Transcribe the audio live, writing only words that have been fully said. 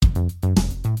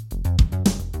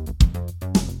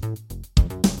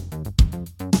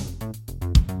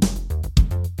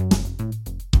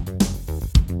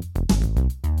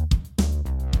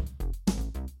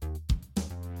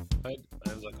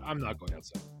I was like, I'm not going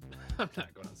outside. I'm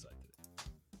not going outside today.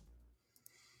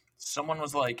 Someone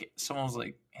was like,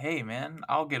 hey man,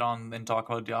 I'll get on and talk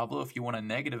about Diablo if you want a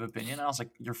negative opinion. I was like,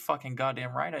 you're fucking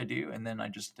goddamn right, I do. And then I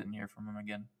just didn't hear from him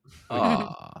again.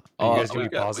 Are you guys gonna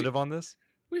be positive on this?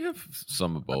 We have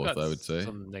some of both, I would say.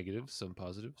 Some negatives, some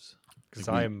positives. Because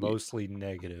I am mostly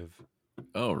negative.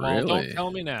 Oh, Well, really? don't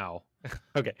tell me now.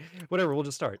 Okay, whatever. We'll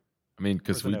just start. I mean,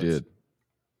 because we notes? did.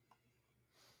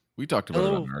 We talked about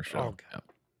it on our show. Oh, Yeah.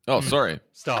 Oh, sorry.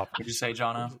 Stop. What'd you say,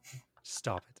 Jono?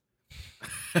 Stop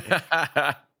it.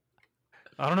 I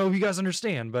don't know if you guys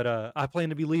understand, but I plan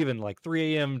to be leaving like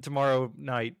 3 a.m.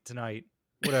 tonight,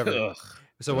 whatever.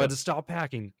 So I had to stop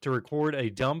packing to record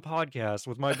a dumb podcast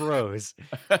with my bros.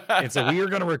 And so we are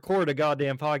going to record a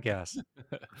goddamn podcast.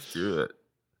 Do it.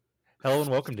 Hello and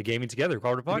welcome to Gaming Together,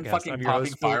 Carter You've been Podcast. fucking I'm your popping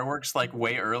host, Phil. fireworks like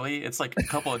way early. It's like a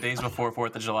couple of days before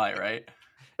 4th of July, right?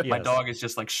 My Yes. dog is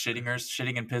just like shitting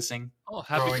and pissing, Oh,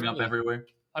 throwing up everywhere.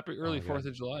 Happy early Oh, 4th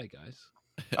of July, guys.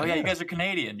 Oh yeah, you guys are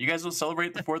Canadian. You guys will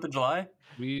celebrate the 4th of July?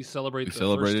 We celebrate. We the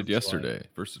celebrated 1st of July. yesterday,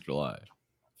 1st of July.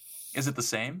 Is it the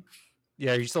same?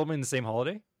 Yeah, are you celebrating the same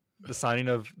holiday? The signing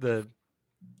of the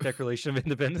Declaration of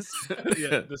Independence?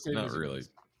 Yeah, the same Not as really.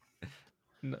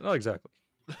 Not exactly.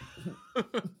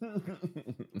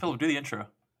 Philip, do the intro.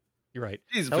 You're right.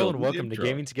 Jeez, Hello Phil, and do the welcome to intro.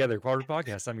 Gaming Together, Carter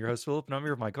Podcast. I'm your host, Philip, and I'm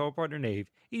here with my co-partner, Nave.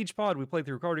 Each pod, we play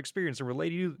through a card experience and relate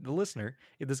to you, the listener,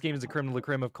 if this game is a creme de la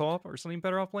creme of co-op or something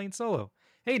better off playing solo.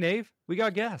 Hey, Nave, we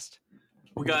got guest.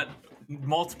 We got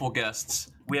multiple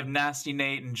guests. We have Nasty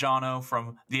Nate and Jono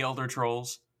from The Elder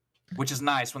Trolls, which is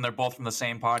nice when they're both from the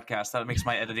same podcast. That makes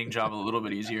my editing job a little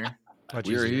bit easier. Much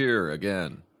We're easier. here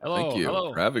again. Hello, Thank you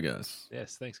hello. for having us.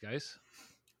 Yes, thanks, guys.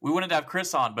 We wanted to have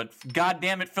Chris on, but god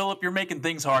damn it, Philip, you're making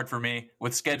things hard for me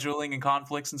with scheduling and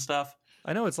conflicts and stuff.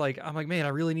 I know, I'm like, man, I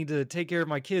really need to take care of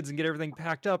my kids and get everything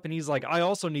packed up. And he's like, I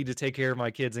also need to take care of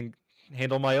my kids and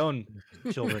handle my own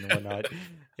children and whatnot.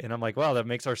 And I'm like, wow, that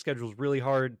makes our schedules really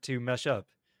hard to mesh up.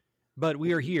 But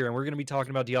we are here and we're going to be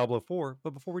talking about Diablo 4.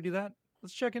 But before we do that,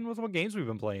 let's check in with what games we've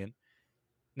been playing.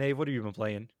 Nave, what have you been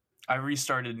playing? I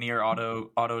restarted Near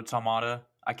Automata.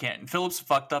 I can't. Philip's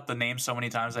fucked up the name so many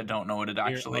times I don't know what it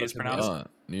actually is pronounced.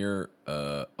 Near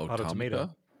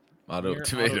Tomato. Auto Near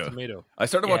Tomato. I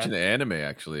started Yeah. watching the anime,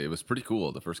 actually. It was pretty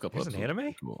cool. The first couple There's an episodes. anime?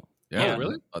 were Cool. Yeah. Yeah, Oh,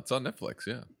 really? It's on Netflix,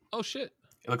 yeah. Oh shit.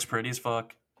 It looks pretty as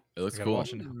fuck. It looks I gotta cool.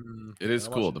 watch it. It is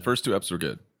Gotta cool. watch it The now. first 2 episodes were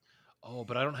good. Oh,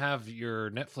 but I don't have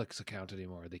your Netflix account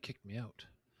anymore. They kicked me out.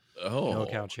 Oh. No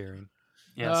account sharing.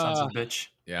 Yeah, sons of a bitch.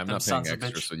 Yeah, I'm Them not paying sons of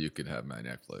extra bitch. so you could have my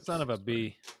Netflix. Son of a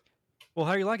B. Well,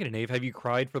 how are you liking it, Nave? Have you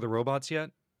cried for the robots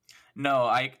yet? No,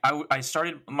 I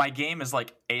started. My game is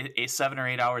like 7 or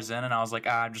 8 hours in, and I was like,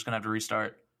 I'm just gonna have to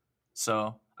restart.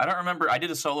 So I don't remember. I did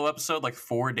a solo episode like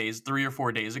 3 or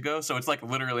 4 days ago. So it's like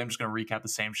literally, I'm just gonna recap the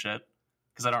same shit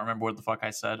because I don't remember what the fuck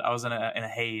I said. I was in a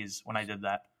haze when I did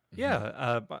that.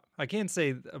 Yeah, I can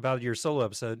say about your solo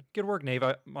episode. Good work, Nave.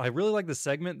 I really like the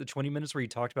segment, the 20 minutes where you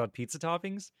talked about pizza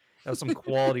toppings. That was some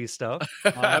quality stuff. I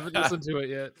haven't listened to it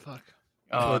yet. Fuck.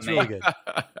 Well, Oh, it's really good.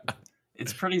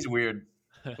 It's pretty weird.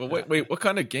 Well, wait. What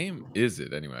kind of game is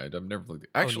it anyway? I've never looked.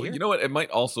 Actually, Nier? you know what? It might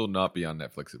also not be on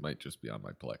Netflix. It might just be on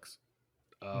my Plex.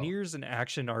 Oh. Nier's an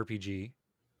action RPG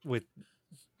with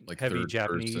Like heavy third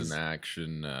Japanese person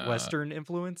action, Western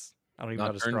influence. I don't even know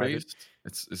how not to turn describe it.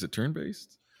 based. Is it turn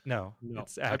based? No, No,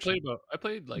 it's I action.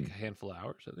 played like a handful of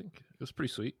hours. I think it was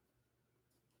pretty sweet.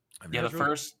 Yeah,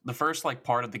 the first like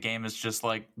part of the game is just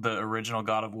like the original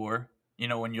God of War. You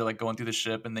know, when you're like going through the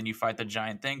ship and then you fight the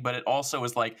giant thing. But it also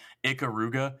is like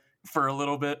Ikaruga for a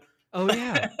little bit. Oh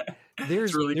yeah,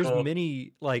 there's really cool.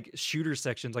 many like shooter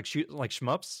sections, like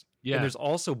shmups. Yeah. And there's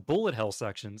also bullet hell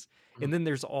sections, and then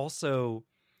there's also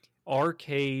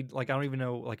arcade, like I don't even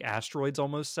know, like asteroids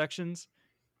almost sections.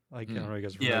 Like I don't know, if you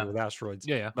guys are familiar Yeah. with asteroids.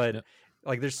 Yeah. But Yeah.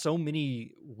 like there's so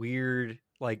many weird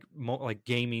like like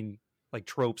gaming like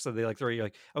tropes that they like throw you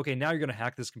like, okay, now you're gonna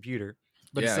hack this computer,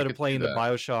 but Yeah, I instead could of see playing the that.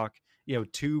 BioShock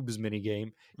tubes mini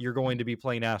game, you're going to be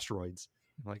playing asteroids.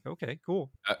 I'm like, okay, cool.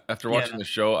 After watching Yeah. the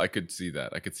show, I could see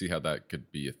that. I could see how that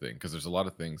could be a thing because there's a lot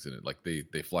of things in it. Like they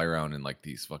fly around in like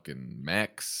these fucking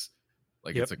mechs.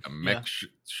 Like Yep. it's like a mech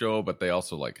show, but they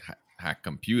also like hack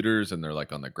computers and they're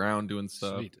like on the ground doing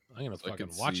stuff. Sweet. I'm gonna So I fucking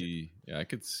could watch it. see, yeah, I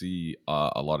could see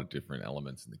a lot of different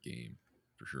elements in the game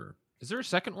for sure. Is there a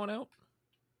second one out?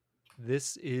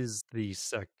 This is the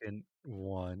second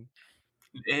one.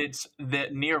 It's the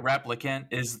Near Replicant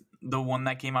is the one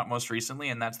that came out most recently,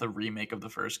 and that's the remake of the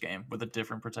first game with a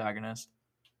different protagonist.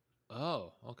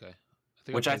 Oh, okay.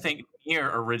 Which I think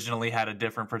Nier originally had a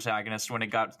different protagonist when it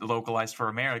got localized for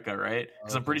America, right?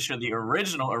 Because I'm pretty sure the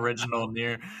original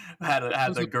Nier had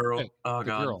the girl. Oh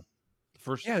god, girl.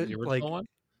 The original like, one.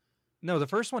 No, the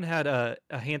first one had a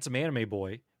handsome anime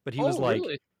boy, but he was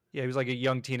really? yeah, he was like a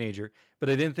young teenager. But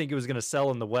I didn't think it was going to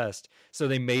sell in the West, so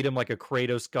they made him like a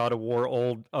Kratos God of War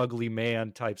old ugly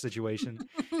man type situation.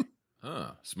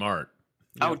 Smart.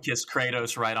 I would kiss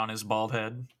Kratos right on his bald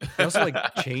head. They also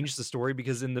like changed the story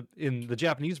because in the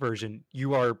Japanese version,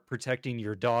 you are protecting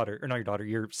your daughter, or not your daughter,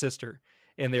 your sister,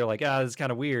 and they're like, this is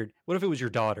kind of weird. What if it was your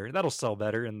daughter? That'll sell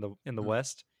better in the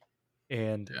West.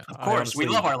 And of course, we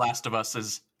love our Last of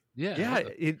Us's. Yeah,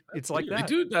 it's like that. They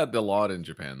do that a lot in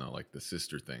Japan though, like the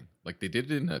sister thing. Like they did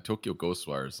it in Tokyo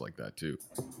Ghostwires like that too.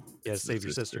 Yeah, save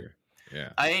your sister.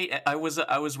 Yeah, I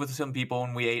was with some people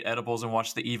and we ate edibles and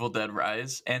watched The Evil Dead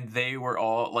Rise, and they were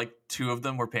all like, two of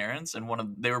them were parents, and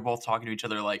they were both talking to each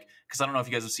other, like, because I don't know if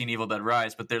you guys have seen Evil Dead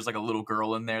Rise, but there's like a little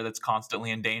girl in there that's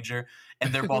constantly in danger,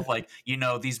 and they're both like,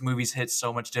 these movies hit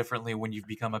so much differently when you've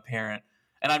become a parent,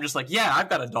 and I'm just like, yeah, I've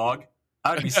got a dog.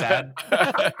 I would be sad.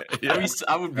 Yeah.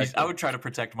 I would try to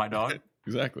protect my dog.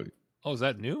 Exactly. Oh, is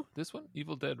that new? This one,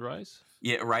 Evil Dead Rise?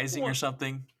 Yeah, Rising or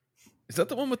something. Is that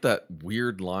the one with that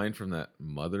weird line from that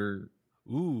mother?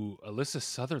 Ooh, Alyssa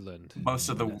Sutherland. Most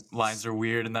of the lines are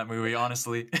weird in that movie,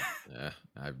 honestly. Yeah,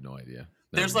 I have no idea.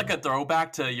 There's like a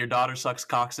throwback to Your Daughter Sucks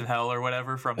Cocks in Hell or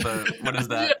whatever from the what is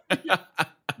that?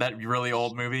 That really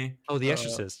old movie? Oh, The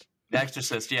Exorcist. The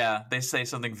Exorcist, yeah. They say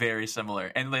something very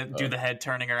similar. And they do the head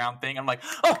turning around thing. I'm like,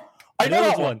 oh, I know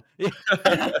that one.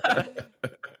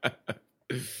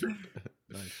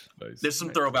 Nice. There's some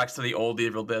throwbacks to the old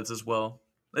Evil Deads as well.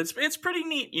 It's pretty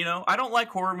neat, I don't like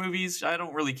horror movies. I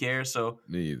don't really care, so.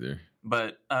 Me either.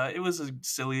 But it was a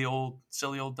silly old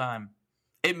time.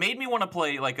 It made me want to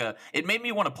play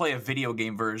a video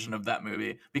game version of that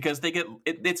movie, because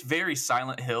it's very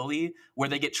Silent Hill-y, where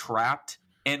they get trapped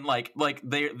and like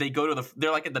they go to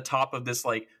they're like at the top of this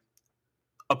like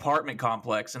apartment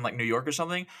complex in like New York or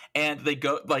something, and they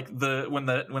go like when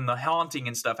the haunting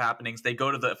and stuff happenings, they go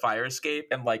to the fire escape,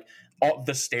 and like all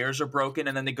the stairs are broken,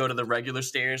 and then they go to the regular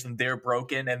stairs and they're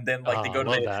broken, and then like they go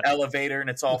to the elevator and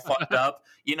it's all fucked up,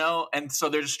 and so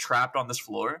they're just trapped on this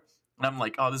floor. And I'm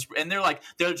like, and they're like,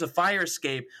 there's a fire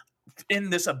escape in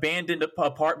this abandoned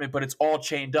apartment, but it's all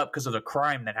chained up because of the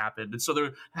crime that happened. And so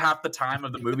they're half the time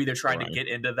of the movie they're trying to get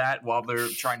into that while they're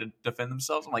trying to defend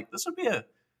themselves. I'm like, this would be a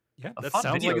that fun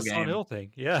sounds video like a game. Silent Hill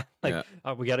thing. Yeah,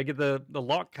 we got to get the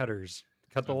lock cutters,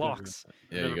 cut the locks.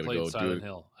 Yeah, you gotta go Silent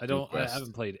Hill. I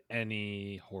haven't played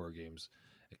any horror games,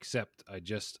 except I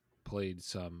just played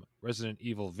some Resident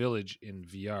Evil Village in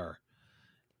VR,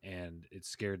 and it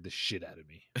scared the shit out of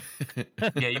me.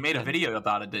 Yeah, you made a video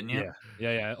about it, didn't you?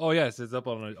 Yeah. Oh yes, it's up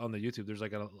on the YouTube. There's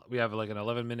we have like an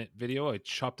 11-minute video. I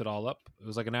chopped it all up. It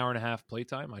was like an hour and a half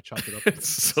playtime. I chopped it up. It's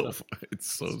so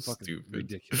stupid,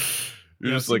 ridiculous.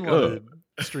 You're just like,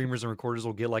 streamers and recorders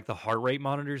will get like the heart rate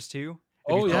monitors too.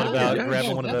 Oh yeah, about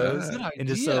grabbing one of those, and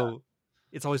just so.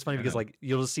 It's always funny because like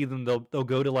you'll just see them, they'll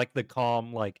go to like the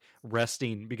calm, like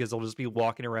resting, because they'll just be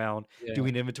walking around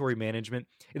doing inventory management,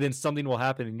 and then something will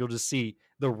happen and you'll just see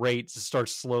the rates start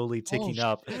slowly ticking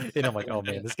up, and I'm like, oh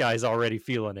man, this guy's already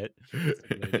feeling it.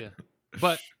 Yeah.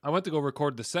 But I went to go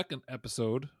record the second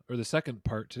episode or the second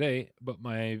part today, but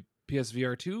my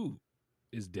PSVR 2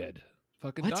 is dead.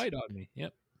 Fucking died on me.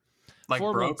 Yep. Like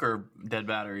broke or dead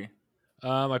battery?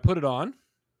 I put it on.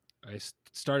 I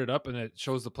start it up and it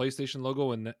shows the PlayStation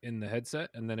logo in the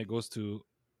headset, and then it goes to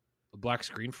a black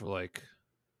screen for like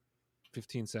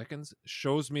 15 seconds.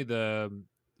 Shows me the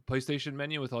PlayStation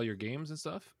menu with all your games and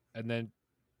stuff, and then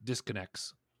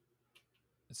disconnects.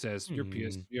 It says your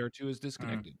PSVR 2 is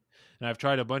disconnected. And I've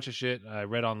tried a bunch of shit. I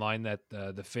read online that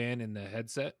the fan in the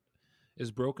headset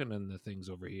is broken and the thing's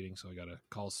overheating, so I gotta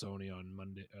call Sony on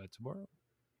Monday, tomorrow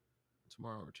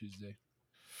or Tuesday.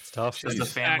 It's tough. Does the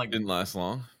fan didn't last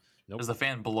long? Nope. Does the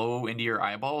fan blow into your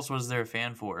eyeballs? What is there a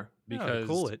fan for? Because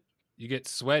cool it. You get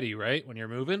sweaty, right, when you're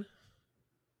moving,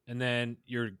 and then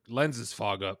your lenses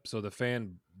fog up, so the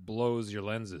fan blows your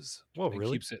lenses. Whoa, it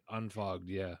really? Keeps it unfogged,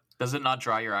 yeah. Does it not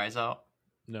dry your eyes out?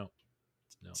 No.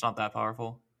 It's not that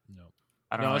powerful? No.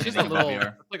 I don't know. It's just a little,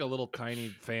 it's like a little tiny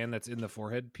fan that's in the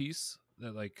forehead piece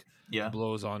that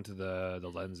blows onto the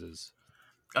lenses.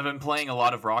 I've been playing a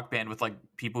lot of Rock Band with like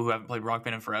people who haven't played Rock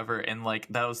Band in forever, and like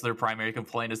that was their primary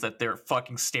complaint, is that they're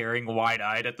fucking staring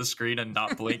wide-eyed at the screen and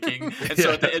not blinking. And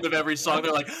so at the end of every song,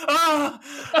 they're like,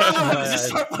 they just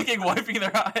start fucking wiping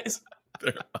their eyes.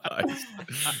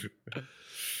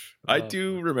 I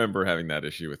do remember having that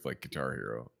issue with like Guitar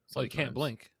Hero. Well, you can't sometimes.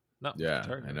 blink. Not with Yeah,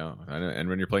 Guitar I Hero. know. And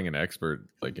when you're playing an expert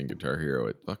like in Guitar Hero,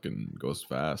 it fucking goes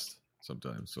fast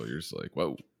sometimes. So you're just like,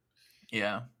 whoa.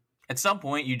 Yeah. At some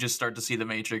point, you just start to see the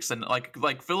Matrix, and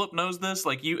like Philip knows this.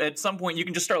 Like you, at some point, you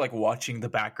can just start like watching the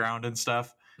background and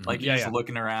stuff. Like you're just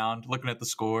looking around, looking at the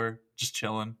score, just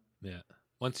chilling. Yeah.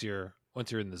 Once you're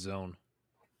in the zone.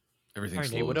 Everything All right,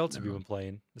 slows Nate, what else have down. you been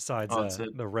playing besides Oh, that's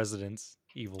it. the Resident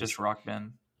Evil? Just Rock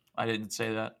Band. I didn't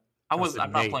say that. said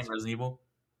I'm not Nate. playing Resident Evil.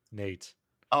 Nate.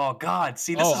 Oh God!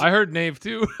 See, this is. I heard Nave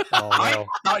too. Oh I no.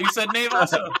 thought you said Nave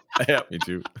also. Yeah, me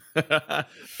too.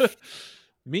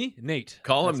 Me, Nate.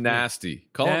 Call That's him me. nasty.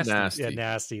 Call him nasty. Yeah,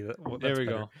 nasty. There That's we better.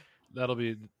 go. That'll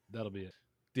be it.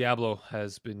 Diablo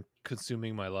has been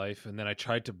consuming my life, and then I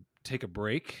tried to take a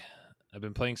break. I've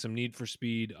been playing some Need for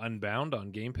Speed Unbound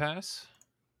on Game Pass.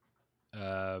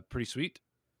 Pretty sweet.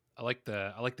 I like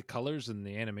the colors and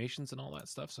the animations and all that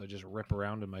stuff, so I just rip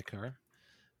around in my car.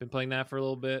 Been playing that for a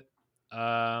little bit.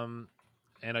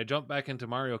 And I jumped back into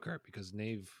Mario Kart because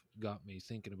Nave got me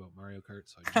thinking about Mario Kart,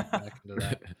 so I jumped back into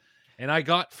that. And I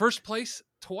got first place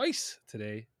twice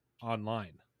today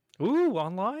online. Ooh,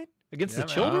 online? Against the man.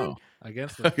 children? Oh.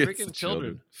 Against the Against freaking the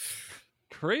children.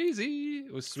 Crazy.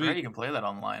 It was I forgot you sweet. can play that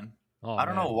online. Oh, I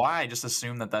don't know man. why. I just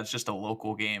assumed that that's just a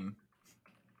local game.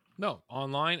 No,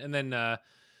 online, and then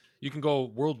you can go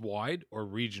worldwide or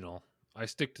regional. I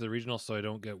stick to the regional so I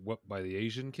don't get whooped by the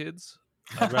Asian kids.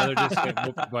 I'd rather just get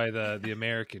whooped by the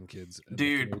American kids and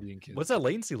Dude, the Canadian kids. What's that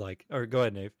latency like? Or go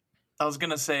ahead, Nave. I was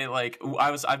gonna say, like,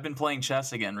 I've been playing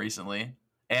chess again recently,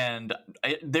 and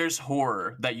there's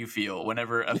horror that you feel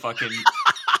whenever a fucking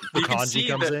The you can kanji see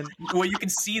comes the- in. Well, you can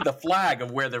see the flag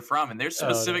of where they're from, and there's Oh,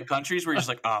 no. specific countries where you're just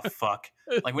like, oh fuck.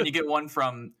 Like when you get one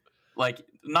from, like,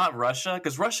 not Russia,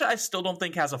 because Russia I still don't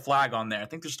think has a flag on there. I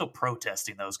think they're still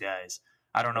protesting those guys.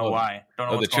 I don't know why. Don't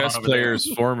know Oh, the what's going chess on over there.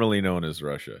 players formerly known as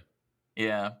Russia.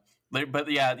 Yeah, but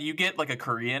yeah, you get like a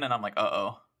Korean, and I'm like,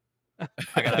 I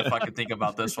gotta fucking think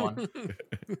about this one.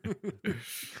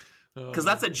 Because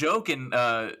that's a joke in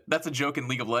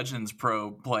League of Legends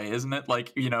pro play, isn't it?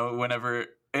 Like, you know, whenever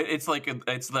it's like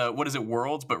it's the what is it,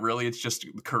 Worlds, but really it's just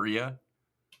Korea.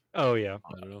 Oh, yeah.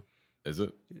 I don't know. Is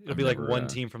it? It'll I've be like never, one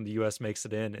team from the U.S. makes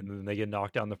it in, and then they get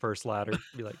knocked down the first ladder.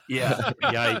 Be like, Yeah.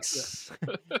 yikes.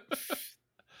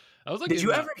 I was like, Did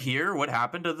you ever hear what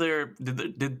happened to their?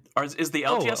 Is the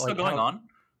LTS still like going how- on?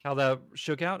 How that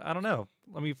shook out? I don't know.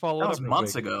 Let me follow That it was up real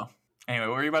months quick. ago. Anyway,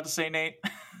 what were you about to say, Nate?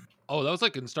 Oh, that was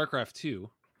like in StarCraft 2,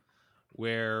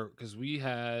 where because we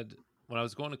had when I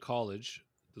was going to college,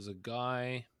 there's a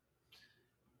guy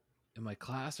in my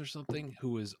class or something who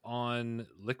was on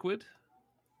Liquid,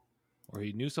 or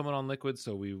he knew someone on Liquid,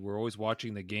 so we were always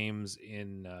watching the games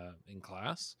in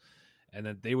class, and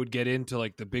then they would get into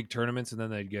like the big tournaments, and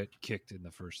then they'd get kicked in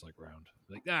the first like round.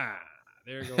 Like,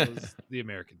 there goes the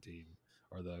American team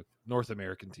or the North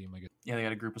American team, I guess. Yeah, they got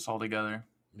to group us all together.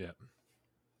 Yeah.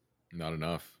 Not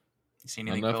enough. You see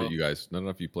Not anything? enough Phil? of you guys. Not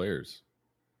enough of you players.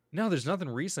 No, there's nothing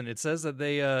recent. It says that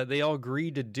they all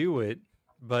agreed to do it,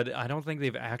 but I don't think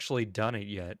they've actually done it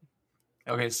yet.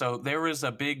 Okay, so there was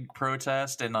a big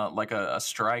protest and like a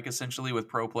strike essentially with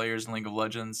pro players in League of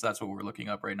Legends. That's what we're looking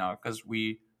up right now because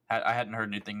I hadn't heard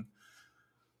anything.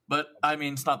 But I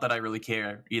mean, it's not that I really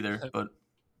care either. But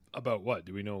About what?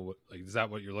 Do we know what? Like, is that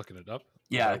what you're looking it up?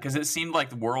 yeah, because it seemed like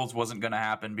the Worlds wasn't going to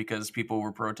happen because people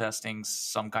were protesting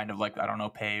some kind of like, I don't know,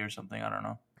 pay or something. I don't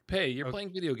know. Pay. You're Okay.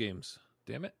 playing video games.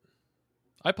 Damn it.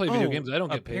 I play video games. I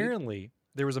don't get paid. Apparently,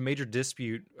 there was a major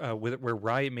dispute with it where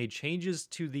Riot made changes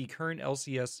to the current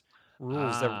LCS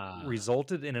rules that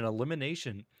resulted in an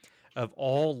elimination of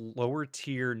all lower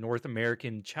tier North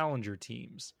American challenger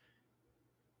teams,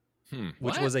 which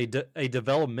What? was a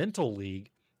developmental league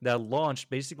that launched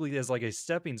basically as like a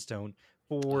stepping stone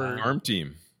for Arm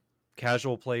team.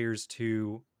 casual players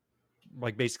to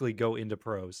like basically go into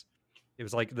pros. It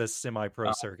was like the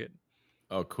semi-pro circuit.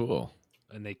 Oh, cool.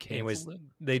 And they canceled Anyways, it?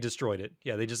 they destroyed it.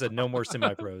 Yeah, they just said no more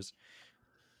semi-pros.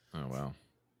 Oh wow.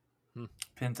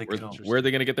 Pentakill. Where are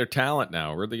they going to get their talent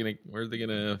now? Where are they going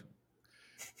to?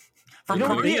 From You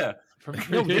know, Korea.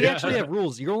 No, they Yeah. actually have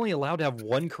rules. You're only allowed to have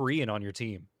one Korean on your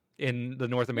team in the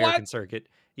North American circuit.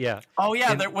 Yeah, Oh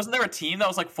yeah, And- wasn't there a team that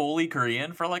was like fully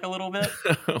Korean for like a little bit?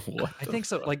 What I the think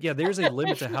so. fuck? Like, yeah, there's a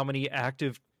limit to how many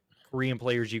active Korean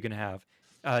players you can have.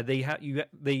 They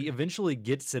eventually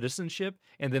get citizenship,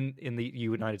 and then in the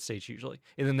United States usually,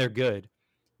 and then they're good.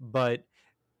 But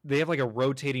they have like a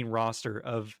rotating roster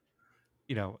of,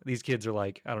 these kids are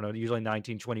like, I don't know, usually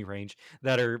 19, 20 range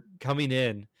that are coming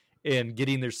in and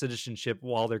getting their citizenship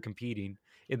while they're competing.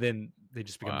 and then they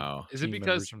just become Wow. Is it team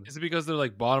because they're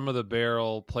like bottom of the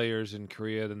barrel players in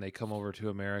Korea, then they come over to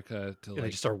America to And they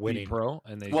like just start be winning. pro,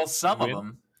 and they Well, some win?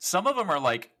 of them are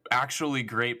like actually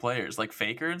great players, like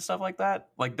Faker and stuff like that.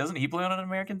 Like, doesn't he play on an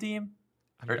American team?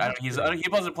 I'm Or not sure. he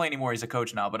doesn't play anymore. He's a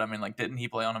coach now, but I mean, like, didn't he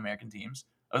play on American teams?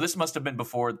 Oh, this must have been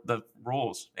before the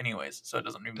rules, anyways. So it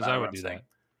doesn't even Because matter I what would I'm do saying.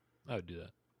 that. I would do that.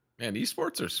 Man,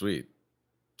 esports are sweet.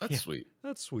 That's Yeah. sweet.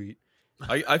 That's sweet.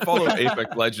 I follow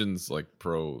Apex Legends like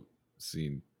pro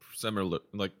scene similar,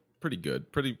 like pretty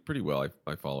good, pretty well.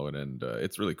 I follow it, and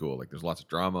it's really cool. Like there's lots of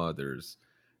drama. There's,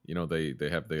 they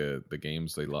have the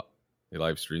games they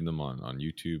live stream them on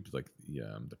YouTube, like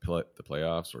the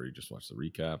playoffs, or you just watch the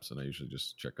recaps. And I usually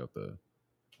just check out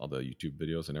all the YouTube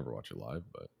videos. I never watch it live,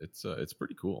 but it's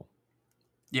pretty cool.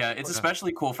 Yeah, it's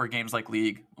especially cool for games like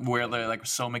League, where they're like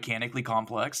so mechanically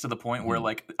complex to the point where Mhm.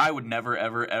 like I would never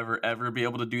ever be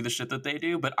able to do the shit that they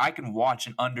do, but I can watch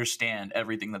and understand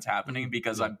everything that's happening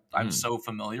because yeah. I'm so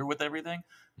familiar with everything.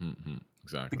 Mm-hmm.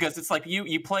 Exactly. Because it's like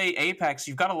you play Apex,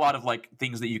 you've got a lot of like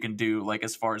things that you can do, like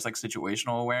as far as like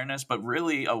situational awareness, but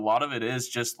really a lot of it is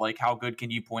just like how good can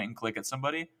you point and click at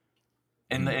somebody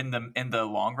in the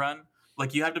long run.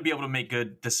 Like you have to be able to make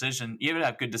good decision. You have to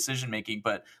have good decision making,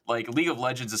 but like League of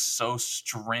Legends is so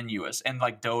strenuous, and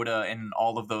like Dota and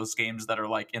all of those games that are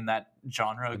like in that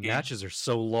genre The of game. matches are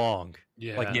so long.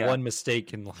 Yeah. Like Yeah. one mistake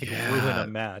can like ruin a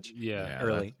match. Yeah.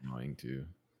 early. That's annoying too.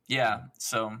 Yeah,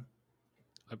 so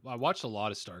I watched a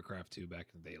lot of StarCraft 2 back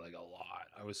in the day, like a lot.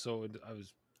 I was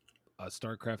a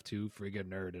StarCraft 2 friggin'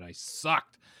 nerd, and I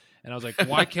sucked. And I was like,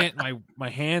 why can't my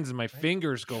hands and my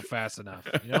fingers go fast enough?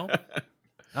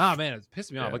 Man, it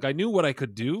pissed me off. Yeah. Like I knew what I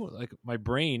could do. Like my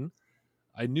brain,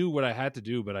 I knew what I had to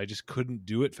do, but I just couldn't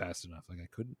do it fast enough. Like I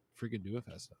couldn't friggin' do it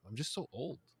fast enough. I'm just so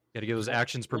old. Got to get those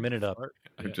actions per minute up.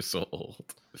 I'm Yeah. just so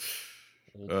old.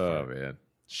 Old Oh fart. man.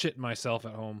 Shitting myself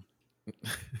at home.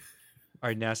 All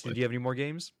right, Nasty, do you have any more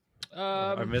games?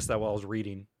 I missed that while I was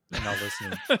reading and not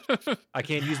listening. I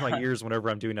can't use my ears whenever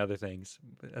I'm doing other things,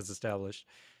 as established.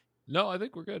 No, I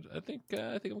think we're good. I think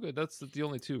I'm good. That's the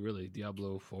only two really.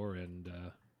 Diablo 4 and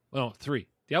 3.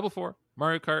 Diablo 4,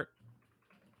 Mario Kart,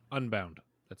 Unbound.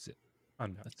 That's it.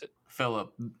 That's it.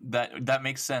 Philip, that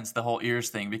makes sense, the whole ears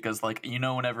thing, because like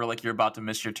whenever like you're about to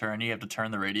miss your turn, you have to turn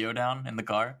the radio down in the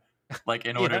car, like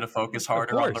in order to focus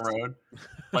harder on the course. road.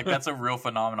 Like that's a real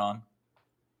phenomenon.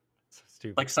 So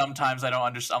stupid. Like sometimes I don't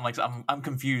understand. I'm like I'm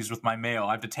confused with my mail.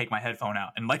 I have to take my headphone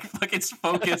out and like it's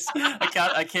focus.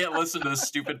 I can't listen to this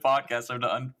stupid podcast. I have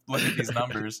to look at these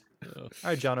numbers. All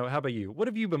right, Jono, how about you? What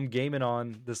have you been gaming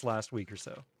on this last week or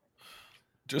so?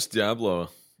 Just Diablo,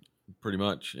 pretty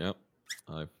much. Yep.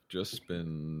 I've just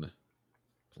been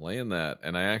playing that,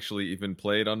 and I actually even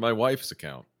played on my wife's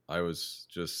account. I was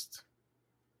just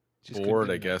Just bored,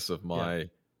 couldn't I get enough. guess, of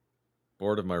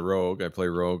my rogue. I play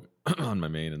rogue on my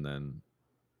main, and then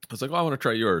I was like, "Oh, I want to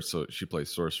try yours." So she plays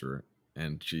sorcerer,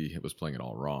 and she was playing it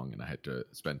all wrong, and I had to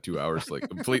spend 2 hours like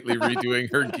completely redoing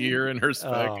her gear and her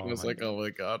spec. Oh, And I was my like, "Oh my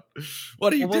god,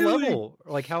 what are you What doing?" level?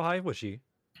 Like, how high was she?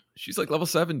 She's like level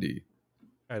 70.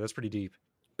 All right, that's pretty deep.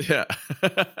 Yeah.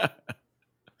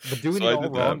 But doing So it I all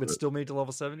did wrong, that, but still made it to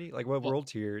level 70? Like, what Well- world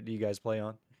tier do you guys play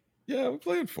on? Yeah, we're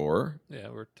playing 4. Yeah,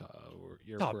 we're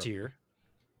Top tier.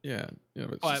 Yeah,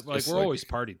 but Oh, just- like just we're always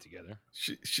partied together.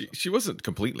 she wasn't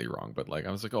completely wrong, but like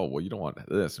I was like, oh well, you don't want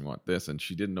this and want this, and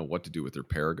she didn't know what to do with her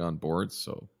Paragon boards,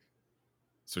 so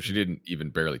she didn't even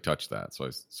barely touch that. So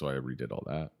I redid all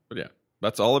that. But yeah,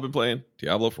 that's all I've been playing.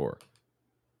 Diablo 4.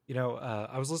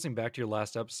 I was listening back to your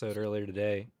last episode earlier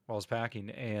today while I was packing,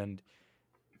 and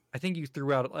I think you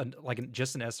threw out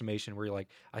just an estimation where you're like,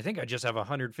 I think I just have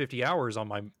 150 hours on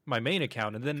my main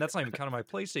account, and then that's not even counting my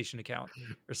PlayStation account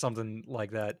or something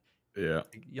like that. Yeah,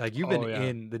 Like you've been Oh, yeah.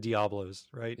 in the Diablos,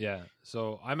 right? Yeah.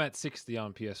 So I'm at 60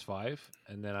 on PS5,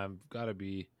 and then I'm gotta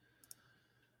be.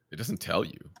 it doesn't tell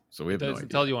you, so we It have no doesn't idea.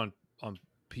 tell you on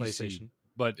PC, PlayStation.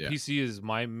 but Yeah. PC is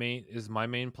my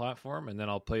main platform, and then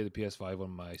I'll play the PS5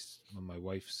 when my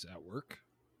wife's at work.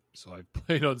 So I've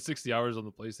played on 60 hours on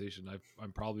the PlayStation.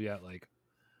 I'm probably at like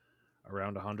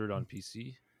around 100 on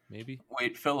PC, maybe.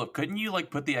 Wait, Philip, couldn't you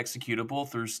like put the executable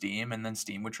through Steam and then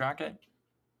Steam would track it?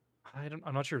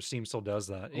 I'm not sure if Steam still does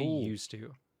that. It Oh, used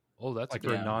to, Oh, that's like a for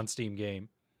good a non-Steam game.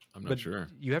 I'm not But sure.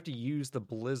 you have to use the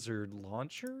Blizzard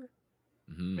launcher,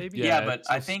 Mhm. maybe. Yeah, Yeah, but it's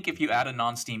I also- think if you add a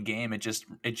non-Steam game, it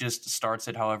just starts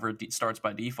it however it starts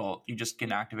by default. You just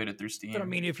can activate it through Steam. But I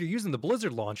mean, if you're using the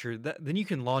Blizzard launcher, then you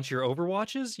can launch your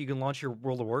Overwatches, you can launch your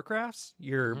World of Warcrafts,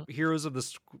 your Heroes of the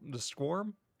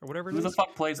Swarm, or whatever it who the is.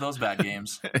 fuck plays those bad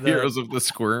games? Heroes of the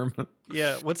Squirm.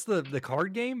 Yeah, what's the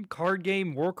card game? Card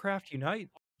game Warcraft Unite.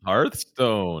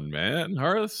 Hearthstone, man.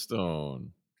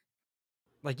 Hearthstone.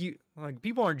 like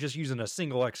people aren't just using a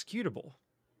single executable.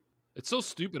 It's so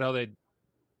stupid how they.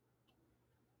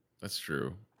 That's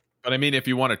true. But I mean, if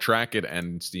you want to track it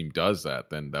and Steam does that,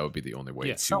 then that would be the only way.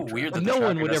 Yeah. to It's so track weird it. that But the no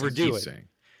one tracker would ever doesn't- do He's it. saying.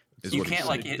 Is You what he's can't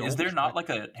saying. like. Don't Is there not track-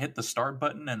 like a hit the start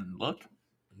button and look?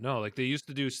 No, like they used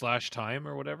to do /time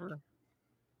or whatever.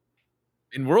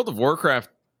 In World of Warcraft?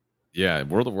 Yeah, in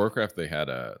World of Warcraft they had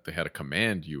a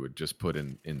command you would just put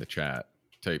in the chat,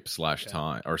 type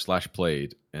 /time or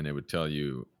 /played, and it would tell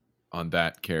you on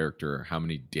that character how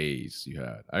many days you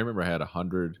had. I remember I had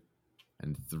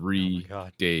 103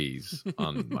 God. days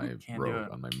on my Can't do rogue,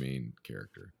 it. on my main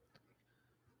character.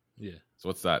 Yeah. So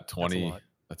what's that? That's a 20? lot.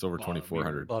 That's over Wow, I mean,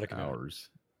 2,400 a lot of command. hours.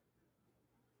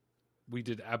 We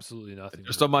did absolutely nothing.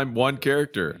 Just with on my it. one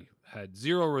character. We had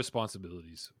zero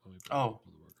responsibilities. When we played Oh, World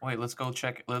of Warcraft. Wait, let's go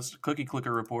check. Let's cookie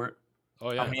clicker report.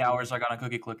 Oh yeah. How many hours I got on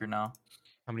cookie clicker now?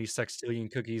 How many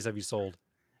sextillion cookies have you sold?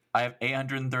 I have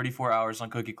 834 hours on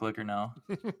cookie clicker now.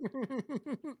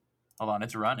 Hold on,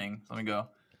 it's running. Let me go.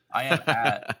 I am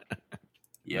at.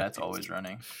 Yeah, it's always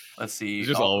running. Let's see. It's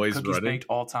just always cookies running? baked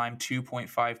all time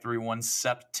 2.531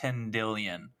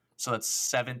 septendillion. So that's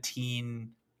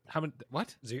 17 How many?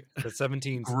 What? The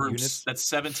 17 groups. units. That's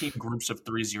 17 groups of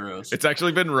 3 zeros. It's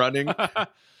actually been running.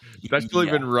 It's actually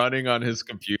Yeah. been running on his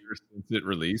computer since it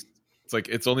released. It's like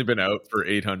it's only been out for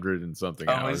 800 and something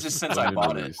Oh, hours. it's just since when I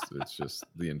bought it. released. It's just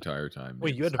the entire time.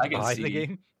 Wait, you had to I can buy see. the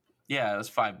game? Yeah, it was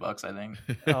 $5, I think.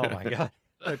 Oh my god.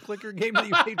 A clicker game that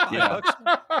you paid $5 Yeah. bucks for?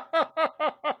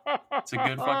 It's a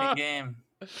good fucking game.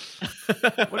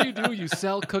 What do? You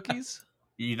sell cookies?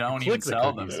 You don't click even the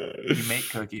sell them. cookies. You make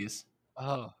cookies.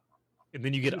 Oh. And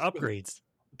then you get upgrades.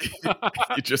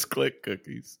 You just click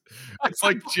cookies. It's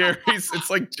like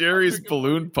Jerry's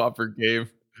balloon popper game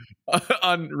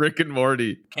on Rick and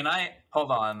Morty. Can I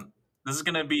hold on? This is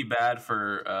gonna be bad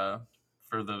for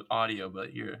the audio,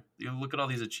 but here, you look at all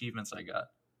these achievements I got.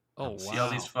 Oh wow. See all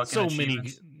these fucking So many.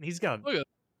 achievements? He's got.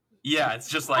 Yeah, it's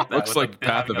just like that. Looks with like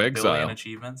Path having of a billion Exile.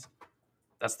 achievements.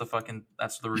 That's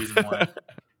the reason why.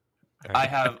 I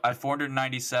have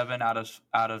 497 out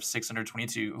of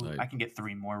 622. Ooh, Nice. I can get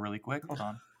 3 more really quick. Hold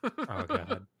on. Oh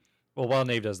god. Well, while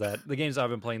Nave does that, the games I've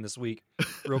been playing this week,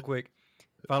 real quick.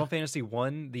 Final Fantasy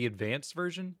 1, the advanced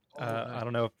version. Oh, nice. I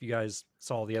don't know if you guys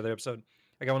saw the other episode.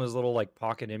 I got one of those little like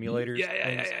pocket emulators.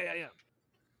 things. Yeah.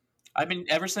 I've been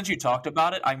ever since you talked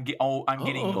about it. I'm getting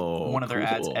Oh, one of their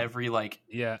ads cool. every like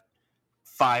Yeah.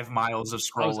 5 miles of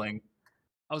scrolling.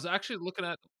 I was actually looking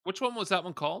at which one was that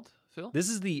one called, Phil? This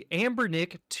is the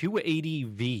Ambernick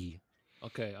 280V.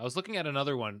 Okay, I was looking at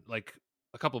another one like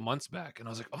a couple months back, and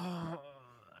I was like, oh.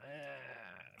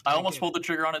 I almost pulled the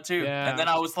trigger on it too, Yeah. and then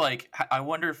I was like, I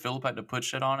wonder if Philip had to put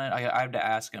shit on it. I had to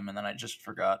ask him, and then I just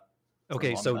forgot. for a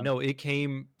Okay, long so time. no, it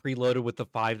came preloaded with the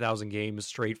 5,000 games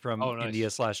straight from Oh, nice.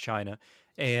 India/China,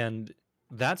 and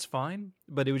that's fine.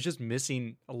 But it was just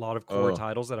missing a lot of core Oh,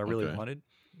 titles that I really okay. wanted.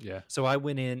 Yeah. So I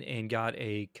went in and got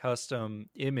a custom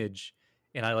image,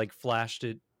 and I like flashed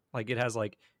it. Like it has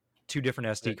like 2 different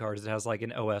SD Right. cards. It has like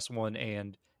an OS one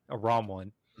and a ROM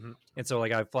one, Mhm. and so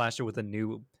like I flashed it with a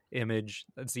new image.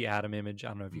 That's the Atom image. I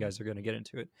don't know if you guys are going to get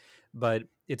into it, but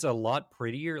it's a lot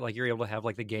prettier. Like you're able to have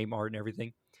like the game art and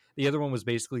everything. The other one was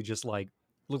basically just like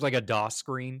looked like a DOS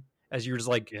screen as you were just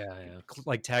like Yeah.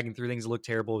 like tagging through things. It looked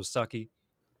terrible. It was sucky.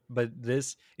 But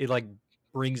this it like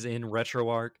brings in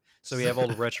RetroArch, so we have all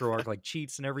the RetroArch like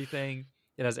cheats and everything.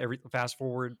 It has every fast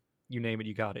forward, you name it,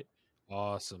 you got it.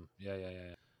 Awesome. Yeah.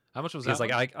 How much was Because that?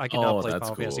 like one? I cannot Oh, play that's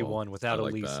Final Fantasy cool. 1 without I at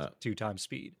like least that. 2 times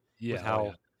speed. Yeah. With oh,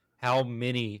 yeah. how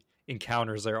many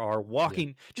encounters there are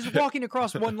walking just walking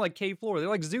across one like cave floor. They're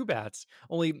like Zubats,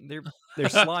 only they're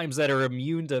slimes that are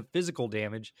immune to physical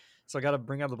damage. So I got to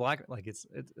bring out the black. Like it's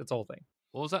a whole thing.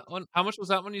 What was that one? How much was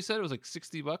that one? You said it was like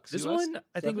 $60. This US? one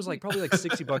I think was like probably like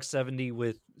 $60, 70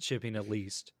 with shipping at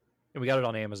least, and we got it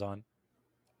on Amazon.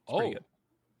 It's pretty Oh, good.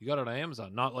 you got it on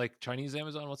Amazon, not like Chinese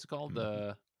Amazon. What's it called?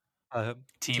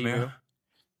 Timu.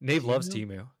 Nave loves Temu?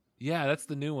 Timu. Yeah, that's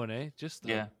the new one, eh? Just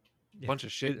Yeah, a bunch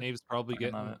of shit. It- Nave's probably fucking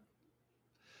getting. love it.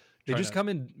 They Trying just to- come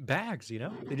in bags, you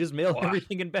know. They just mail Wow.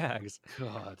 everything in bags.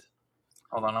 God.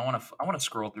 Hold on, I want to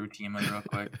scroll through Timu real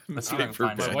quick. Let's see if I can Paper find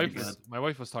My bag. something wife good. my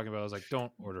wife was talking about. I was like,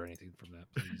 don't order anything from that,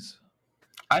 please.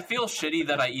 I feel shitty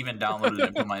that I even downloaded it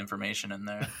and put my information in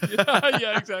there.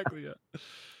 yeah, exactly. Yeah.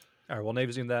 All right, well,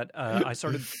 Nave zoomed that. I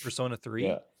started Persona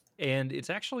 3, and it's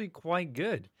actually quite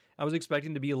good. I was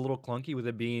expecting to be a little clunky with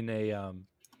it being a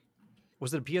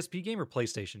was it a PSP game or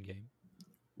PlayStation game?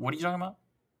 What are you talking about?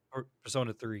 Or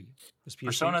Persona 3 was PSP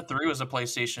Persona 3 was a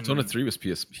PlayStation Persona 3 was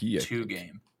PSP. I 2 think.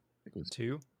 game. I think it was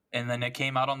 2. and then it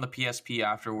came out on the PSP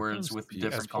afterwards Sounds with PS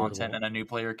different portable. content and a new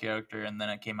player character, and then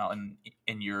it came out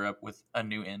in Europe with a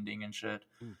new ending and shit.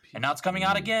 Ooh, And now it's coming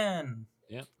out Mm. again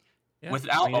Yeah,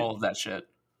 without I mean, all of that shit.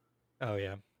 Oh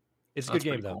yeah, it's So a good that's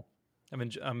game pretty though. cool.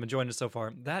 I'm enjoying it so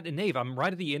far. That and Nave, I'm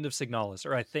right at the end of Signalis,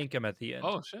 or I think I'm at the end.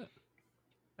 Oh shit!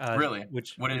 Really?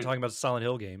 Which What we're did- talking about Silent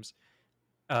Hill games.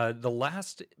 The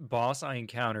last boss I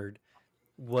encountered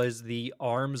was the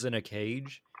arms in a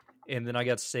cage, and then I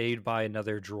got saved by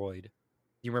another droid.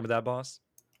 You remember that boss?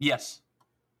 Yes.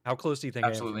 How close do you think I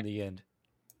am Absolutely. from the end?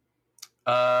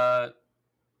 Uh,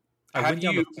 I Have went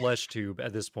down you- the flesh tube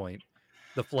at this point.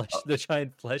 The flesh, the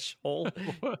giant flesh hole.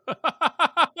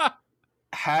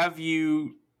 have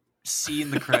you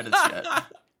seen the credits yet?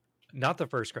 Not the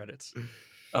first credits.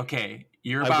 Okay,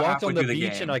 you're I about walked halfway on the through the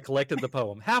beach game. and I collected the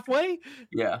poem. Halfway?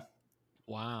 Yeah,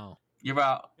 Wow. you're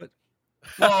about. What?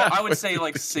 Well, I would say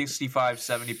like 65,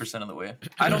 70% of the way.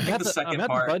 I don't I'm think at the I'm second at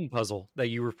part. the button puzzle that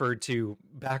you referred to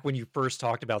back when you first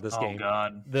talked about this Oh game.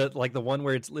 god. The one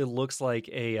where it looks like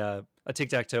a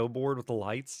tic-tac-toe board with the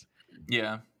lights.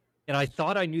 Yeah. And I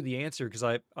thought I knew the answer because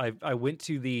I went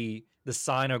to the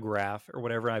sinograph or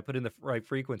whatever, and I put in the right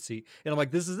frequency, and I'm like,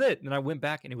 this is it. And I went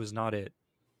back, and it was not it.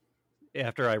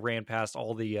 After I ran past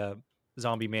all the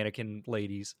zombie mannequin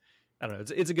ladies, I don't know.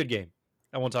 It's a good game.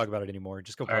 I won't talk about it anymore.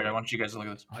 Just go All play right, I it. want you guys to look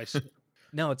at this, I s-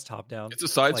 No, it's top down. It's a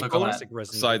side Like scroller. classic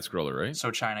Resident Side scroller, right?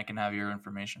 so China can have your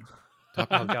information. Evil.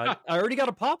 Oh god, I already got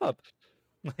a pop up.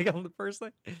 Like on the first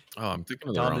thing, Oh, I'm thinking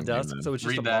of the Dawn wrong to game. Dusk. Then. So it's just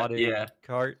Read a that, modded yeah.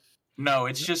 cart. No,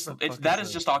 it's What just the it's fuck that is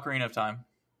is that? just Ocarina of Time.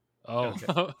 oh.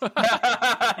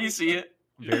 You see it?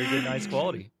 Very good, nice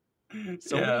quality.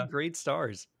 So yeah. many great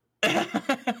stars. I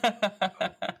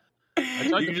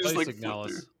tried You to can just, play like, flip Signalis.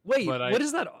 through. Wait, But what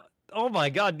is that? Oh my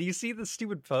god! Do you see the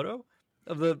stupid photo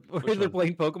of the where Which they're one?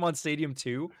 playing Pokemon Stadium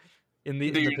 2 in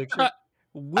the Dude, picture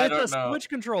with a don't know. Switch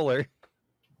controller?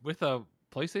 With a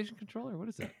PlayStation controller? What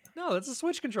is that? No, that's a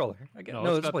Switch controller. I get, no,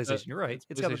 it's it's a got the- PlayStation. You're right.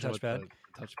 It's got the PlayStation with touchpad.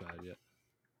 the touchpad, yeah.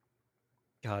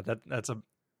 God,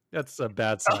 that's a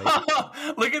bad sight.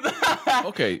 Look at that.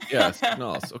 Okay, yes,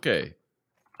 Signalis. Okay,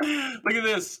 Look at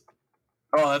this.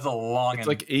 Oh, that's a long. it's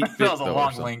one. like 8-bit That was a though, or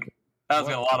long something. link. That was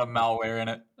got a lot of malware in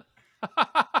it.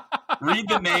 Read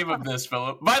the name of this,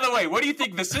 Philip. By the way, what do you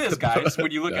think this is, guys?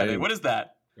 When you look at it, what is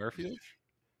that? Garfield?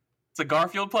 It's a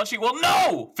Garfield plushie. Well,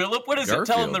 no, Philip. What is it? Tell him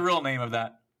Garfield. the real name of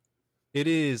that. It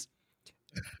is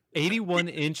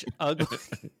 81-inch ugly,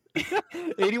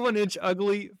 81-inch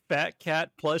ugly fat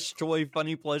cat plush toy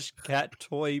funny plush cat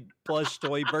toy plush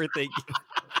toy birthday.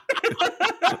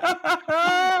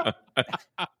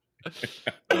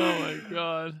 Oh my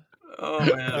god. Oh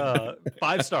man,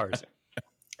 5 stars.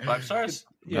 5 stars.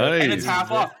 Nice. And it's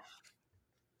half off.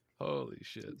 Holy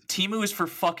shit. Timu is for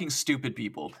fucking stupid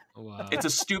people. Wow. It's a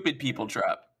stupid people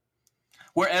trap.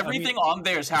 Where everything on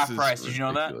there is half this is price. Did you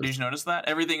know that? ridiculous. Did you notice that?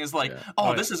 Everything is like, Yeah. oh,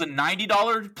 Oh, this is a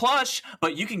 $90 plush,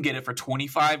 but you can get it for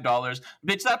 $25.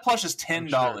 Bitch, that plush is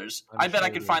 $10. I'm I bet sure I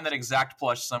it could is. find that exact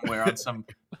plush somewhere on some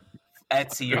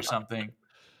Etsy or something.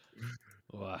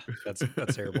 Wow. That's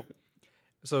terrible.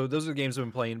 So those are the games I've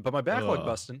been playing, but my backlog Ugh.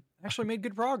 busting actually made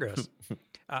good progress.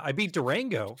 I beat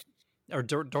Durango or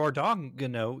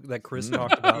Dordongano that Chris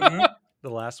talked about Mhm. the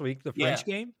last week, the Yeah. French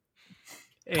game.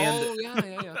 And Oh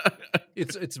yeah.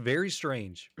 it's very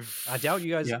strange. I doubt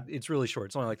you guys. Yeah. It's really short.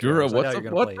 It's only like Dura, 3 hours. I what's doubt up?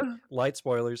 you're gonna What play it. Light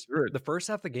spoilers. Dura- The first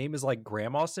half of the game is like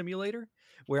Grandma Simulator,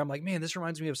 where I'm like, man, this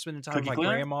reminds me of spending time with Cookie my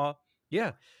Cleaner? grandma.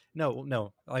 Yeah,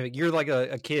 no. Like you're like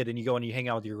a kid and you go and you hang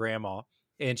out with your grandma,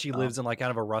 and she Oh. lives in like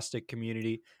kind of a rustic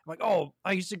community. I'm like, oh,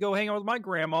 I used to go hang out with my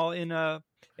grandma in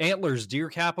Antlers, deer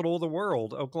capital of the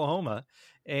world, Oklahoma,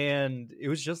 and it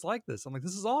was just like this. I'm like,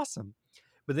 this is awesome.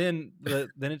 But then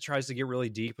then it tries to get really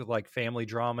deep with like family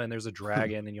drama, and there's a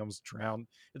dragon, and you almost drown.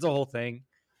 It's a whole thing.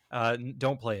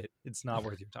 Don't play it. It's not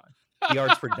worth your time. The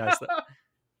art's pretty nice though.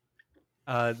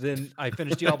 Then I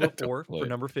finished Diablo 4 play for it.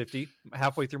 number 50,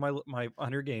 halfway through my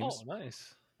 100 games. Oh,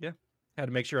 nice. Had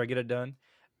to make sure I get it done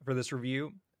for this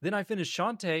review. Then I finished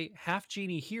Shantae Half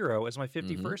Genie Hero as my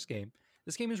 51st game.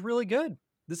 This game is really good.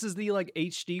 This is the like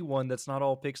HD one that's not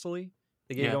all pixely.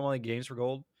 They gave Yeah. it only games for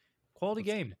gold. Quality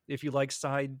That's game. If you like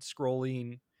side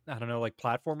scrolling, I don't know, like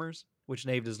platformers, which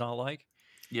Nave does not like.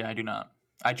 Yeah, I do not.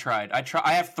 I tried.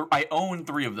 I have. I own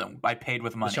 3 of them. I paid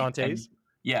with money. Shantaes? And-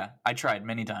 yeah, I tried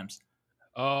many times.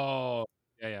 Oh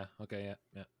yeah. Okay,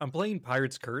 yeah. I'm playing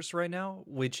Pirate's Curse right now,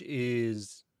 which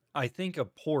is I think a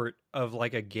port of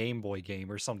like a Game Boy game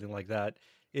or something like that.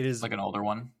 It is Like an older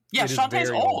one. Yeah, It is Shantae's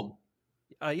very old.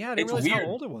 yeah, I didn't It's realize weird. how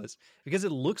old it was because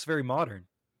it looks very modern.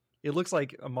 It looks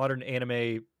like a modern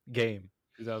anime game.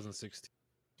 2016.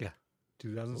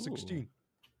 2016.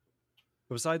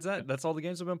 Besides that, that's all the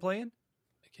games I've been playing.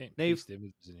 I can't Dave. paste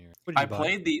images in here. What did I you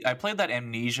buy? played that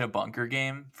Amnesia bunker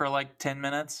game for like 10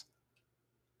 minutes.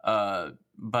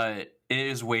 But it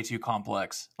is way too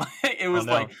complex. It was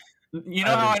no. like, you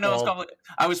know I've how I know it's installed- complex?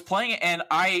 I was playing it and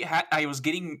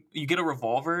you get a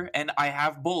revolver and I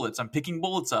have bullets. I'm picking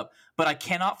bullets up, but I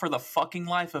cannot for the fucking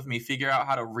life of me figure out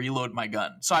how to reload my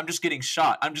gun. So I'm just getting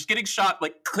shot.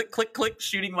 Like click, click, click,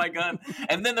 shooting my gun.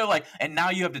 And then they're like, and now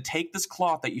you have to take this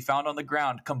cloth that you found on the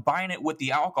ground, combine it with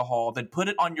the alcohol, then put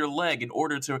it on your leg in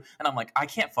order to, and I'm like, I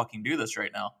can't fucking do this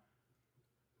right now.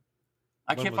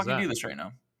 I When can't was fucking that? do this right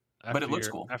now. After it looks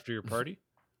your- cool. After your party?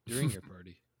 During your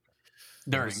party?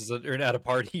 During. This is at a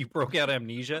party, you broke out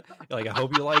Amnesia. You're like, I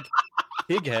hope you like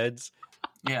pig heads.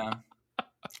 Yeah.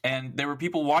 And there were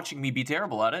people watching me be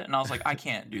terrible at it, and I was like, I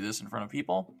can't do this in front of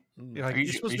people. You're like, Are you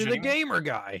you're sh- supposed are to you be the shitting me? gamer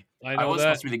guy. I I know was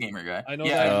that. supposed to be the gamer guy. I know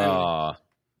yeah, that.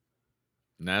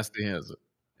 and Nasty has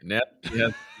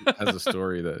a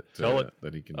story that Tell it.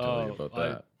 that he can tell you Oh, about I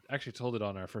that. actually told it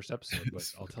on our first episode, but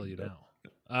I'll tell you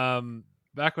now.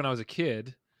 Back when I was a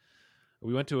kid,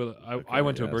 we went to I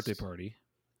went to a birthday yes. party,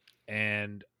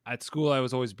 and at school I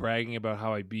was always bragging about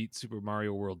how I beat Super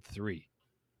Mario World 3.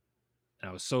 And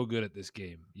I was so good at this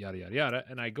game, yada yada yada.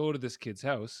 And I go to this kid's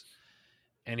house,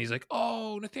 and he's like,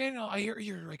 "Oh, Nathaniel, I hear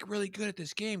you're like really good at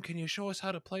this game. Can you show us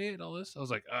how to play it and all this?" I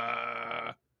was like,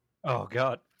 Oh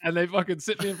God. And they fucking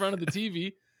sit me in front of the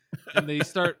TV, and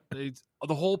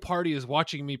the whole party is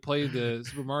watching me play the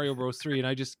Super Mario Bros. 3, and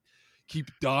I just keep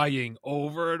dying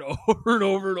over and over and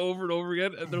over and over and over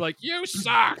again. And they're like, "You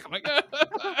suck!" I'm like,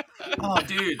 oh,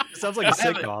 dude, Sounds like a I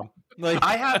have it. sitcom. Like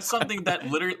I have something that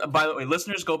literally. By the way,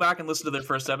 listeners, go back and listen to their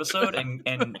first episode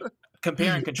and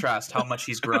compare and contrast how much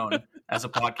he's grown as a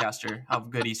podcaster. How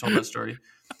good he told that story.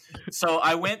 So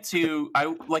I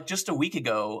like just a week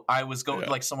ago. I was going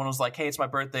like someone was like, "Hey, it's my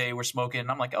birthday. We're smoking." And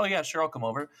I'm like, "Oh yeah, sure, I'll come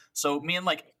over." So me and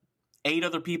like 8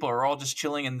 other people are all just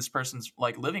chilling in this person's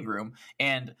like living room,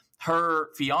 and her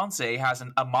fiance has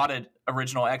a modded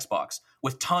original Xbox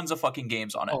with tons of fucking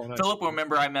games on it. Oh, nice. Philip,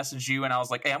 remember I messaged you and I was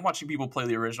like, "Hey, I'm watching people play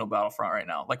the original Battlefront right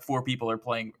now. Like 4 people are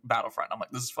playing Battlefront." I'm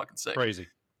like, "This is fucking sick." crazy.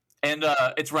 And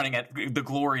it's running at the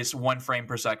glorious 1 frame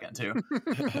per second too.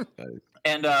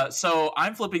 And so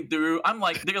I'm flipping through. I'm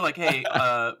like, they're like, "Hey,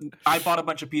 I bought a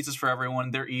bunch of pizzas for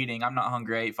everyone. They're eating. I'm not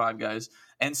hungry. I ate 5 guys."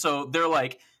 And so they're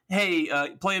like, "Hey,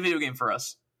 play a video game for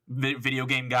us." Video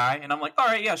game guy. And I'm like, "All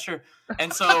right, yeah, sure."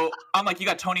 And so I'm like, "You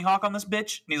got Tony Hawk on this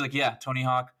bitch?" And he's like, "Yeah, Tony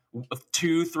Hawk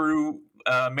 2 through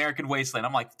American Wasteland."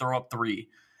 I'm like, "Throw up 3."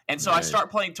 And so I Nice.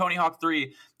 start playing Tony Hawk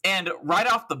 3. And right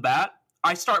off the bat,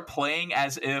 I start playing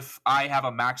as if I have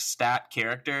a max stat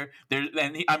character.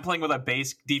 I'm playing with a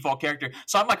base default character.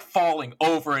 So I'm like falling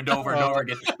over and over and over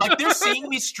again. Like they're seeing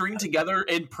me string together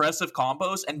impressive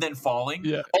combos and then falling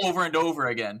Yeah. over and over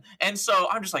again. And so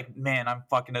I'm just like, man, I'm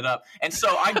fucking it up. And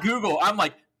so I Google, I'm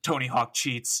like, Tony Hawk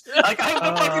cheats. Like I have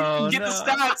to fucking get the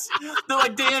stats. They're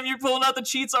like, "Damn, you're pulling out the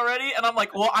cheats already?" And I'm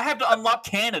like, "Well, I have to unlock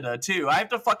Canada too. I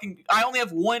only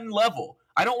have 1 level.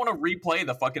 I don't want to replay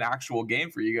the fucking actual game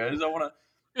for you guys. I want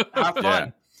to have fun." Yeah.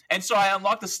 And so I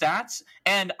unlocked the stats,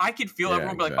 and I could feel Yeah,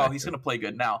 everyone be like, "Oh, he's exactly. gonna play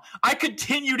good now." I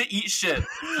continue to eat shit.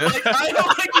 Like I'm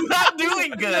like not doing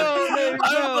good. No,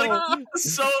 I'm like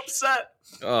so upset.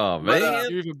 Oh But, man,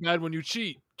 You're even bad when you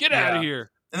cheat. Get Yeah. out of here.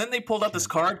 And then they pulled out this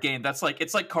card game that's like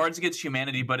it's like Cards Against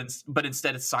Humanity, but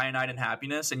instead it's Cyanide and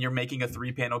Happiness, and you're making a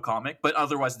 3-panel comic, but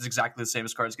otherwise it's exactly the same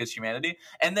as Cards Against Humanity.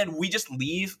 And then we just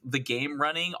leave the game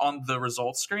running on the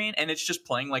results screen, and it's just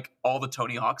playing like all the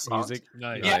Tony Hawk songs. Music.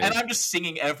 Nice. Yeah, Nice. and I'm just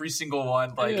singing every single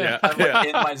one. Like Yeah. I'm like Yeah.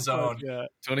 in my Fuck zone. yeah.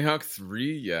 Tony Hawk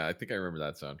 3. Yeah, I think I remember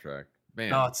that soundtrack.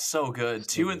 Man, Oh, it's so good.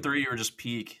 So 2 and good. 3 are just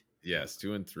peak. yes,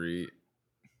 2 and 3.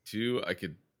 2, I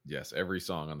could. Yes, every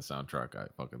song on the soundtrack, I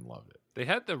fucking loved it. They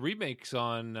had the remakes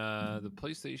on the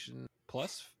PlayStation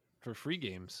Plus for free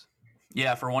games.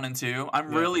 Yeah, for 1 and 2.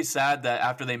 I'm Yeah. really sad that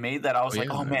after they made that, I was Oh, like,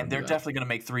 yeah, "Oh I man, remember they're that. definitely gonna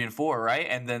make 3 and 4, right?"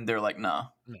 And then they're like, "Nah,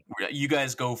 No. you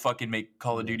guys go fucking make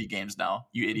Call of Duty games now,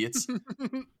 you idiots."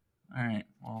 All right,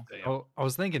 well, Damn. Oh, I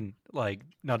was thinking, like,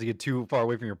 not to get too far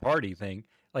away from your party thing.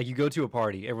 Like, you go to a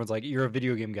party, everyone's like, "You're a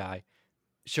video game guy.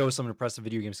 Show some impressive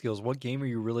video game skills. What game are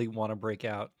you really want to break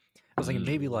out?" I was thinking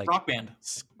maybe like, Rock Band,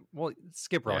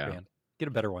 skip Rock Yeah. Band. Get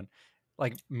a better one.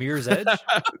 Like Mirror's Edge.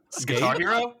 Skate? Guitar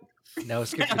Hero, No,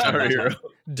 skip Guitar Guitar Hero.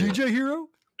 DJ Hero.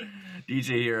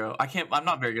 DJ Hero. I'm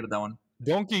not very good at that one.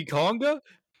 Donkey Konga.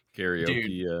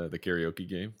 Karaoke, the karaoke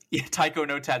game. Yeah, Taiko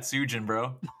no Tatsujin,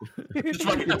 bro. Just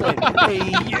fucking Hey,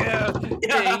 yeah.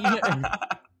 yeah.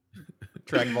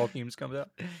 Dragon Ball themes comes out.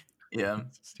 Yeah.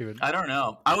 Stupid. I don't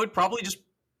know. I'd probably just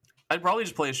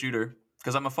play a shooter.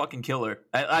 because I'm a fucking killer.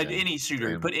 Yeah, Any shooter,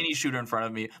 same. put any shooter in front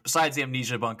of me. Besides the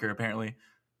Amnesia Bunker, apparently,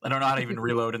 I don't know how to even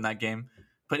reload in that game.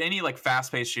 But any like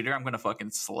fast-paced shooter, I'm gonna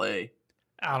fucking slay.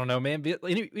 I don't know, man.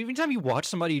 Every time you watch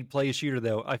somebody play a shooter,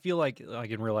 though, I feel like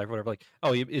in real life, whatever, like,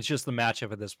 oh, it's just the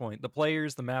matchup at this point, the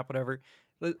players, the map, whatever.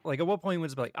 Like, at what point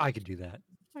was it like, I could do that,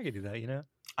 you know?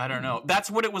 I don't know.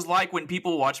 That's what it was like when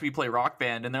people watch me play Rock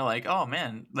Band, and they're like, "Oh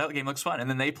man, that game looks fun." And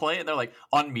then they play it, and they're like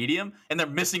on medium, and they're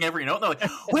missing every note. And they're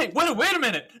like, "Wait a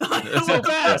minute! It's so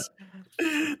fast."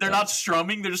 They're not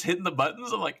strumming; they're just hitting the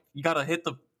buttons. I'm like, "You gotta hit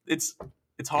the. It's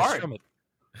hard. Strum it.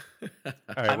 All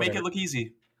right, I make whatever. it look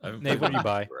easy." Nate, what do you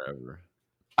buy? Forever.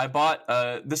 I bought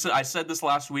this. I said this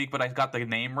last week, but I got the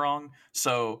name wrong.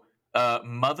 So,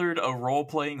 Mothered, a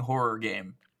role-playing horror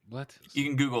game. What? You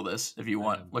can Google this if you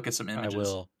want. Look at some I images.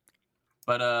 will.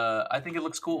 But I think it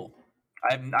looks cool.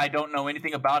 I don't know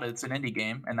anything about it. It's an indie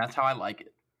game, and that's how I like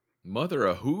it. Mother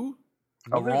of who?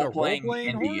 A Mothered, a role-playing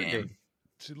role-playing indie horror game. game.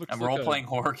 She looks A like role-playing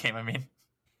horror game. I mean,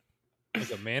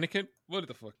 like a mannequin. What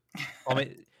the fuck? I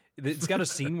mean, it's got a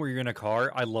scene where you're in a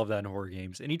car. I love that in horror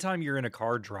games. Anytime you're in a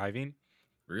car driving,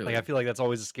 Really? like I feel like that's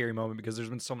always a scary moment because there's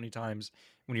been so many times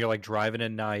when you're like driving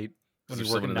at night, when Is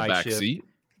you're there working someone in the night back shift. seat?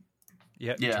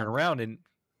 Yeah, Yeah. you turn around and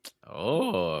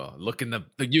Oh, you look in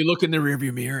the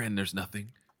rearview mirror and there's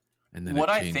nothing. And then what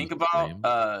it I changes think the about,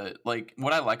 frame. like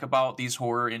what I like about these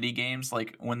horror indie games,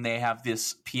 like when they have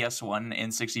this PS1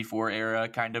 N64 era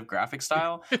kind of graphic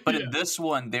style. But in this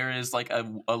one, there is like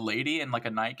a lady in like a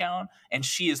nightgown, and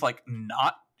she is like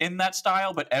not in that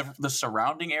style, but the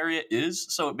surrounding area is,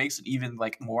 so it makes it even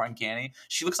like more uncanny.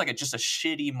 She looks like just a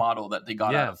shitty model that they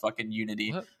got out Yeah. of fucking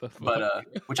Unity, What the fuck? but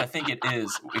which I think it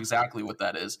is exactly what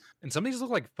that is. and some of these look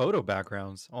like photo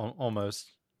backgrounds almost.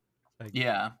 Like,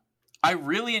 Yeah, I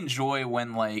really enjoy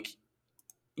when like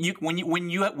when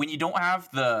you don't have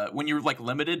when you're like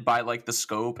limited by like the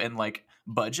scope and like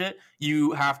budget,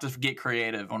 you have to get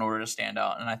creative in order to stand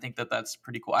out, and I think that's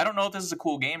pretty cool. I don't know if this is a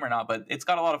cool game or not, but it's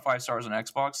got a lot of 5 stars on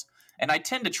Xbox, and I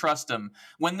tend to trust them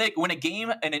when a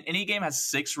game and any game has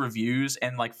 6 reviews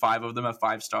and like 5 of them have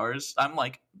 5 stars. I'm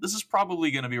like, this is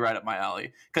probably going to be right up my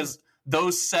alley because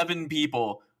those 7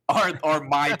 people are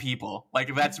my people.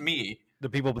 Like that's me. the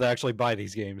people that actually buy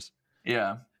these games.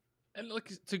 Yeah. And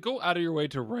like to go out of your way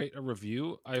to write a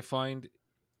review, I find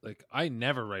like I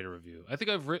never write a review. I think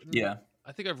I've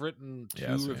written 2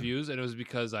 Yeah, same. reviews, and it was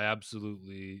because I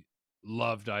absolutely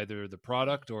loved either the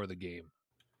product or the game.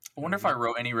 I wonder if I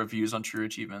wrote any reviews on True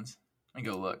Achievements. Let me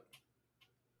go look.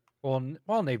 Well,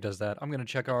 while Nave does that, I'm going to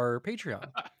check our Patreon.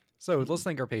 So let's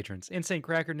thank our patrons: Insane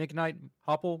Cracker, Nick Knight,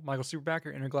 Hopple, Michael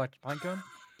Superbacker, Intergalactic Pinecone.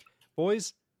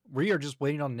 Boys, we are just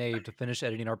waiting on Nave to finish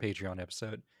editing our Patreon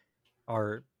episode.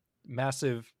 Our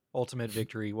massive ultimate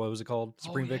victory. What was it called?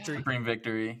 Supreme yeah. Victory? Supreme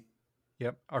Victory.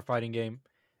 Yep, our fighting game.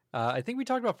 I think we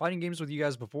talked about fighting games with you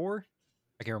guys before.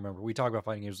 I can't remember. We talked about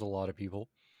fighting games with a lot of people.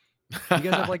 Do you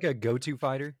guys have like a go-to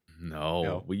fighter? No,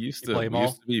 No. we used You to. play 'em We all?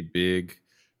 used to be big.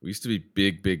 We used to be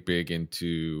big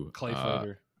into Clay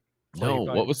fighter. No,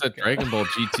 Clay what was that? fighter. Dragon Ball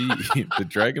GT. The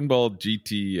Dragon Ball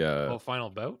GT Final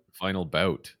bout final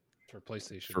bout for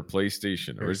PlayStation. for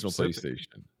PlayStation, Very original specific.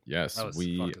 PlayStation. Yes, That was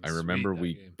we. fucking I sweet, remember that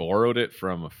we game. borrowed it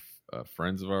from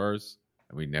friends of ours,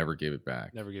 and we never gave it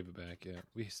back. Never gave it back. Yeah,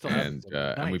 we still have And it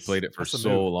somewhere. and we Nice. played it for That's a so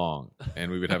move. long,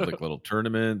 and we would have like little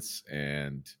tournaments,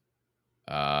 and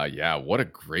yeah, what a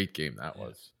great game that Yeah.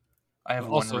 was. I have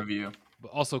Also- one review. But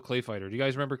also Clay Fighter. Do you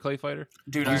guys remember Clay Fighter?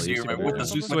 Dude, Blue I suede do remember with the,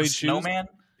 shoes. with the Blue suede shoes. snowman.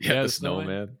 Yeah, the the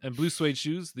snowman. and blue suede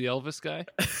shoes. The Elvis guy.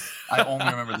 I only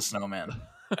remember the snowman.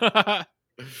 That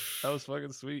was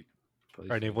fucking sweet. All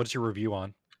right, Nave, what's your review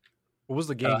on? What was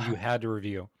the game you had to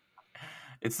review?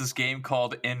 It's this game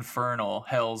called Infernal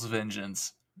Hell's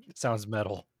Vengeance, It sounds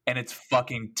metal. and it's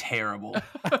fucking terrible.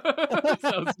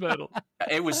 Sounds metal.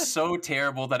 It was so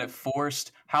terrible that it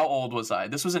forced. How old was I?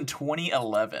 This was in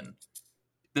 2011.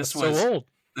 This was So old.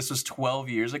 This was 12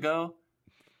 years ago.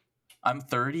 I'm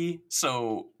 30,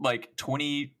 so like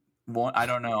 21. I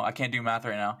don't know. I can't do math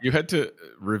right now. You had to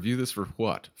review this for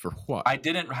what? For what? I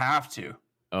didn't have to.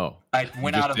 Oh, I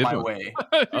went just out of did my one. way.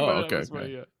 Oh, okay, That's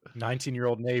okay. yeah.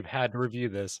 19-year-old Nave had to review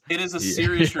this. It is a Yeah,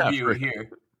 serious yeah, review for- here.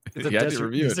 It's he had to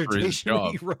review it for his dissertation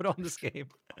job. he wrote on this game.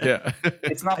 Yeah.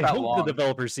 It's not I that hope long. the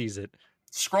developer sees it.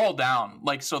 Scroll down.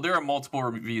 Like, so there are multiple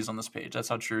reviews on this page. That's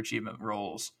how True Achievement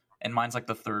rolls. And mine's like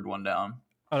the 3rd one down.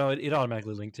 Oh no, it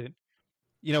automatically linked it.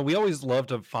 You know, we always love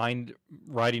to find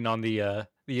writing on the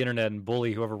internet and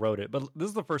bully whoever wrote it, but this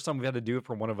is the first time we've had to do it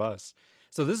from one of us.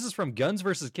 So this is from Guns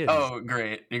versus Kids. Oh,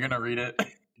 great. You're going to read it?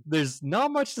 There's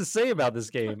not much to say about this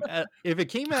game. If it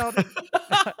came out,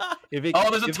 if it, Oh,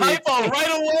 there's a if it- typo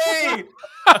right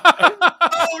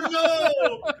away.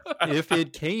 Oh no! If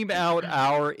it came out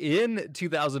in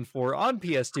 2004 on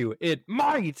PS2, it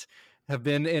might have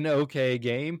been an okay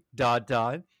game. ...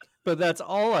 But that's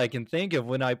all I can think of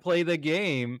when I play the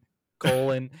game. ...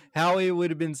 How it would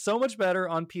have been so much better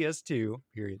on PS2.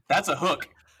 Period. That's a hook.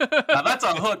 Now that's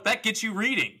a hook. That gets you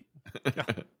reading.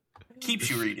 Keeps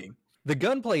you reading. The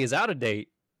gunplay is out of date.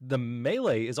 The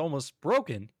melee is almost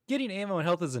broken. Getting ammo and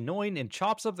health is annoying and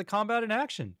chops up the combat in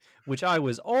action, which I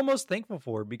was almost thankful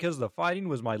for because the fighting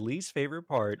was my least favorite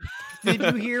part. Did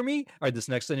you hear me? All right, this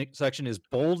next section is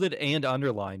bolded and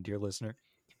underlined, dear listener.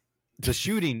 The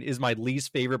shooting is my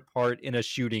least favorite part in a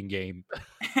shooting game.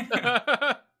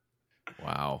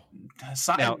 Wow.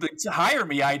 Hire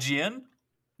me, IGN.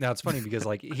 Now it's funny because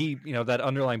like that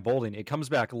underlying bolding, it comes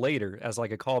back later as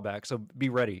like a callback, so be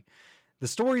ready. The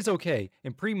story's okay,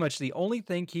 and pretty much the only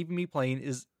thing keeping me playing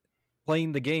is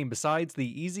playing the game besides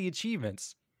the easy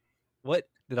achievements. What?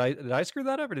 Did I screw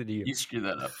that up or did you? You screwed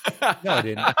that up. No, I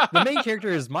didn't. The main character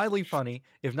is mildly funny,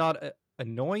 if not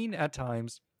annoying at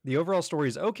times. The overall story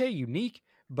is okay, unique,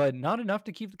 but not enough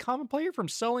to keep the common player from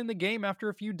selling the game after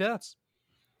a few deaths.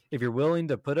 If you're willing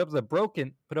to put up with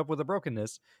the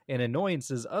brokenness and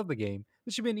annoyances of the game,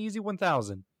 this should be an easy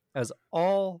 1000, as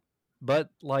all but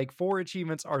like 4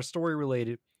 achievements are story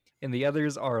related, and the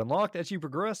others are unlocked as you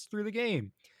progress through the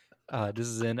game. This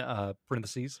is in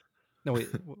parentheses. No wait,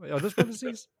 are those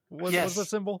parentheses? What's that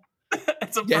symbol?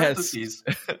 It's a parentheses.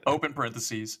 Open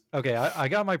parentheses. Okay, I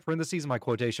got my parentheses and my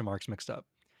quotation marks mixed up,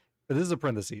 but this is a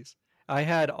parentheses. I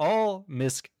had all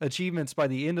MISC achievements by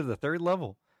the end of the 3rd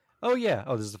level. Oh yeah.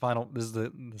 Oh, this is the final. This is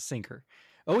the sinker.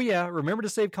 Oh yeah. Remember to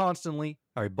save constantly.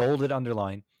 All right, bolded,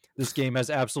 underline. This game has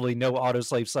absolutely no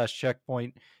autosave /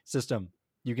 checkpoint system.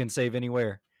 You can save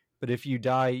anywhere, but if you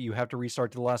die, you have to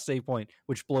restart to the last save point,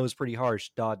 which blows pretty harsh. ...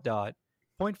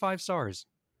 0.5 stars.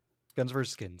 Guns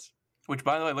vs. Skins. Which,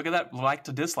 by the way, look at that like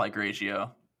to dislike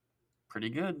ratio.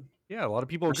 Pretty good. Yeah, a lot of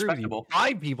people agree with you.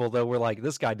 5 people though were like,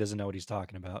 this guy doesn't know what he's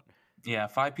talking about. Yeah,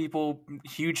 5 people,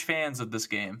 huge fans of this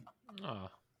game. Oh,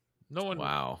 no one.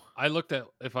 Wow. I looked at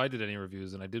if I did any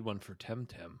reviews, and I did one for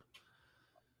Temtem.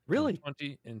 Really?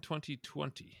 In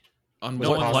 2020.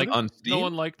 No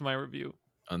one liked my review.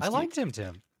 I liked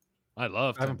Temtem. I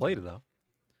love. I haven't played it though.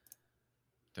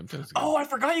 Oh, I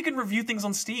forgot you can review things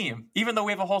on Steam, even though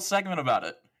we have a whole segment about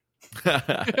it.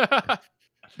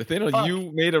 Nathaniel,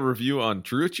 you made a review on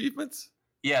True Achievements?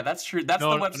 Yeah, that's true. That's the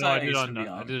website I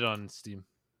did it on Steam.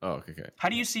 Oh, okay. How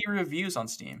do you see reviews on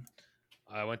Steam?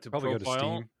 I went to Probably profile. Go to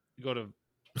Steam. You go to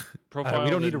profile. We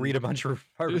don't need to read a bunch of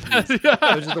reviews. Which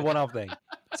is the one-off thing.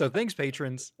 So thanks,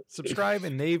 patrons. Subscribe,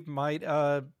 and Nave might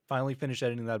finally finish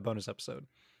editing that bonus episode.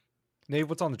 Nave,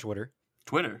 what's on the Twitter?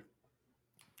 Twitter's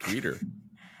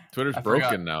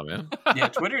broken now, man. Yeah,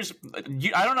 Twitter's. I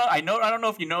don't know. I don't know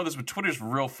if you know this, but Twitter's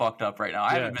real fucked up right now.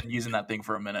 I haven't been using that thing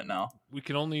for a minute now. We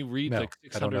can only read like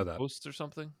 600 posts or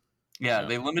something. Yeah,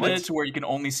 they limited it to where you can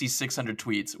only see 600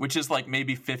 tweets, which is like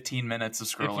maybe 15 minutes of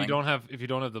scrolling. If you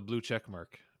don't have the blue check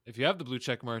mark. If you have the blue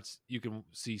check marks, you can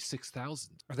see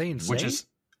 6,000. Are they insane? Which is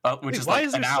why like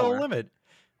is there an still hour. a limit?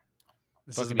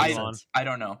 I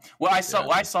don't know. Well, I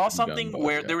saw something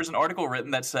where there was an article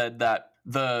written that said that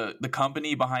the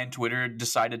company behind Twitter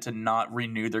decided to not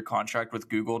renew their contract with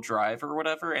Google Drive or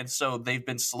whatever, and so they've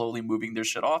been slowly moving their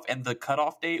shit off. And the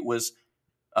cutoff date was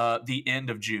the end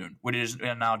of June, which is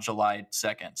now July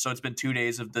 2nd. So it's been 2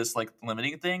 days of this like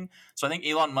limiting thing. So I think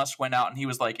Elon Musk went out and he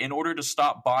was like, in order to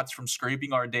stop bots from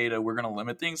scraping our data, we're going to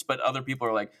limit things. But other people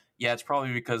are like, yeah, it's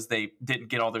probably because they didn't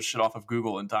get all their shit off of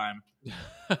Google in time.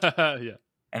 Yeah.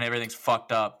 And everything's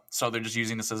fucked up. So they're just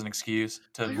using this as an excuse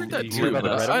to I heard that leave too, it but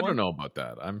us. I don't know about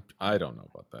that. I don't know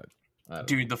about that.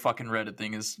 Dude, the fucking Reddit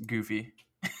thing is goofy.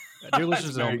 Dear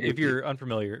listeners, if you're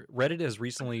unfamiliar, Reddit is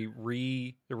recently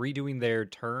redoing their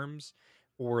terms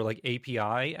for like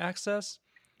API access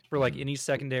for like any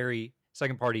second party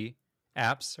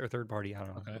apps or third party. I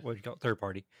don't know what you call it, third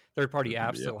party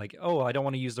apps that like, oh, I don't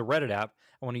want to use the Reddit app.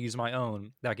 I want to use my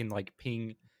own that can like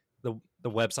ping the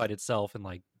website itself and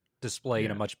like display in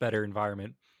a much better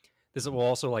environment. This will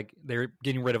also like they're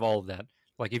getting rid of all of that.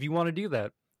 Like if you want to do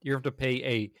that, you have to pay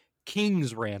a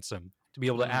king's ransom to be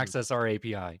able to access our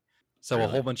API. So a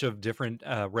whole bunch of different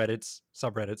subreddits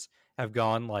have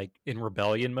gone like in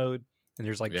rebellion mode, and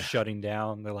there's like shutting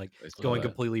down. They're like going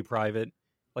completely private.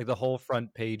 Like the whole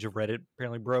front page of Reddit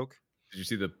apparently broke. Did you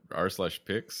see the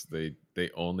r/pics? They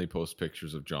only post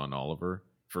pictures of John Oliver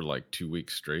for like 2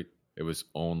 weeks straight. It was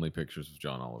only pictures of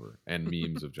John Oliver and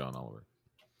memes of John Oliver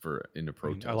into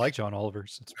protest. I like John Oliver.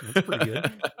 So it's pretty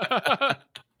good.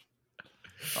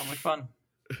 Sounds like fun.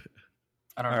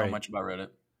 I don't know much about Reddit.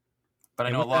 But I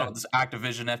And know a with lot that- of this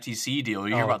Activision FTC deal.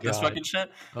 You hear Oh, about this God. fucking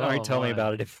shit? All right, Oh, tell me my.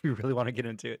 about it if we really want to get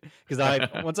into it. Because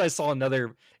once I saw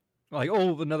another, like,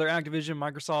 another Activision,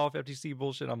 Microsoft, FTC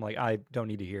bullshit, I'm like, I don't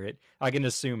need to hear it. I can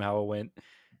assume how it went.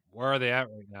 Where are they at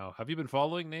right now? Have you been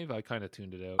following, Nave? I kind of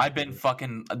tuned it out. I've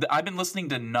been listening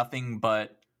to nothing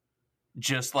but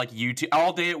just like YouTube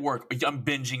all day at work. I'm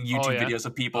binging YouTube yeah? videos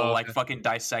of people Oh, like okay. fucking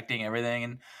dissecting everything,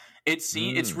 and it's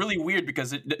Mm. really weird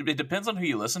because it depends on who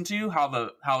you listen to, how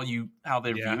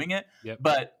they're Yeah. viewing it. Yep.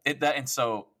 But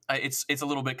so it's a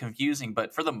little bit confusing.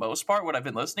 But for the most part, what I've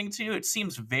been listening to, it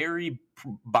seems very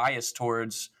biased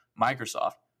towards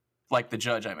Microsoft. Like the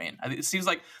judge, I mean, it seems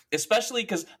like, especially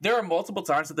because there are multiple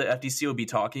times that the FTC will be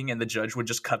talking and the judge would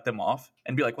just cut them off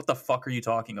and be like, "What the fuck are you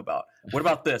talking about? What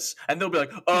about this?" And they'll be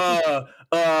like,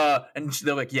 and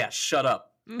they're like, "Yeah, shut up."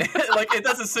 Like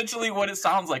that's essentially what it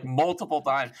sounds like multiple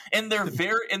times. And they're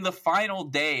in the final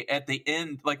day at the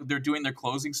end, like they're doing their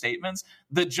closing statements.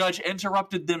 The judge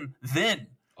interrupted them then.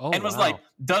 Oh, And was wow. like,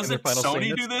 doesn't final Sony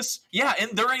statements? do this? Yeah,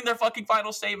 and during their fucking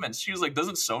final statements, she was like,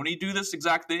 doesn't Sony do this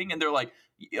exact thing? And they're like,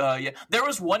 yeah. There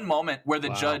was one moment where the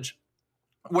Wow. judge,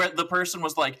 where the person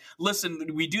was like, listen,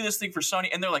 we do this thing for Sony.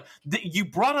 And they're like, you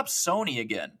brought up Sony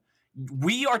again.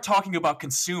 We are talking about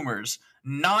consumers,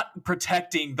 not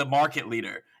protecting the market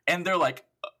leader. And they're like,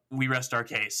 we rest our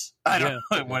case. I don't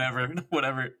know, whatever.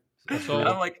 So, And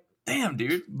I'm like, damn,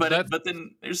 dude. But That's- but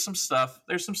then there's some stuff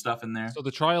in there. so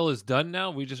the trial is done now.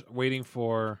 We just waiting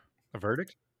for. A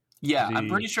verdict? Yeah, I'm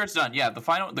the- pretty sure it's done. Yeah, the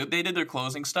final they did their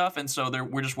closing stuff, and so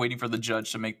we're just waiting for the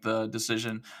judge to make the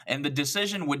decision. And the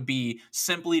decision would be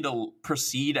simply to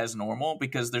proceed as normal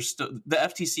because there's still the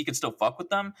FTC could still fuck with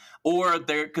them, or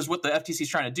because what the FTC is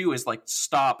trying to do is like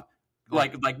stop,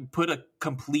 like put a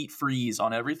complete freeze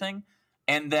on everything,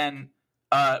 and then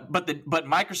but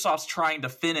Microsoft's trying to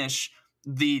finish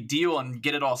the deal and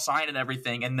get it all signed and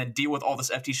everything, and then deal with all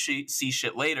this FTC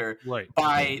shit later Right.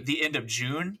 by the end of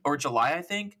June or July, I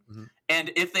think. Mhm.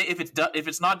 And if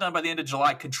it's not done by the end of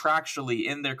July, contractually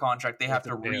in their contract, they have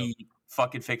to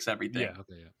fucking fix everything. Yeah.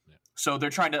 Okay. Yeah. So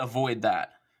they're trying to avoid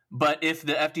that. But if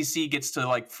the FTC gets to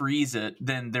like freeze it,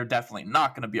 then they're definitely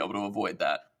not going to be able to avoid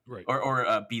that Right.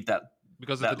 or beat that.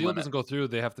 Because if that the deal limit. doesn't go through,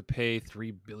 they have to pay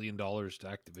 $3 billion to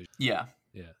Activision. Yeah,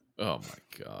 Oh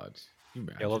my god. Can you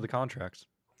I love imagine? the contracts.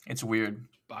 it's weird.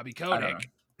 Bobby I don't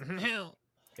Kotick. Hell.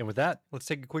 And with that, let's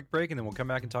take a quick break and then we'll come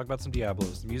back and talk about some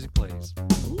Diablos. The music plays.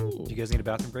 Ooh. Do you guys need a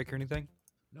bathroom break or anything?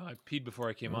 No, I peed before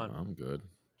I came Oh, on. I'm good.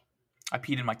 I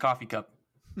peed in my coffee cup.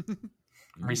 Mm.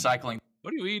 Recycling.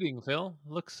 What are you eating, Phil?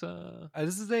 Looks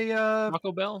This is a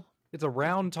Taco Bell. it's a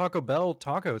round Taco Bell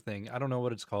taco thing. I don't know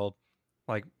what it's called.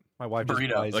 Like my wife just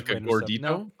Burrito. buys Like a random stuff.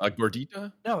 gordito? A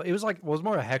gordita? No, it was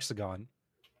more a hexagon.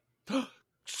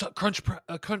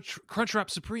 Crunch Wrap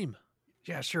Supreme.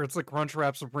 Yeah, sure. It's the Crunch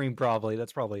Wrap Supreme, probably.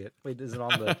 That's probably it. Wait, is it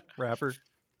on the wrapper?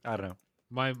 I don't know.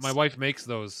 My wife makes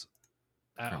those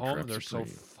at Crunch home. Wrap They're Supreme.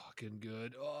 so fucking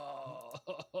good. Oh,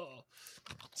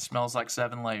 Smells like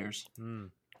 7 layers.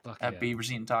 fuck That yeah.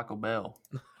 beaver's eating Taco Bell.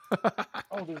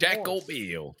 Taco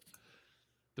Bell.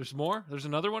 There's more. There's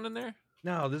another one in there.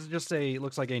 No, this is just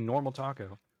looks like a normal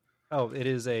taco. Oh, it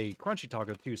is a crunchy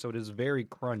taco too, so it is very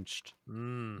crunched.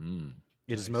 Mm.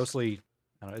 It is Nice. mostly,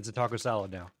 I don't know, it's a taco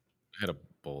salad now. I had a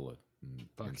bowl of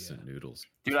Fuck instant noodles.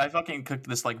 Dude, I fucking cooked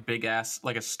this like big ass,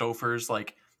 like a Stouffer's,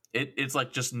 like it's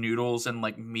like just noodles and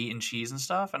like meat and cheese and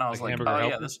stuff. And I was Like like, hamburger oh yeah,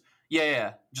 helper?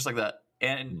 yeah, just like that.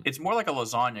 And Mm. it's more like a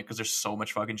lasagna because there's so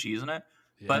much fucking cheese in it.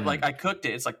 But Yeah. like I cooked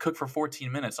it, it's like cooked for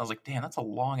 14 minutes. I was like, damn, that's a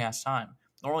long ass time.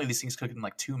 Normally these things cook in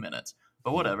like 2 minutes,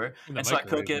 but whatever. In the And so I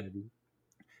cook microwave, it. maybe.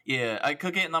 Yeah, I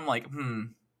cook it and I'm like,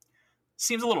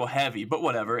 seems a little heavy, but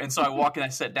whatever. And so I walk and I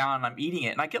sit down and I'm eating it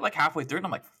and I get like halfway through and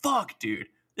I'm like, fuck, dude,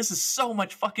 this is so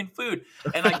much fucking food.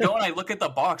 And I go and I look at the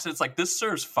box and it's like, this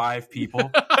serves 5 people.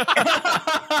 And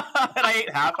I ate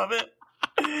half of it.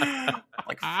 I'm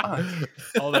like, fuck.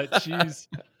 All that cheese.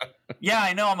 Yeah,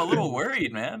 I know. I'm a little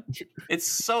worried, man. It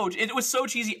was so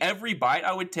cheesy. Every bite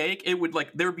I would take, it would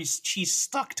like there would be cheese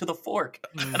stuck to the fork,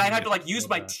 and I'd have to like use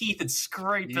my teeth and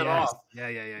scrape it off. Yeah.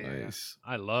 Nice.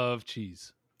 I love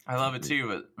cheese. I love it too,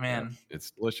 but man,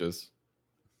 It's delicious.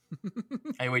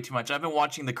 I ate way too much. I've been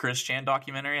watching the Chris Chan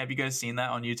documentary. Have you guys seen that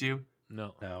on YouTube?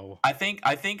 No. No. I think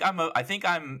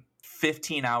I'm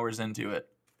 15 hours into it.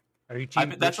 Are you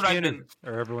team that's what I've Christian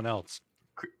or everyone else?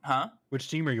 Huh? Which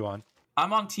team are you on?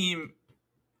 I'm on team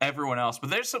everyone else, but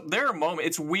there are moments.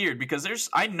 It's weird because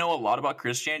I know a lot about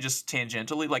Chris Chan just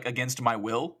tangentially, like against my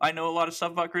will. I know a lot of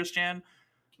stuff about Chris Chan,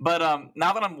 but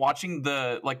now that I'm watching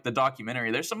the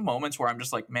documentary, there's some moments where I'm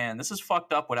just like, man, this is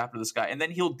fucked up. What happened to this guy? And then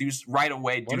he'll do right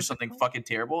away What is it something called? fucking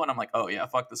terrible, and I'm like, oh yeah,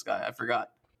 fuck this guy. I forgot.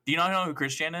 Do you not know who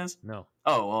Christian is? No.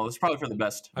 Oh, well, it's probably for the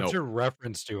best. I'm Nope. sure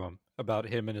reference to him about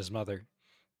him and his mother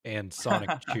and Sonic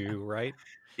Chew, right?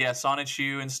 Yeah, Sonic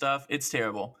Shoe and stuff. It's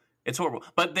terrible. It's horrible.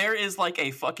 But there is like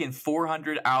a fucking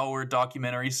 400-hour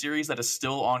documentary series that is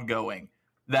still ongoing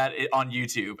on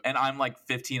YouTube, and I'm like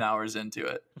 15 hours into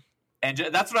it. And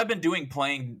that's what I've been doing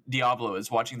playing Diablo, is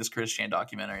watching this Christian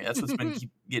documentary. That's what's been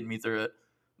getting me through it.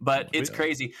 But it's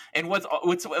crazy. And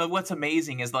what's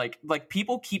amazing is like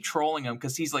people keep trolling him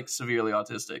because he's like severely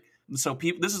autistic. So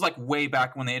this is like way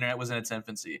back when the internet was in its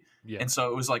infancy. Yeah. And so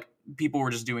it was like people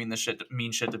were just doing this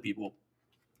mean shit to people.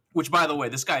 Which, by the way,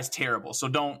 this guy's terrible. So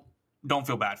don't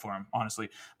feel bad for him, honestly.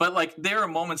 But like there are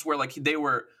moments where like they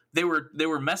were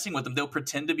messing with them. They'll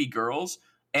pretend to be girls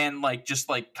and like just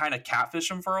like kind of catfish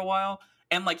them for a while.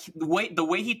 And like the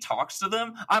way he talks to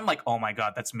them, I'm like, oh my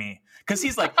god, that's me. Because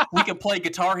he's like, we could play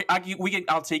guitar.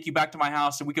 I'll take you back to my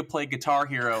house and we could play Guitar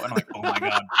Hero. And I'm like, oh my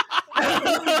god.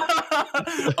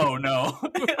 Oh no.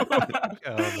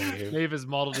 Dave has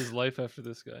modeled his life after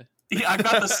this guy. Yeah, I've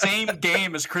got the same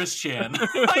game as Christian.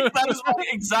 Like, that is my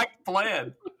exact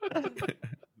plan.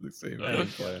 The same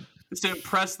plan. Is to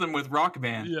impress them with Rock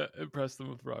Band. Yeah, impress them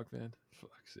with Rock Band.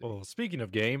 Fuck's sake. Well, speaking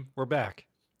of game, we're back.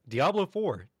 Diablo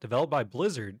 4, developed by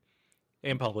Blizzard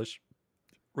and published,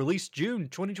 released June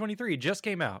 2023, just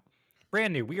came out.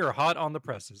 Brand new. We are hot on the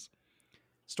presses.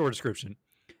 Store description.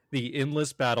 The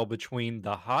endless battle between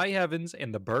the high heavens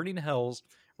and the burning hells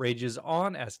rages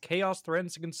on as chaos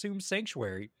threatens to consume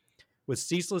Sanctuary. With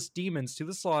ceaseless demons to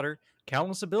the slaughter,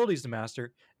 countless abilities to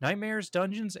master, nightmares,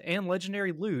 dungeons, and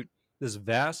legendary loot, this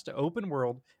vast open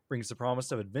world brings the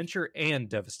promise of adventure and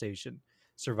devastation.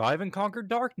 Survive and conquer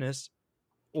darkness,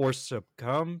 or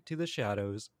succumb to the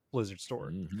shadows. Blizzard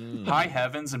Store. Mm-hmm. High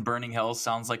Heavens and Burning Hell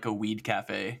sounds like a weed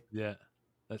cafe. Yeah,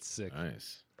 that's sick.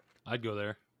 Nice. I'd go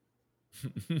there.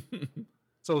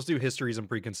 So let's do histories and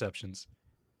preconceptions.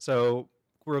 So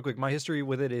real quick, my history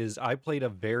with it is I played a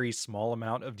very small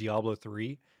amount of Diablo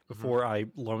 3 before I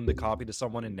loaned the copy to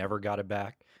someone and never got it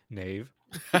back. Knave.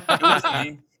 It was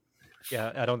me.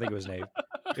 Yeah, I don't think it was Knave.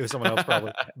 It was someone else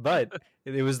probably. But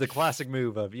it was the classic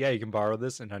move of, yeah, you can borrow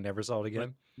this, and I never saw it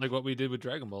again. Like what we did with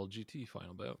Dragon Ball GT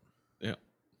Final Bout. Yeah,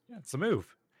 it's the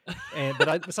move.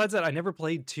 But besides that, I never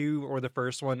played 2 or the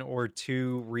first one or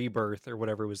 2 Rebirth or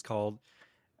whatever it was called.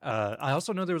 I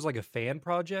also know there was like a fan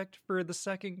project for the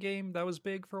second game that was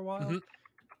big for a while.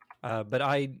 Mm-hmm. But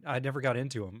I never got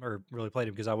into them or really played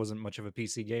them because I wasn't much of a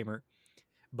PC gamer.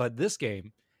 But this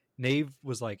game, Nave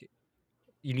was like,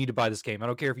 you need to buy this game. I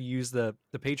don't care if you use the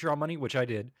Patreon money, which I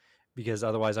did, because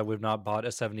otherwise I would have not bought a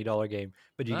 $70 game.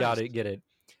 But you got to get it.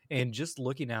 And just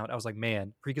looking out, I was like,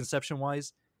 man,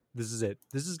 preconception-wise, this is it.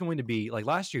 This is going to be, like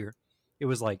last year, it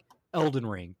was like Elden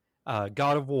Ring,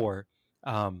 God of War,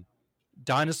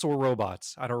 Dinosaur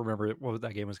Robots. I don't remember what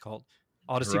that game was called.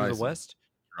 Odyssey to the West.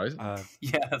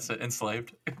 Yeah, that's it.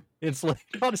 Enslaved.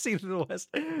 Odyssey to the West.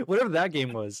 Whatever that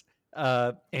game was.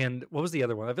 And what was the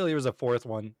other one? I feel like there was a fourth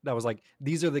one that was like,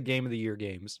 these are the game of the year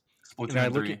games.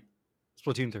 Splatoon 3.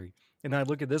 Splatoon 3. And then I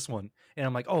look at this one and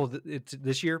I'm like, oh, it's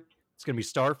this year. It's going to be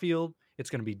Starfield. It's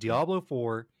going to be Diablo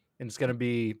 4. And it's going to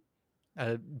be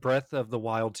Breath of the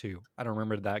Wild 2. I don't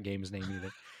remember that game's name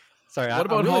either. Sorry. What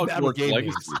about really Hogwarts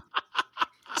Legacy?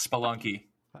 Spelunky.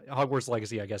 Hogwarts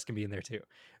Legacy, I guess, can be in there too.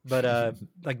 But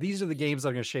like these are the games that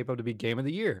are going to shape up to be game of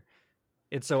the year.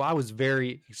 And so I was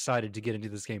very excited to get into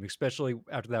this game, especially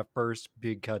after that first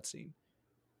big cutscene.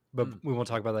 But we won't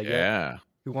talk about that yet. Yeah.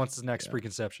 Who wants the next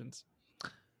preconceptions?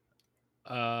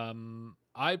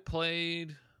 I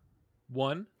played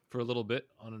 1 for a little bit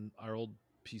on our old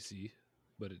PC,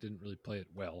 but it didn't really play it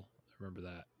well. I remember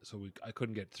that, so I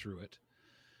couldn't get through it.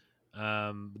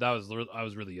 I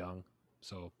was really young,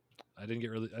 so I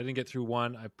didn't get through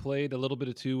 1. I played a little bit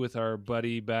of 2 with our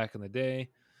buddy back in the day.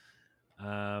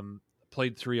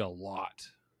 Played 3 a lot.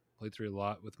 Played 3 a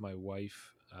lot with my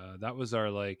wife. That was our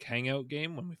like hangout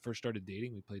game when we first started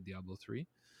dating. We played Diablo 3.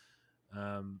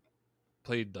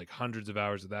 Played like hundreds of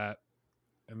hours of that.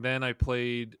 And then I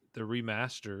played the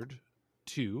remastered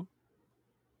 2.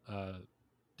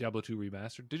 Diablo 2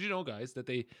 remastered. Did you know, guys, that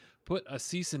they put a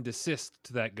cease and desist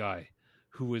to that guy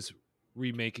who was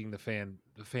remaking the fan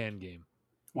game?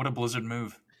 What a Blizzard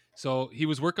move. So he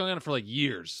was working on it for like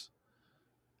years.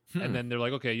 And then they're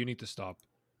like, okay, you need to stop.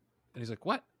 And he's like,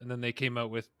 what? And then they came out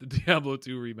with the Diablo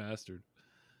 2 remastered.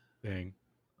 Dang.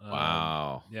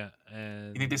 Wow. Yeah.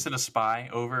 And You think they sent a spy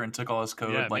over and took all his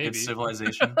code like maybe. it's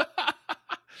Civilization?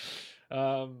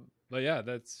 But yeah,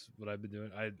 that's what I've been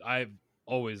doing. I've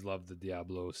always loved the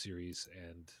Diablo series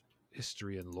and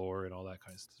history and lore and all that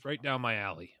kind of stuff. Right down my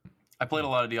alley. I played a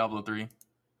lot of Diablo 3.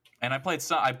 and I played.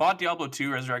 I bought Diablo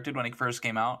 2 Resurrected when it first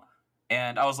came out,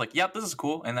 and I was like, "Yep, this is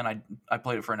cool." And then I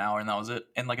played it for an hour, and that was it.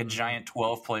 In like a giant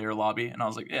 12-player lobby, and I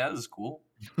was like, "Yeah, this is cool."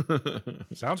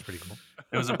 Sounds pretty cool.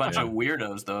 It was a bunch of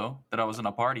weirdos though that I was in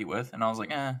a party with, and I was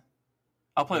like,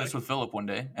 I'll play this with Philip one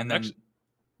day." And then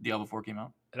Diablo 4 came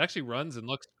out. It actually runs and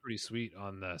looks pretty sweet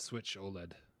on the Switch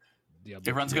OLED. Diablo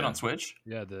It runs 2. good on Switch.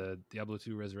 Yeah, the Diablo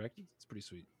 2 Resurrected. It's pretty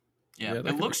sweet. Yeah,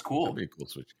 it looks cool. That'd be a cool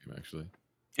Switch game, actually.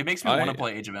 It makes me want to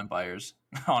play Age of Empires,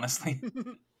 honestly.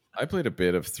 I played a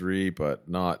bit of 3, but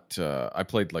not. I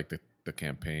played like the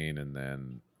campaign, and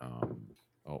then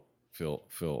Phil.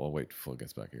 Oh wait, Phil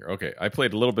gets back here. Okay, I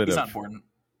played a little bit It's of not important.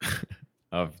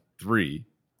 of 3.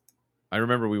 I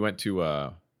remember we went to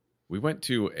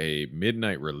a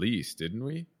midnight release, didn't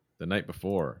we? The night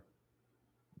before.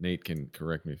 Nate can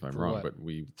correct me if I'm wrong, but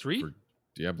we 3 for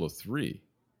Diablo 3.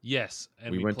 Yes,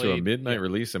 and we went to a midnight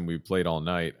release and we played all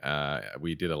night.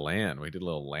 We did a LAN. We did a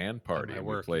little LAN party.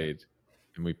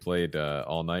 And we played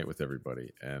all night with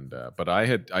everybody. And but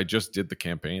I just did the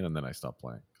campaign and then I stopped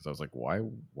playing because I was like, why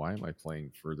am I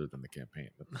playing further than the campaign?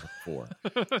 That's 4.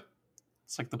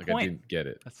 It's like the point. I didn't get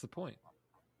it. That's the point.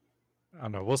 I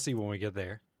don't know. We'll see when we get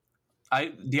there.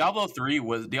 Diablo 3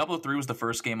 was the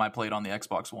first game I played on the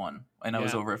Xbox One, and I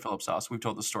was over at Philip's house. We've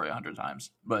told the story 100 times,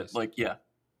 but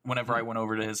whenever I went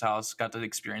over to his house, got to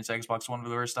experience Xbox One for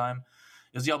the first time,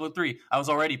 it was Diablo 3. I was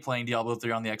already playing Diablo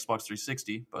 3 on the Xbox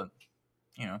 360, but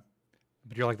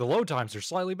But you're like, the load times are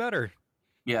slightly better.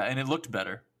 Yeah, and it looked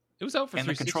better. It was out for 360. And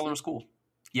the controller was cool.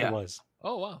 Yeah, It was.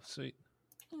 Oh wow, sweet.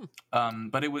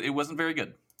 But it wasn't very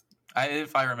good.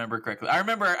 If I remember correctly. I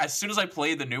remember as soon as I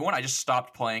played the new one, I just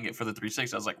stopped playing it for the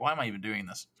 360. I was like, why am I even doing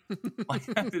this? Like,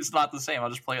 it's not the same. I'll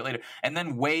just play it later. And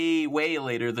then way, way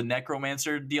later, the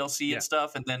Necromancer DLC and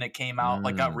stuff, and then it came out,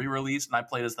 got re-released, and I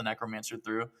played as the Necromancer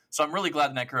through. So I'm really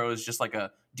glad Necro is just like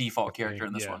a default character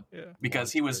in this one. Yeah.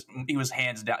 Because he was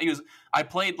hands down. I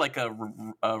played like a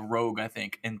rogue, I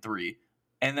think, in 3.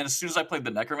 And then as soon as I played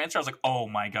the Necromancer, I was like, oh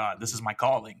my god, this is my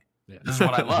calling. Yeah. This is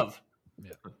what I love.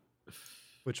 Yeah.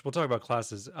 Which we'll talk about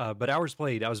classes, but hours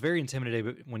played. I was very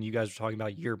intimidated when you guys were talking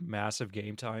about your massive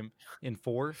game time in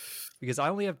 4, because I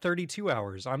only have 32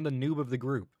 hours. I'm the noob of the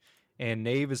group, and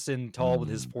Nave is sitting tall with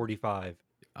his 45.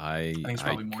 I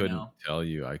couldn't tell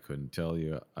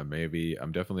you.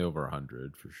 I'm definitely over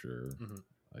 100 for sure. Mm-hmm.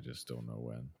 I just don't know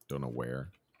when. Don't know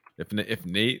where. If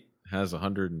Nate has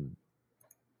 100 and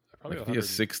if he has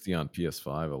 60 on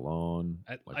PS5 alone,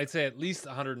 I'd say at least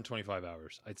 125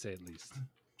 hours. I'd say at least.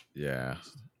 Yeah.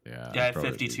 I have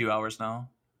 52 hours now.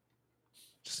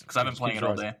 Because I've been playing it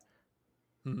all day.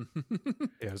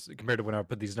 Compared to when I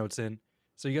put these notes in.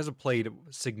 So you guys have played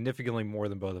significantly more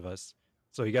than both of us.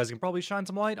 So you guys can probably shine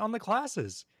some light on the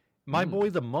classes. My boy,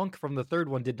 the monk from the third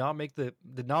one, did not make the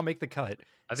cut.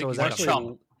 I think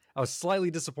I was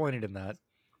slightly disappointed in that.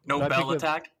 No bell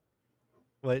attack.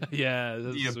 What? Yeah,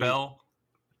 the bell.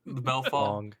 The bell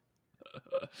fall.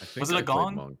 Was it a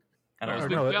gong? I don't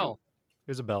know. It was a bell.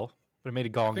 It was a bell, but it made a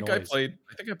gong noise. I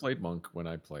think I played Monk when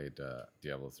I played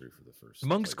Diablo 3 for the first.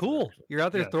 Monk's cool. Actually. You're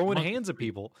out there throwing hands at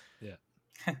people. Yeah.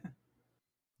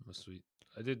 That's sweet.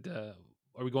 I did.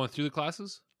 Are we going through the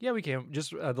classes? Yeah, we can.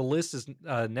 Just the list is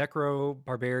Necro,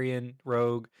 Barbarian,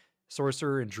 Rogue,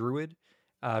 Sorcerer, and Druid.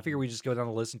 I figure we just go down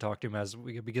the list and talk to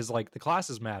him because like the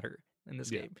classes matter in this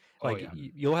game. Like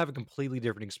you'll have a completely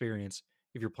different experience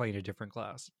if you're playing a different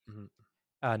class.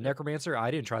 Mm-hmm. Necromancer, I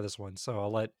didn't try this one, so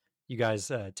I'll let you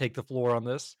guys take the floor on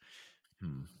this.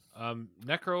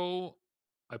 Necro,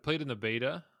 I played in the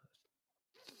beta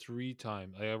 3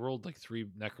 times. I rolled like 3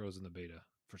 Necros in the beta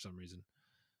for some reason.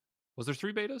 Was there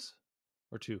 3 betas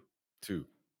or 2?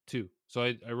 2. So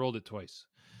I rolled it twice.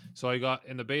 So I got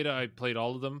in the beta, I played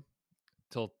all of them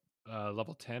till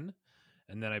level 10,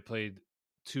 and then I played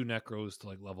 2 Necros to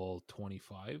like level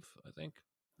 25, I think.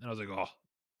 And I was like, oh,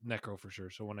 Necro for sure.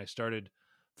 So when I started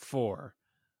 4,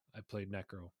 I played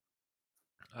Necro.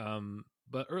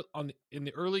 But in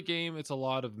the early game, it's a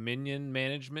lot of minion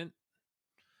management.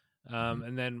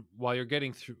 And then while you're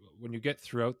when you get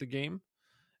throughout the game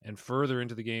and further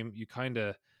into the game, you kind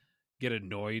of get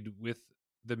annoyed with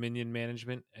the minion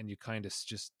management, and you kind of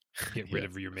just get rid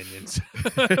of your minions.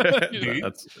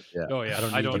 Oh yeah,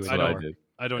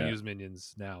 I don't use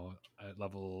minions now at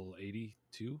level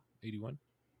 82, 81.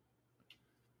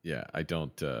 Yeah, I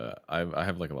don't. I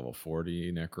have like a level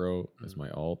 40 Necro as my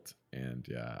alt, and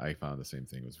yeah, I found the same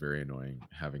thing. It was very annoying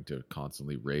having to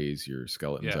constantly raise your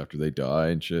skeletons after they die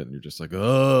and shit, and you're just like,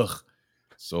 ugh.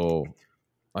 So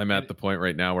I'm at the point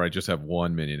right now where I just have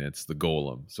one minion. It's the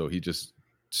Golem. So he just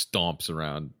stomps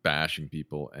around bashing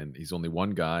people, and he's only one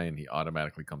guy, and he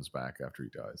automatically comes back after he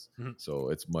dies. So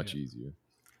it's much easier.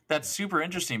 That's super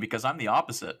interesting because I'm the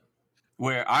opposite,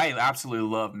 where I absolutely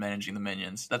love managing the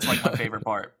minions. That's like my favorite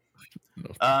part.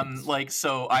 Like,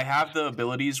 so I have the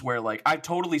abilities where like I've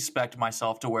totally spec'd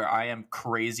myself to where I am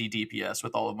crazy DPS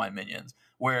with all of my minions.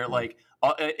 Where like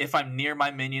if I'm near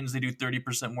my minions, they do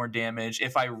 30% more damage.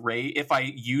 If I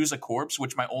use a corpse,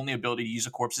 which my only ability to use a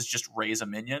corpse is just raise a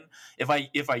minion. If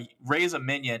I raise a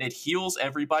minion, it heals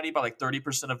everybody by like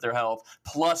 30% of their health,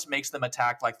 plus makes them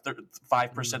attack like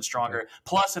 5% stronger. Okay.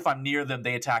 Plus, if I'm near them,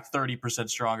 they attack 30%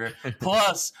 stronger.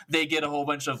 Plus, they get a whole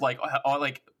bunch of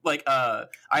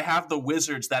I have the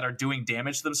wizards that are doing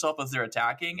damage to themselves as they're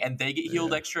attacking, and they get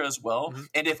healed extra as well. Mhm.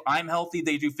 And if I'm healthy,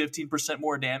 they do 15%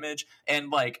 more damage.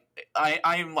 And like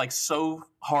I am like so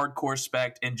hardcore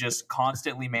spec'd and just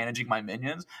constantly managing my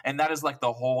minions, and that is like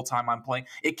the whole time I'm playing.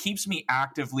 It keeps me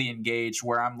actively engaged,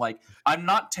 where I'm like I'm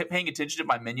not paying attention if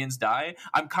my minions die.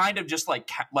 I'm kind of just like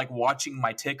watching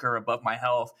my ticker above my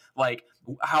health, like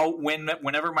how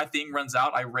whenever my thing runs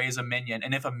out, I raise a minion,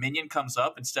 and if a minion comes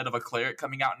up instead of a cleric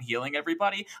coming out and healing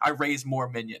everybody, I raise more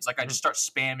minions. Like I just start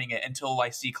spamming it until I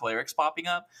see clerics popping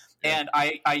up. And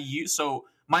I use so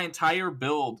my entire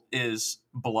build is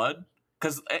blood,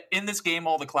 because in this game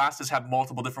all the classes have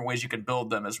multiple different ways you can build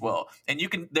them as well, and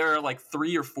there are like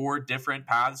 3 or 4 different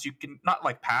paths you can, not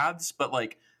like paths but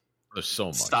like There's so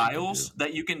much styles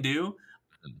that you can do.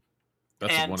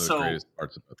 That's And one of the greatest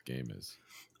parts about the game is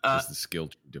the skill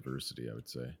diversity, I would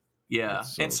say. Yeah,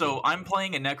 and so good. I'm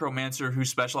playing a necromancer who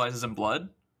specializes in blood.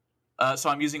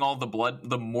 So I'm using all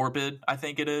the morbid, I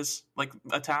think it is, like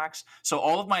attacks. So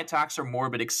all of my attacks are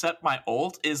morbid, except my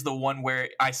ult is the one where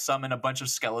I summon a bunch of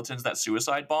skeletons that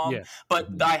suicide bomb. Yeah.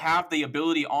 But I have the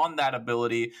ability on that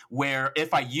ability where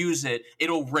if I use it,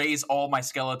 it'll raise all my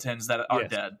skeletons that are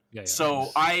dead. Yeah. So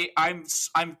I'm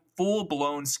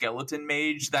full-blown skeleton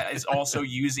mage that is also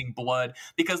using blood,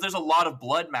 because there's a lot of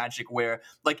blood magic where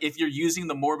like if you're using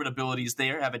the morbid abilities, they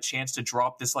have a chance to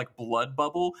drop this like blood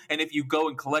bubble, and if you go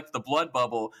and collect the blood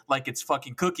bubble like it's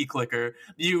fucking cookie clicker,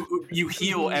 you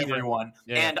heal everyone.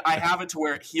 And I have it to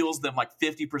where it heals them like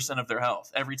 50% of their health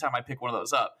every time I pick one of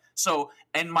those up. So,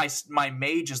 and my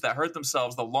mages that hurt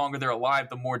themselves, the longer they're alive,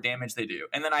 the more damage they do.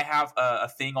 And then I have a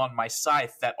thing on my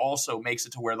scythe that also makes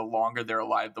it to where the longer they're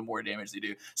alive, the more damage they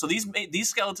do. So these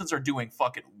skeletons are doing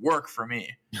fucking work for me.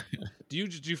 Do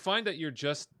you find that you're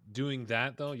just doing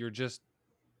that though? You're just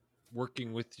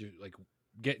working with your like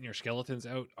getting your skeletons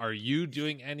out. Are you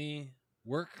doing any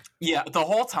work? Yeah, the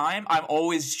whole time I'm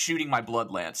always shooting my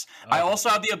blood lance. I also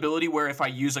have the ability where if I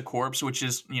use a corpse, which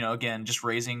is again just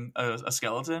raising a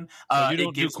skeleton, so you don't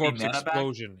it gives do corpse me mana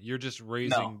explosion. back. You're just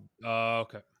raising. No.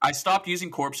 Okay. I stopped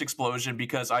using corpse explosion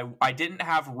because I didn't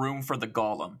have room for the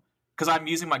golem, because I'm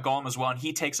using my golem as well, and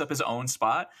he takes up his own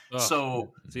spot.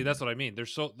 So see, that's what I mean.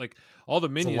 There's so like all the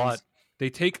minions,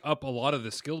 they take up a lot of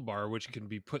the skill bar, which can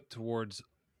be put towards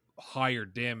higher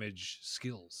damage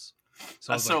skills.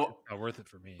 So it's not worth it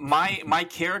for me. My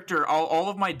character, all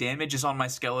of my damage is on my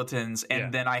skeletons,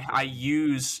 and then I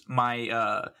use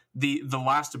my the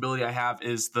last ability I have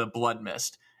is the blood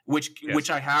mist, which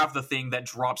I have the thing that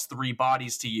drops 3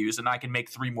 bodies to use, and I can make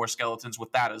 3 more skeletons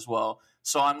with that as well.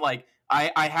 So I'm like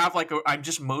I have like I'm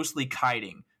just mostly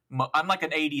kiting. I'm like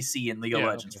an ADC in League of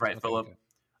Legends, right, Philip? Okay.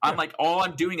 I'm like all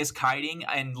I'm doing is kiting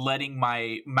and letting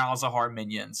my Malzahar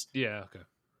minions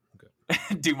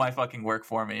do my fucking work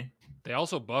for me. They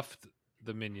also buffed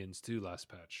the minions too last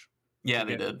patch. Yeah,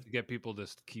 they did. To get people to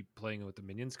keep playing with the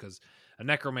minions, because a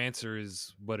necromancer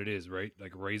is what it is, right?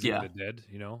 Like raising the dead,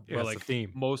 Yeah, but like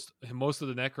most of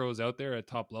the necros out there at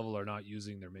top level are not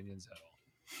using their minions at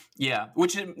all. Yeah,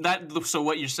 which is that. So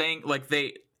what you're saying, like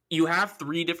you have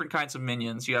 3 different kinds of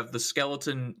minions. You have the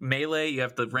skeleton melee, you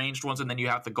have the ranged ones, and then you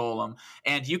have the golem.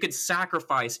 And you can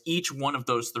sacrifice each one of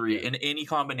those 3 in any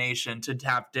combination to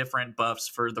have different buffs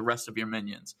for the rest of your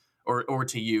minions. Or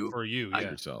to you. For you,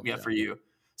 yourself. Yeah, for you.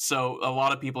 So a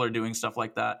lot of people are doing stuff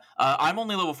like that. I'm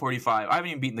only level 45. I haven't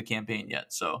even beaten the campaign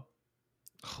yet, so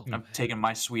I'm taking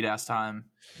my sweet ass time.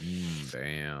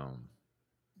 Damn.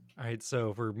 All right,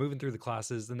 so if we're moving through the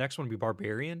classes, the next one would be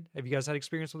Barbarian. Have you guys had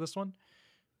experience with this one?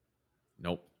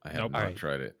 Nope, I have not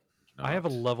tried it. No. I have a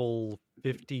level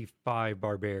 55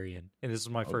 Barbarian, and this is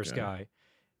my first guy.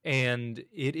 And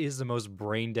it is the most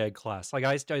brain dead class. Like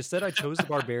I said, I chose the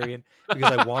Barbarian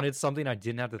because I wanted something I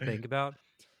didn't have to think about.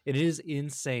 It is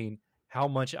insane how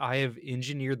much I have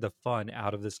engineered the fun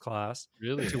out of this class.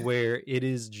 Really? To where it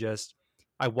is just,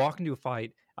 I walk into a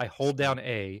fight, I hold down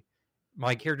A,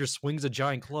 my character swings a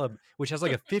giant club, which has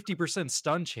like a 50%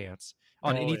 stun chance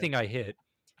on anything I hit.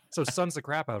 So stuns the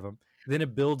crap out of him. Then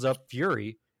it builds up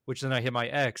Fury, which then I hit my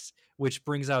X, which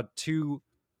brings out 2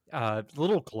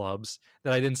 little clubs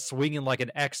that I then swing in like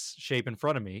an X shape in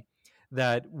front of me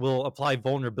that will apply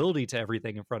vulnerability to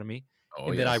everything in front of me. Oh,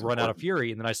 And then I yes, run out of important.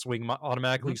 fury, and then I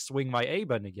automatically swing my A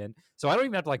button again. So I don't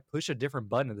even have to like push a different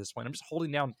button at this point. I'm just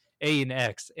holding down A and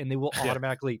X, and they will Yeah.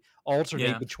 automatically alternate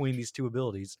Yeah. between these two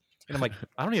abilities. And I'm like,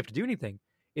 I don't even have to do anything.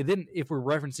 And then if we're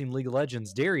referencing League of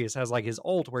Legends, Darius has like his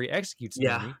ult where he executes an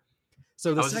Yeah. enemy.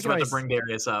 So I the was just second about to bring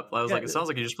Darius up. I was Yeah, like, it sounds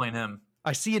like you're just playing him.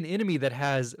 I see an enemy that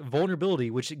has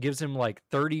vulnerability, which gives him like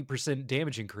 30%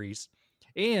 damage increase,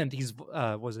 and he's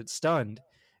stunned.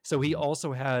 So he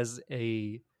also has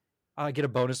I get a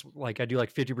bonus, like I do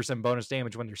like 50% bonus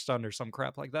damage when they're stunned or some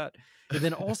crap like that. And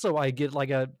then also I get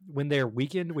like when they're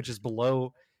weakened, which is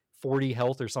below 40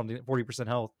 health or something, 40%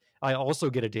 health, I also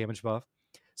get a damage buff.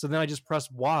 So then I just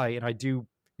press Y and I do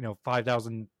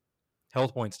 5,000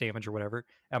 health points damage or whatever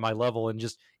at my level and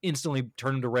just instantly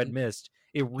turn into red mist.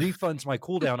 It refunds my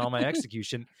cooldown on my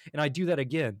execution, and I do that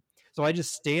again. So I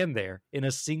just stand there in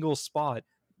a single spot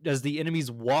as the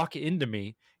enemies walk into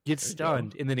me, get There you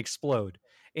stunned, go. and then explode.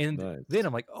 And Nice. then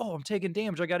I'm like, oh, I'm taking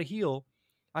damage. I got to heal.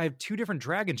 I have 2 different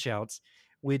dragon shouts,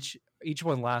 which each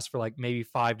one lasts for like maybe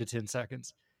 5 to 10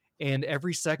 seconds. And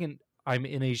every second I'm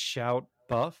in a shout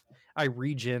buff, I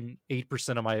regen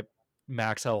 8% of my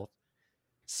max health.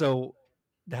 So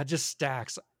that just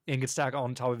stacks and can stack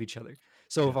on top of each other.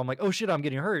 So if I'm like, oh shit, I'm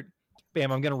getting hurt,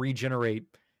 bam, I'm gonna regenerate,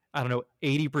 I don't know,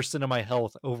 80% of my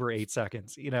health over 8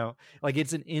 seconds. Like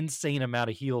it's an insane amount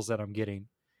of heals that I'm getting.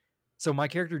 So my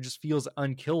character just feels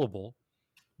unkillable,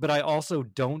 but I also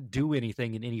don't do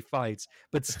anything in any fights,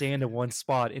 but stand in one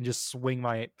spot and just swing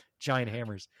my giant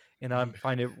hammers, and I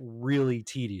find it really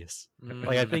tedious.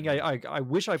 Like I think I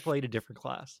wish I played a different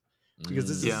class because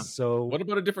this Yeah. is so. What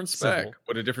about a different spec? simple.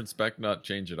 Would a different spec not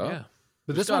change it up? Yeah.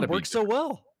 But There's this one gotta be works so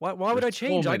well. Why would I There's so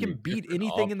change? I many can beat different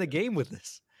anything in the game with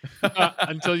this.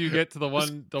 Until you get to the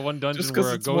one dungeon 'cause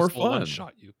where a it's more ghost will fun.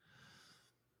 one-shot you.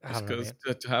 I Just don't know,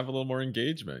 because to have a little more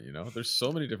engagement, there's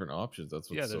so many different options. That's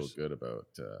what's so there's- good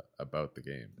about the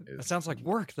game. That sounds like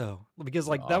work though, because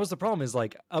like that was the problem. Is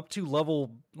like up to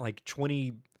level like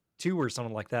 22 or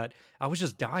something like that, I was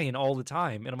just dying all the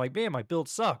time, and I'm like, man, my build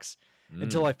sucks.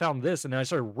 Until I found this, and then I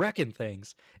started wrecking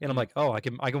things, and I'm like, oh, I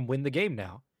can win the game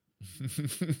now.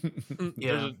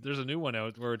 Yeah. There's a new one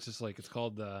out where it's just like it's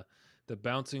called the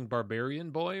bouncing barbarian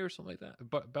boy or something like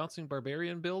that. Bouncing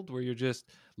barbarian build where you're just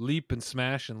leap and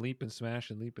smash and leap and smash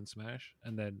and leap and smash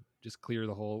and then just clear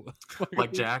the whole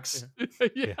Like Jax.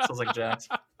 yeah. Sounds like Jax.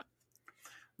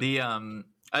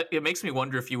 It makes me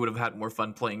wonder if you would have had more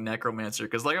fun playing Necromancer,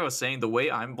 because like I was saying, the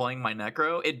way I'm playing my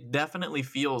Necro, it definitely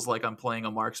feels like I'm playing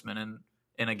a marksman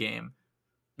in a game,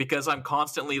 because I'm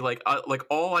constantly like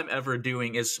all I'm ever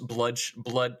doing is blood.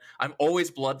 I'm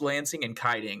always blood lancing and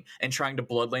kiting and trying to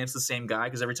blood lance the same guy,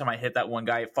 because every time I hit that one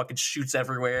guy, it fucking shoots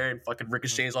everywhere and fucking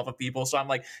ricochets off of people. So I'm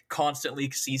like constantly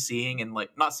CCing and like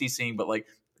not CCing, but like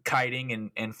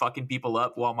kiting and fucking people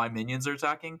up while my minions are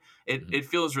attacking. It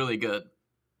feels really good.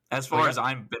 As far as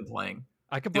I've been playing,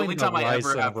 I the complained only about time I Rise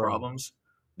ever and have Rome.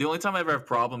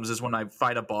 problems, is when I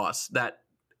fight a boss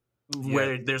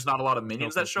where there's not a lot of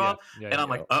minions that show up, and I'm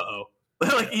like, uh-oh.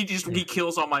 Like he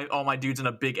kills all my dudes in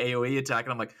a big AoE attack,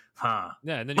 and I'm like, huh.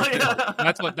 Yeah, and then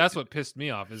that's what pissed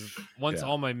me off is once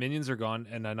all my minions are gone,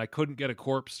 and then I couldn't get a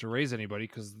corpse to raise anybody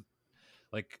because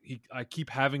like I keep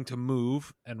having to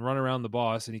move and run around the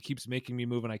boss, and he keeps making me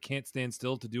move, and I can't stand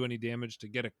still to do any damage to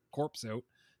get a corpse out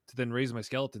to then raise my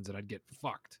skeletons, and I'd get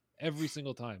fucked every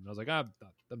single time. And I was like, I'm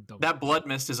done. That blood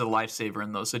mist is a lifesaver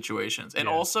in those situations. And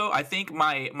also, I think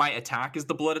my attack is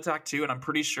the blood attack too, and I'm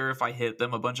pretty sure if I hit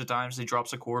them a bunch of times, he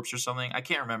drops a corpse or something. I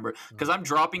can't remember, because I'm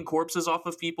dropping corpses off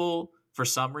of people for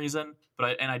some reason,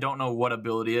 but I don't know what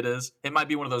ability it is. It might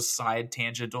be one of those side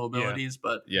tangential abilities,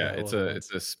 but it's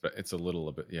a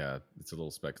little bit. Yeah, it's a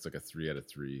little spec. It's like a 3 out of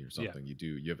 3 or something.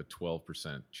 You have a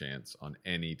 12% chance on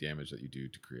any damage that you do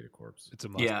to create a corpse. It's a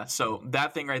must. Yeah, so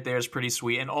that thing right there is pretty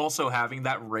sweet, and also having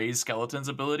that raise skeletons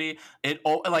ability.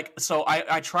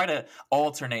 I try to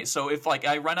alternate. So if like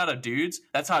I run out of dudes,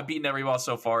 that's how I've beaten every boss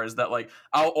so far. Is that like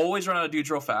I'll always run out of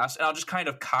dudes real fast, and I'll just kind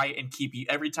of kite and keep you.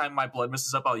 Every time my blood mist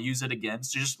is up, I'll use it again to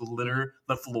just litter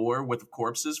the floor with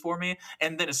corpses for me.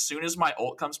 And then as soon as my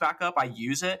ult comes back up, I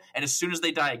use it, and as soon as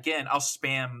they die again, I'll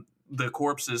spam the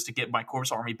corpses to get my corpse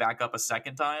army back up a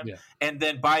second time. And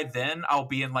then by then I'll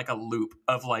be in like a loop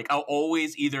of like I'll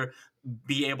always either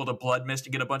be able to blood mist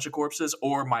and get a bunch of corpses,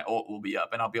 or my ult will be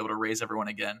up and I'll be able to raise everyone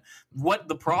again. What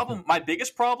the problem, my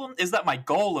biggest problem is that my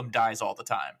golem dies all the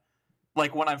time.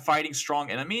 Like when I'm fighting strong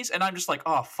enemies, and I'm just like,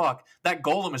 oh fuck, that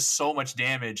golem is so much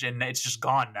damage and it's just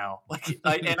gone now. Like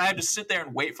and I have to sit there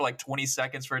and wait for like 20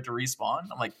 seconds for it to respawn.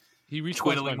 I'm like, he respawns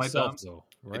twiddling by my himself thumbs. though.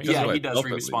 right? does it Yeah, by he does itself,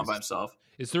 at respawn by least. himself.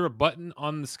 Is there a button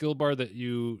on the skill bar that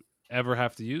you ever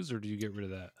have to use, or do you get rid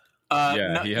of that?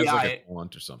 Yeah, No, he has yeah, like a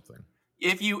taunt or something.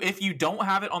 if you don't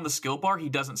have it on the skill bar, he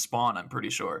doesn't spawn, I'm pretty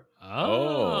sure.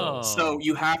 Oh, So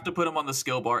you have to put him on the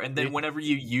skill bar, and then It- whenever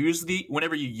you use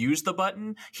the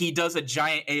button, he does a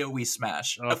giant AoE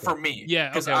smash. Okay. For me, Yeah,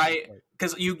 because okay.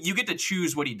 because you get to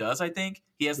choose what he does. I think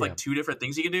he has Yeah. like 2 different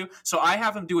things he can do. So I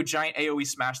have him do a giant AoE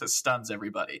smash that stuns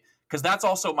everybody, because that's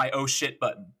also my oh shit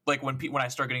button. Like when I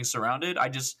start getting surrounded, I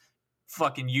just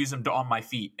fucking use him on my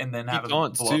feet and then have him blow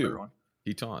up everyone.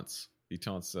 He taunts. He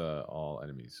taunts all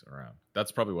enemies around.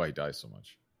 That's probably why he dies so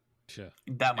much. Yeah.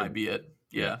 That might be it.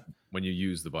 Yeah. When you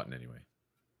use the button anyway.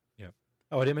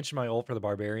 Oh, I didn't mention my ult for the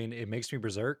barbarian. It makes me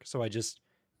berserk, so I just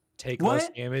take What? less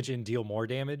damage and deal more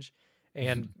damage.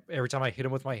 And every time I hit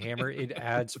him with my hammer, it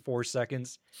adds 4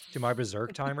 seconds to my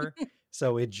berserk timer.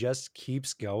 So it just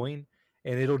keeps going.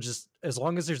 And it'll just, as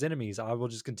long as there's enemies, I will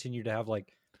just continue to have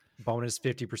like bonus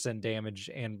 50% damage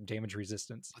and damage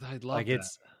resistance. I love Like that.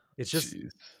 it's just,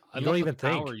 Jeez. I you love don't the even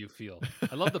think. power you feel.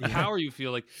 I love the Yeah. power you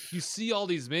feel. Like you see all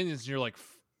these minions, and you're like,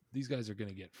 these guys are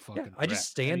gonna get fucking. yeah, I just wrecked.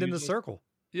 stand And in you the just- circle.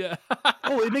 Yeah.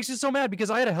 Oh, it makes me so mad because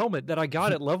I had a helmet that I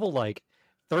got at level like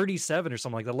 37 or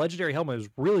something like that. Legendary helmet was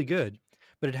really good,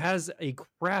 but it has a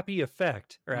crappy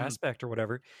effect or aspect or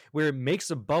whatever where it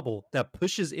makes a bubble that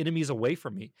pushes enemies away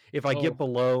from me if I Oh. get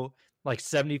below like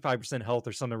 75% health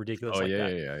or something ridiculous Oh like yeah,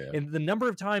 that. yeah. And the number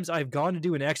of times I've gone to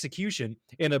do an execution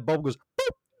and a bubble goes boop,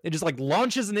 it just like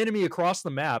launches an enemy across the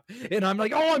map, and I'm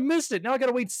like, oh, I missed it. Now I got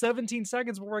to wait 17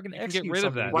 seconds before I can You can get execute rid of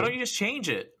something that. Why again. don't you just change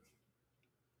it?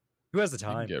 Who has the You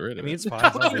can time? get rid I of mean, it. it's fine.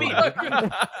 as long as I they mean, do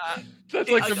it. That's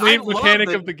Hey, like the I main love mechanic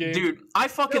of the game. Dude, I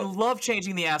fucking love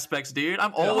changing the aspects, dude.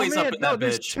 I'm always up in that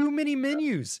there's bitch. too many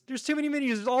menus. There's too many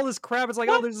menus. There's all this crap. It's like,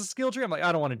 oh, there's a skill tree. I'm like,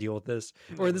 I don't want to deal with this.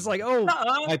 Or this like, oh,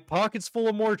 Nuh-uh. my pocket's full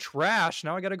of more trash.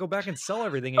 Now I got to go back and sell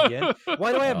everything again.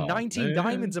 Why do I have Oh, 19 man.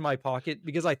 diamonds in my pocket?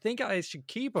 Because I think I should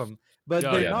keep them, but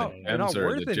Oh, they're yeah, not. the They're not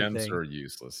worth the gems anything. are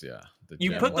useless. Yeah,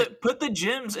 You gems- put the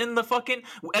gems in the fucking.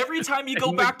 Every time you go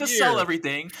In the back to sell gear.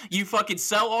 everything, you fucking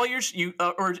sell all your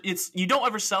or it's you don't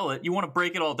ever sell it. You want to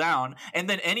break it all down, and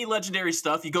then any legendary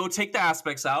stuff, you go take the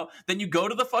aspects out. Then you go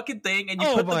to the fucking thing and you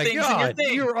Oh put the my things in your god!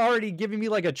 thing. You're already giving me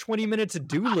like a 20-minute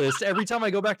to-do list every time I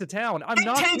go back to town. I'm It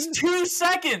not. takes doing 2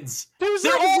 seconds. 2 They're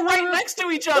seconds all or right whatever. next to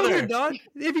each No, they're other. not.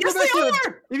 If you Yes, go back they to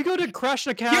are. if you go to crash a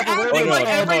You're cab or acting whatever, like it's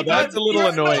every all- that's a little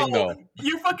annoying, though.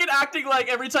 You're fucking acting like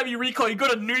every time you recall, you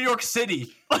go to New York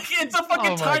City. Like it's a fucking Oh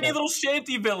my tiny God. little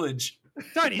shanty village.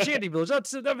 tiny shanty village. That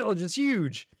village is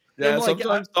huge. Yeah, And, like,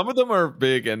 sometimes some of them are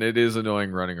big, and it is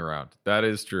annoying running around. That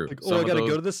is true. Like, Some oh, I of got to go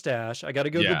those- to the stash. I got to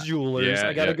go to Yeah, the jewelers. yeah,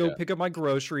 I got to yeah, go yeah. pick up my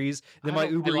groceries. Then I my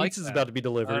don't- I Uber like Eats is that. about to be I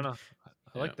don't delivered. know.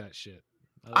 I like Yeah. that shit.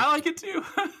 I like it too.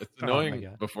 It's Oh my annoying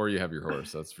God. before you have your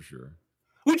horse. That's for sure.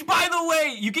 Which, by the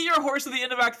way, you get your horse at the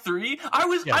end of Act 3.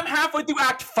 Yeah. I'm halfway through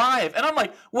Act 5, and I'm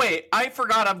like, wait, I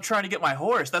forgot I'm trying to get my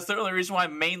horse. That's the only reason why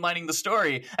I'm mainlining the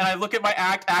story. And I look at my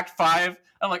Act 5.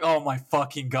 I'm like, oh my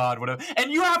fucking god, whatever.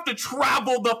 And you have to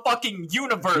travel the fucking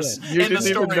universe You in the didn't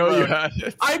story even know you mode. had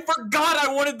it. I forgot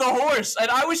I wanted the horse, and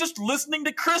I was just listening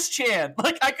to Chris Chan.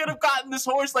 Like, I could have gotten this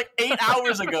horse like 8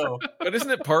 hours ago. But isn't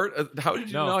it part? How did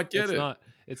you No, not get it's it? Not.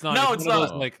 It's not. No, it's it's one of not.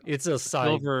 those, like It's a side.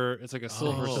 silver. It's like a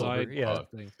silver Oh, side yeah.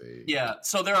 thing. Yeah,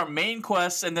 so there are main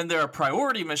quests, and then there are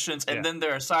priority missions, and Yeah. then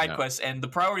there are side Yeah. quests, and the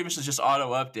priority missions just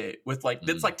auto update with like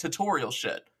it's Mm. like tutorial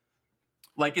shit.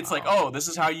 Like it's like, Oh. oh, this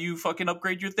is how you fucking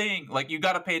upgrade your thing. Like you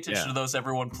got to pay attention Yeah. to those,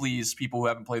 everyone. Please, people who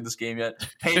haven't played this game yet,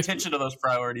 pay attention to those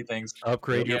priority things.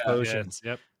 Upgrade your Yeah. potions.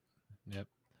 Yep. It's-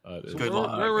 Good where,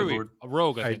 luck, where were good we? lord. A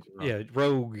rogue, I I- think.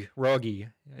 Rogue. yeah, Rogie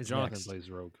is Jonathan next. plays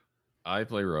rogue. I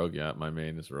play rogue. Yeah, my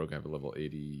main is rogue. I have a level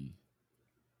 85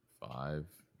 or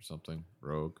something.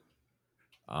 Rogue.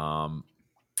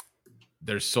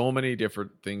 There's so many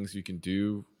different things you can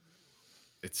do.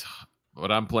 It's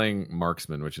but I'm playing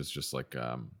marksman, which is just like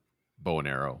bow and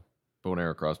arrow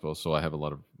crossbow. So I have a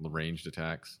lot of ranged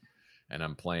attacks, and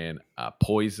I'm playing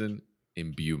poison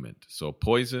imbuement. So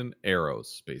poison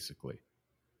arrows basically,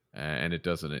 and it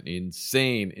does an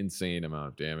insane amount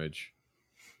of damage.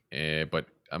 But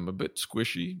I'm a bit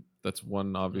squishy. That's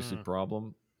one obviously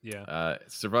problem. Yeah.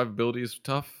 Survivability is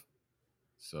tough.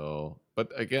 So, but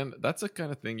again, that's a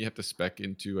kind of thing you have to spec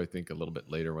into. I think a little bit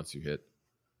later once you hit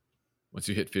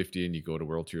 50 and you go to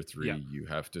World Tier 3, Yeah. you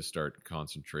have to start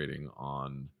concentrating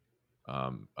on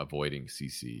avoiding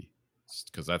CC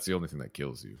because that's the only thing that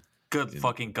kills you. Good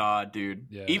fucking god, dude.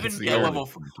 Yeah. Even That's the at only level,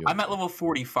 thing that kills I'm at you. level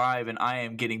 45, and I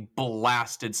am getting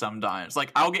blasted sometimes.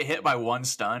 Like I'll get hit by one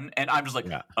stun, and I'm just like,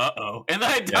 Yeah. and then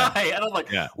I Yeah. die, and I'm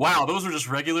like, Yeah. wow, those were just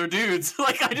regular dudes.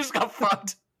 Like I just got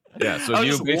fucked. Yeah, so Oh, you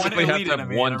just one basically have elite to have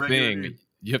enemy in one a regular thing. game.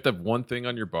 You have to have one thing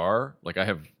on your bar. Like I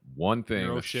have one thing,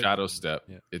 Hero a ship shadow and- step.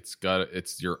 yeah. It's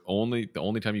the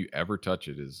only time you ever touch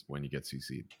it is when you get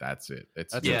CC'd. That's it.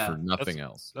 It's That's good it. for Yeah. nothing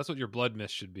else. That's what your blood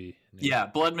mist should be. Yeah,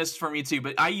 blood mist for me too,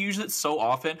 but I use it so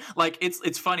often. Like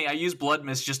it's funny. I use blood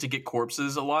mist just to get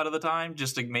corpses a lot of the time,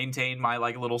 just to maintain my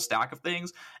like little stack of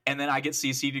things, and then I get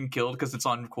CC'd and killed because it's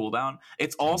on cooldown.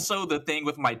 It's also the thing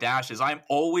with my dashes. I'm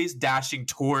always dashing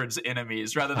towards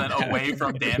enemies rather than away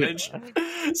from damage.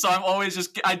 So I'm always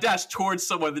I dash towards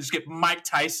someone that just get Mike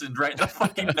Tyson right in the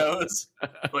fucking nose.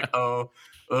 Like, oh,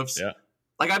 oops. Yeah.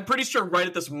 Like I'm pretty sure right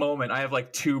at this moment I have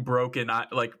like 2 broken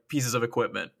like pieces of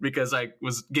equipment because I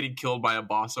was getting killed by a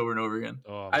boss over and over again.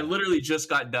 Oh, I man. literally just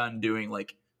got done doing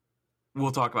like.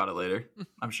 We'll talk about it later.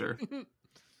 I'm sure. All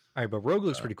right, but Rogue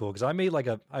looks pretty cool because I made like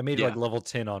Yeah. level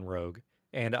 10 on Rogue,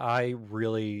 and I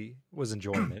really was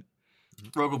enjoying it.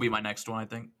 Rogue will be my next one, I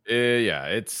think.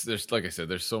 Yeah, there's like I said,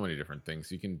 there's so many different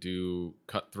things you can do.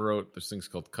 Cutthroat. There's things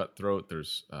called cutthroat.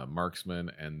 There's marksman,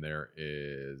 and there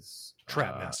is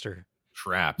Trap Master.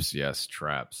 traps. Yes,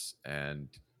 traps. And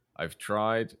I've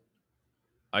tried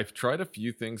a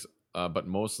few things, but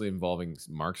mostly involving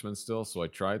marksman still. So I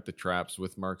tried the traps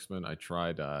with marksman. I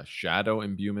tried shadow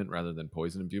imbuement rather than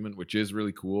poison imbuement, which is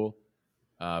really cool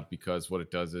because what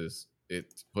it does is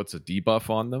it puts a debuff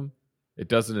on them. It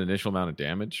does an initial amount of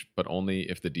damage, but only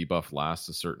if the debuff lasts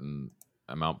a certain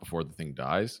amount before the thing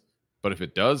dies. But if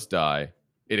it does die,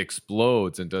 it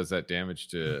explodes and does that damage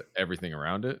to everything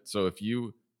around it. So if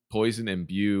you poison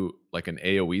imbue like an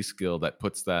AoE skill that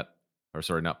puts that, or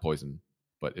sorry, not poison,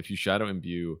 but if you shadow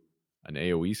imbue an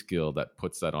AoE skill that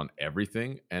puts that on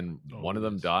everything and one of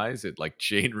them yes. dies, it like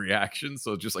chain reaction.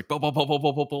 So just like boom, boom, boom, boom,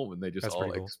 boom, boom, boom, and they just That's all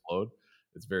pretty cool. explode.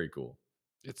 It's very cool.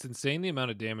 It's insane the amount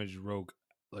of damage Rogue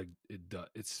like it does.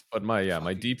 It's But my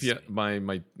fucking DPS,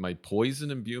 insane. my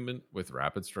poison imbuement with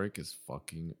rapid strike is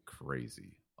fucking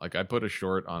crazy. Like I put a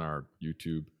short on our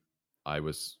YouTube. I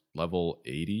was level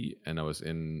 80 and I was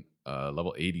in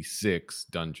level 86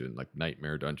 dungeon, like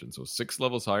nightmare dungeon. So 6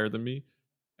 levels higher than me.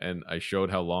 And I showed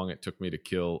how long it took me to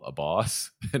kill a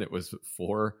boss, and it was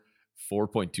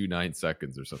 4.29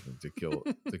 seconds or something to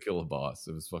kill a boss.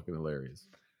 It was fucking hilarious.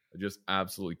 I just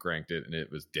absolutely cranked it and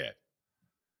it was dead.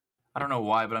 I don't know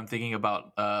why, but I'm thinking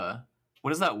about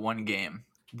what is that one game?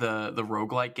 The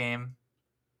roguelike game?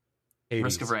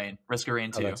 Risk of Rain. Risk of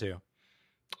Rain 2. Oh, that too.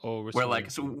 oh, Where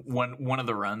like so one of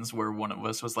the runs where one of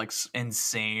us was like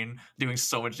insane, doing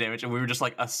so much damage, and we were just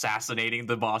like assassinating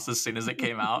the boss as soon as it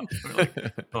came out. We were like,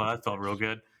 oh, that felt real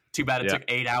good. Too bad it took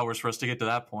 8 hours for us to get to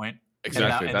that point.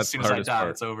 Exactly. And That's as soon the as I hardest die, part.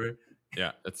 it's over.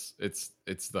 Yeah,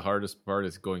 it's the hardest part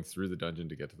is going through the dungeon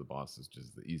to get to the boss is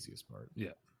just the easiest part. Yeah.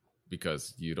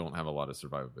 Because you don't have a lot of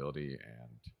survivability,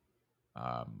 and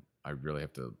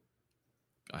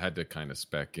I had to kind of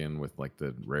spec in with like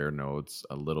the rare nodes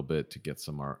a little bit to get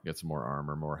some more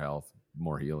armor, more health,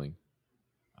 more healing.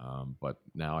 But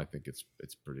now I think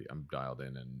it's pretty. I'm dialed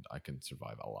in and I can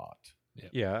survive a lot.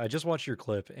 Yeah, I just watched your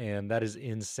clip, and that is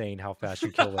insane how fast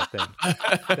you kill that thing.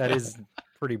 That is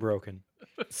pretty broken.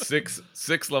 six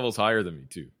levels higher than me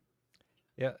too.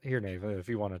 Yeah, here, Nave, if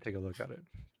you want to take a look at it.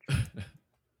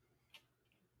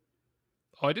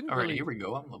 Oh, I didn't All right, really. here we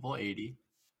go. I'm level 80.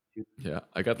 Yeah,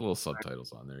 I got the little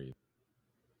subtitles on there.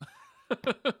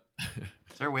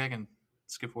 Is there a way I can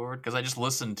skip forward? Because I just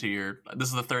listened to your. This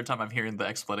is the third time I'm hearing the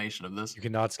explanation of this. You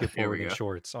cannot skip Here we forward in go.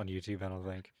 shorts on YouTube, I don't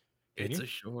think. Can It's you? a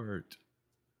short.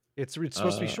 It's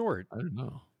supposed to be short. I don't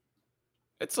know.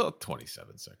 It's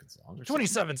 27 seconds long. Or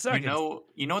 27 seconds.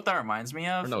 You know what that reminds me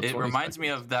of? Or no, It 20 reminds me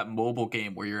seconds. of that mobile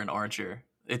game where you're an archer.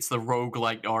 It's the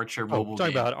roguelike archer Oh, mobile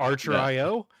talking game. about Archer Yeah.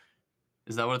 IO?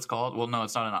 Is that what it's called? Well, no,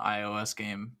 it's not an iOS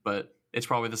game, but it's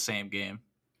probably the same game.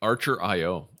 Archer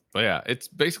IO. But yeah, it's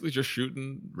basically just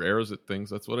shooting arrows at things.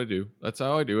 That's what I do. That's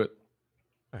how I do it.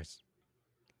 Nice.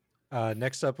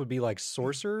 Next up would be like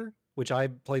Sorcerer, which I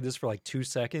played this for like 2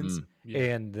 seconds, Yeah.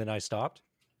 and then I stopped,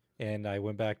 and I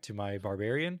went back to my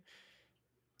Barbarian.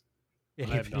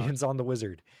 Any I have not. opinions on the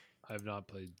Wizard? I have not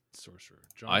played Sorcerer.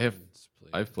 I have- Jonathan's played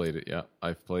I've it. played it. Yeah,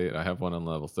 I've played. I have one on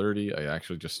level 30. I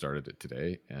actually just started it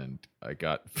today, and I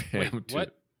got Wait, Pam to.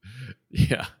 what?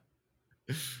 Yeah,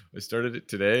 I started it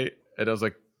today, and I was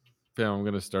like, "Pam, I'm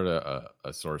gonna start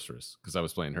a sorceress," because I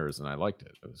was playing hers and I liked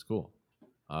it. It was cool.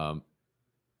 And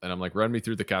I'm like, "Run me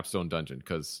through the capstone dungeon,"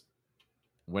 because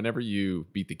whenever you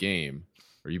beat the game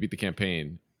or you beat the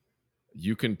campaign,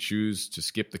 you can choose to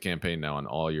skip the campaign now on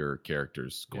all your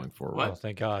characters going forward. What? Oh,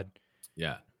 thank God.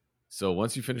 Yeah. So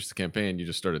once you finish the campaign, you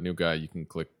just start a new guy. You can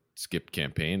click skip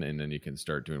campaign, and then you can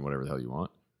start doing whatever the hell you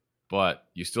want. But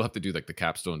you still have to do like the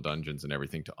capstone dungeons and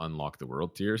everything to unlock the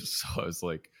world tiers. So I was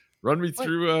like, run me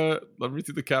through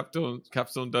the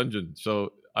capstone dungeon.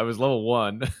 So I was level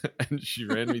 1 and she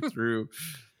ran me through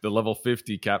the level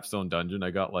 50 capstone dungeon.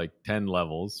 I got like 10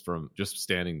 levels from just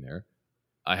standing there.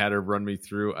 I had her run me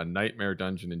through a nightmare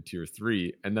dungeon in tier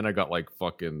 3, and then I got like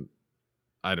fucking,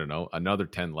 I don't know, another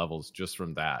 10 levels just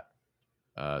from that.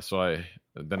 So I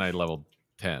leveled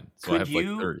 10. So I have like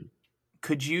 30.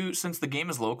 Could you, since the game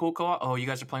is local co-op? Oh, you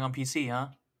guys are playing on PC, huh?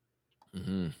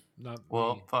 Mm-hmm.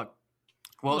 Well, fuck.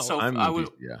 Well, No,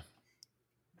 so yeah.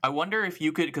 I wonder if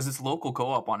you could, because it's local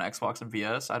co-op on Xbox and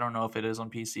VS. I don't know if it is on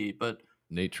PC, but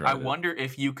Nate tried I wonder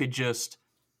if you could just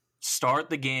start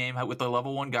the game with the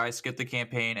level 1 guy, skip the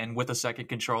campaign, and with a second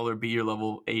controller be your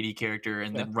level 80 character,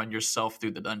 and then run yourself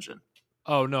through the dungeon.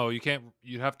 Oh no, you can't.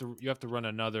 You have to run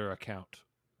another account.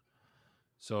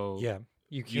 So Yeah,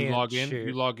 you can't. You log in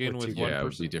with one person. It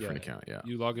would be a different account. Yeah,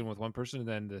 you log in with one person, and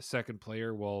then the second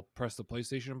player will press the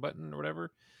PlayStation button or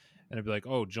whatever, and it'd be like,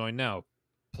 "Oh, join now."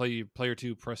 Player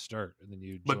 2, press start, and then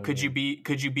you. But could you be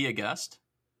a guest?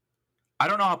 I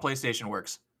don't know how PlayStation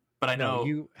works, but I know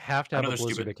you have to have a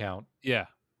Blizzard account. Yeah.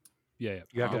 You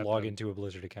have to log into a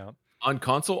Blizzard account. On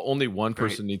console, only one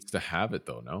person needs to have it,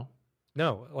 though.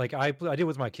 No, like I did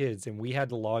with my kids, and we had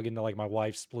to log into like my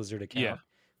wife's Blizzard account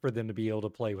for them to be able to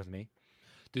play with me.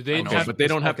 Do they? But they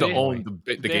don't have to own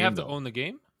the game. They have to own the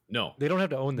game. No, they don't have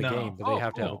to own the game, but they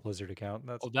have to have a Blizzard account.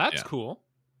 That's cool.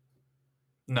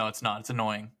 No, it's not. It's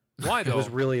annoying. Why though? It was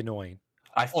really annoying.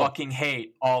 I fucking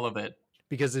hate all of it.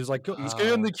 Because it was like,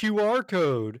 scan the QR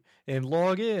code and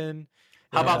log in.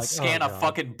 How about scan a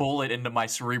fucking bullet into my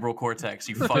cerebral cortex,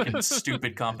 you fucking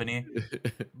stupid company?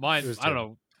 Mine, I don't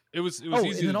know. It was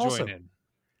easy to join in.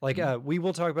 Like, we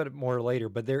will talk about it more later,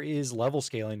 but there is level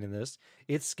scaling in this.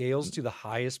 It scales to the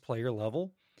highest player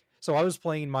level. So I was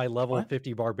playing my level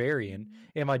 50 barbarian,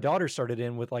 and my daughter started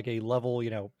in with like a level,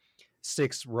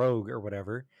 6 rogue or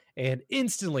whatever. And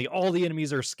instantly all the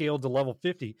enemies are scaled to level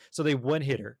 50. So they one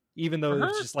hit her, even though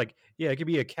it's just like, it could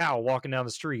be a cow walking down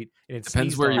the street and it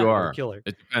depends where you are. Killer.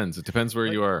 It depends where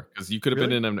you are. Because you could have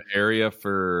been in an area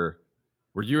were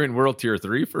you in world tier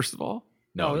 3, first of all?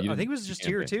 No, I think it was just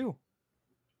tier 2.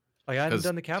 Like I hadn't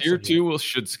done the capsule. Tier 2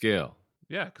 should scale.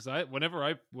 Yeah, because whenever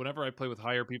I play with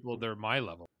higher people, they're my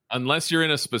level. Unless you're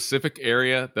in a specific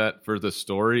area that for the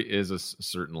story is a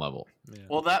certain level. Yeah.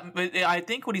 Well, I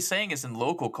think what he's saying is in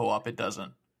local co-op it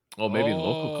doesn't. Oh, maybe in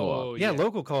local co-op. Yeah,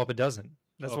 local co-op it doesn't.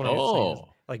 That's what I'm saying.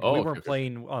 Like we weren't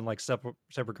playing on like separate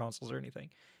consoles or anything.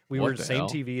 We were the same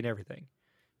TV and everything.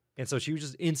 And so she was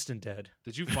just instant dead.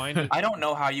 Did you find it? I don't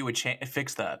know how you would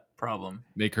fix that problem.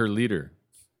 Make her leader.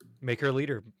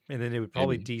 And then it would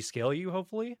probably descale you,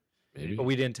 hopefully. Maybe. But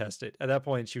we didn't test it. At that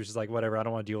point, she was just like, whatever, I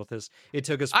don't want to deal with this. It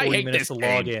took us 40 minutes to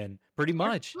log in. Pretty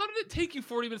much. How did it take you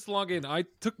 40 minutes to log in? It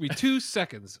took me 2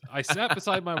 seconds. I sat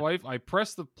beside my wife. I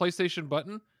pressed the PlayStation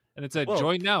button, and it said,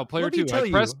 join now, player 2. I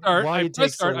press start.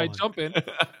 I jump in.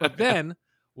 But then,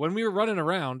 when we were running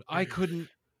around, I couldn't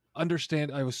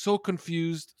understand. I was so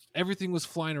confused. Everything was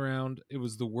flying around. It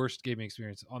was the worst gaming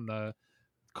experience on the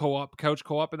couch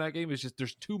co-op in that game. It's just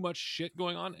there's too much shit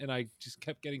going on, and I just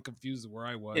kept getting confused where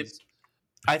I was.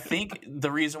 I think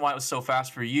the reason why it was so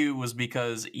fast for you was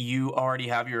because you already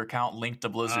have your account linked to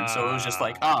Blizzard, so it was just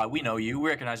like, we know you, we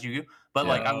recognize you. But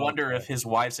I wonder if his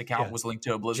wife's account was linked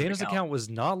to a Blizzard account. Jana's account was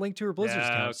not linked to her Blizzard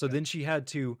account, so then she had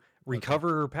to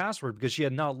recover her password because she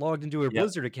had not logged into her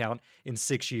Blizzard account in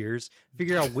 6 years,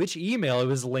 figure out which email it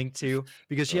was linked to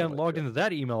because she hadn't logged into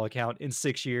that email account in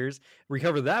 6 years,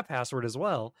 recover that password as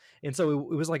well. And so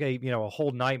it was like a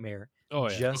whole nightmare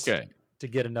to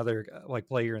get another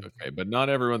player in. Okay, but not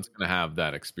everyone's going to have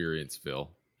that experience, Phil.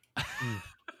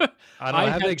 I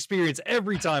have the experience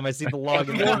every time I see the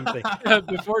login thing.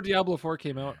 Before Diablo 4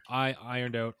 came out, I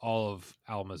ironed out all of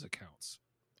Alma's accounts.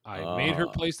 I made her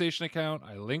PlayStation account.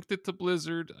 I linked it to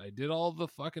Blizzard. I did all the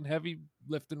fucking heavy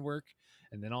lifting work,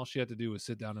 and then all she had to do was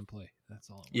sit down and play. That's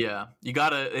all. Yeah, you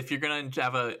gotta if you're gonna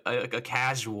have a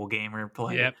casual gamer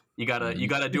play, you gotta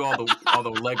do all the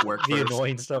legwork. The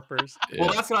annoying stuff first.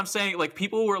 Well, that's what I'm saying. Like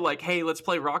people were like, "Hey, let's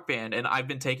play Rock Band," and I've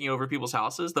been taking over people's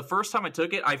houses. The first time I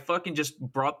took it, I fucking just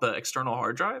brought the external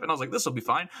hard drive, and I was like, "This will be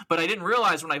fine." But I didn't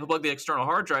realize when I plugged the external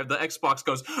hard drive, the Xbox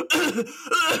goes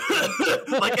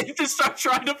like it just starts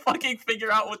trying to fucking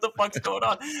figure out what the fuck's going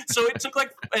on. So it took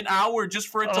like an hour just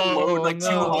for it to load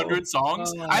 200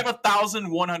 songs. I have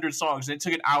 1,100 songs. And it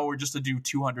took an hour just to do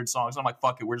 200 songs. I'm like,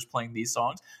 fuck it, we're just playing these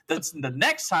songs. That's the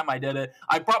next time I did it.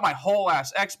 I brought my whole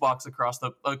ass Xbox across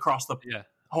the. Yeah,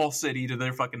 whole city to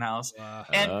their fucking house. Wow.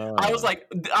 And I was like,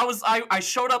 I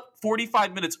showed up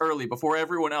 45 minutes early before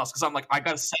everyone else because I'm like, I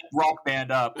gotta set Rock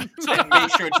Band up and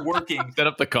make sure it's working. Set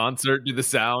up the concert, do the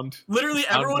sound. Literally,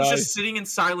 Sound everyone's guy. just sitting in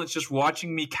silence, just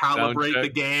watching me calibrate check. the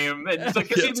game. And it's like,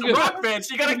 'cause Yeah. it's Rock Band,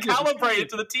 so you gotta calibrate it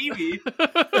to the TV.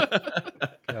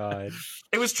 God.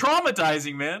 It was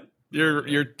traumatizing, man.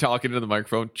 You're talking to the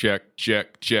microphone. Check,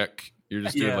 check, check. You're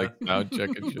just doing Yeah. like sound check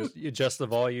and shit. You adjust the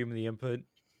volume and the input.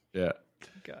 Yeah.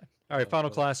 God. All right, final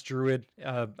class druid.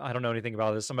 I don't know anything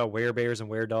about this. Something about werebears and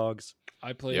weredogs.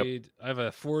 I played. I have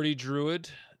a 40 druid,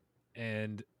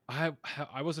 and I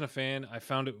wasn't a fan. I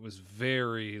found it was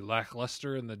very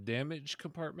lackluster in the damage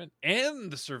compartment and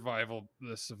the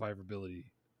survivability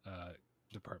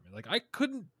department. Like I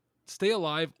couldn't stay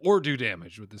alive or do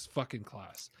damage with this fucking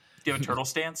class. Do you have a turtle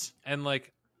stance? And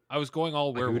like I was going all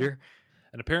A werewolf, hooter.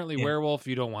 and apparently Yeah. werewolf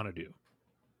you don't want to do.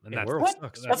 And Yeah, that's werewolf What?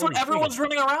 sucks. That's what everyone's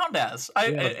running around as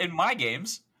Yeah. in my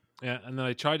games. Yeah, and then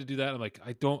I tried to do that. I'm like,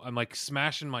 I'm like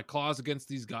smashing my claws against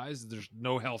these guys. There's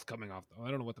no health coming off them. I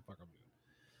don't know what the fuck I'm doing.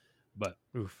 But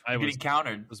Oof. I You're was getting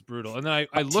countered. was brutal. And then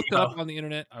I looked it up on the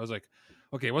internet. I was like,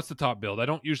 okay, what's the top build? I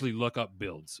don't usually look up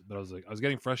builds, but I was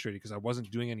getting frustrated because I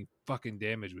wasn't doing any fucking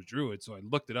damage with Druid. So I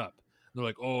looked it up. They're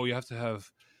like, oh, you have to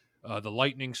have the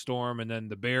lightning storm and then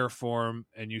the bear form,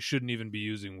 and you shouldn't even be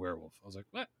using werewolf. I was like,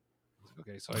 what? I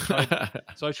was like, okay,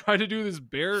 so I tried to do this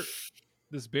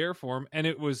bear form, and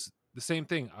it was the same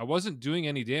thing. I wasn't doing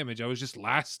any damage. I was just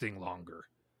lasting longer.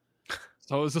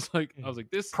 So I was just like,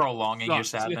 this Prolonging your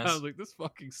sucks. sadness. Yeah, I was like, this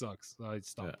fucking sucks. So I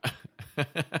stopped. Yeah.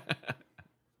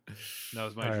 That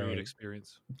was my All druid right.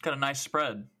 experience. Got a nice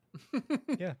spread.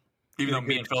 Yeah. Even though Good.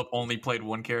 me and Philip only played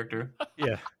one character.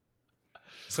 Yeah.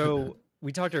 So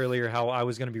we talked earlier how I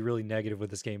was going to be really negative with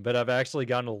this game, but I've actually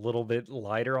gotten a little bit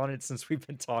lighter on it since we've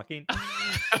been talking.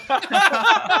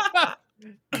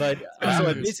 But so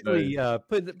I basically I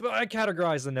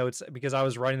categorized the notes because I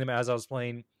was writing them as I was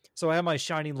playing. So I have my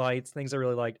shining lights, things I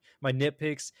really liked, my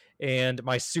nitpicks, and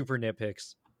my super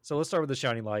nitpicks. So let's start with the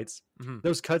shining lights. Mhm.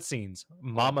 Those cutscenes,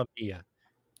 Mamma Mia.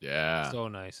 Yeah. So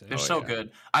nice. They're Oh, so yeah.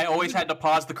 good. I always had to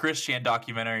pause the Chris Chan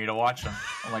documentary to watch them.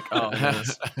 I'm like, oh, look at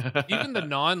this. Even the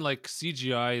non like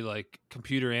CGI like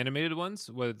computer animated ones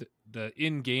with the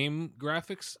in-game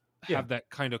graphics Yeah. have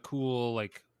that kind of cool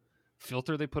like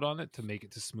filter they put on it to make it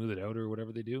to smooth it out or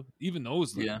whatever they do. Even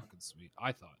those look Yeah. fucking sweet.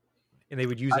 I thought. And they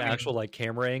would use I mean- actual like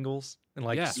camera angles and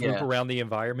like Yeah. swoop Yeah. around the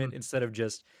environment instead of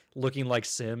just looking like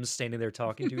Sims standing there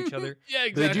talking to each other. Yeah,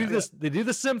 They do this. They do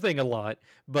the sim thing a lot,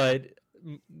 but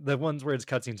the ones where it's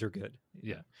cutscenes are good.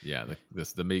 Yeah. Yeah,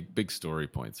 the big story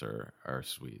points are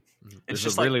sweet. It's There's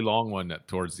just a like really long one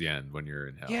towards the end when you're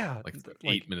in hell. Yeah, like like-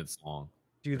 8 minutes long.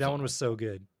 Dude, that one was so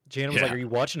good. Jana was like, Yeah. "Are you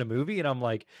watching a movie?" And I'm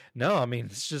like, "No, I mean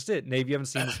it's just it." Nave, you haven't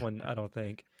seen this one, I don't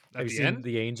think. At Have you the seen end?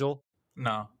 The Angel?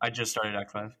 no, I just started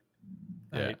Act 5.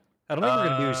 Yeah. Right. I don't think we're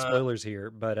gonna do Uh, spoilers here,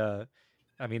 but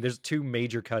I mean, there's two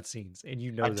major cutscenes, and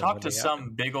you know. I them talked when to they some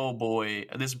happen. big old boy.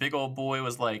 This big old boy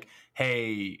was like,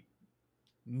 hey,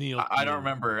 Neil. I don't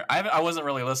remember. I wasn't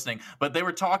really listening, but they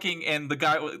were talking, and the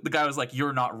guy was like,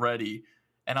 "You're not ready,"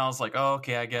 and I was like, "Oh,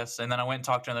 okay, I guess." And then I went and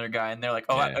talked to another guy, and they're like,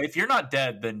 "Oh, Yeah. if you're not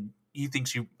dead, then he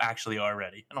thinks you actually are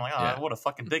ready." And I'm like, "Oh, Yeah. what a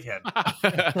fucking dickhead."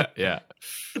 Yeah.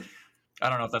 I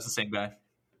don't know if that's the same guy.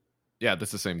 Yeah,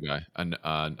 that's the same guy.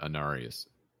 Anarius.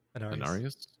 Anarius.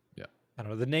 Anarius? Yeah. I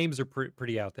don't know. The names are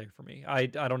pretty out there for me. I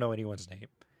don't know anyone's name.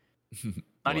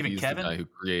 Not even he's Kevin? The guy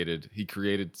who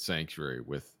created Sanctuary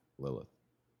with Lilith.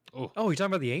 Oh, Oh, you're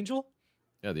talking about the Angel?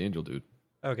 Yeah, the angel dude.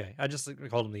 Okay, I just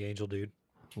called him the Angel dude.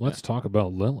 let's talk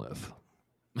about Lilith.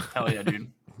 Hell yeah,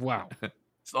 dude. Wow.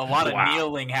 It's a lot of Wow.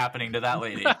 kneeling happening to that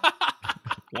lady.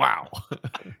 Wow.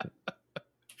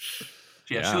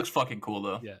 She Yeah. looks fucking cool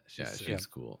though. Yeah. Yeah, She's she's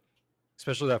cool.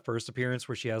 Especially that first appearance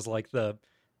where she has like the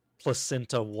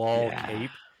placenta wall Yeah.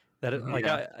 cape. That it, like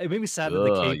Yeah. it made me sad that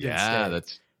the Ugh, cape didn't yeah,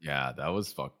 stay. that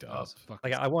was fucked that up. was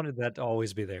fucking Like I wanted that to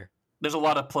always be there. There's a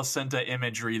lot of placenta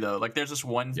imagery though. Like there's this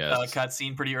one Yes.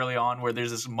 cutscene pretty early on where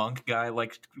there's this monk guy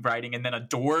like writing, and then a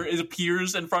door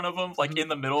appears in front of him, like in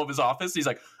the middle of his office. He's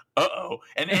like, "Uh-oh!"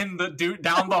 And in the dude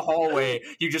down the hallway,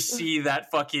 you just see that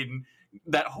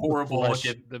horrible flesh.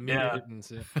 looking. the Yeah.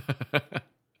 mutants. Yeah.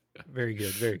 Very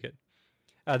good, very good.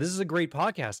 This is a great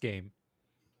podcast game.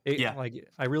 Yeah. Like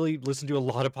I really listened to a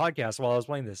lot of podcasts while I was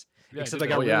playing this. Yeah, Except did I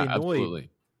got oh really yeah, annoyed absolutely.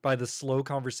 by the slow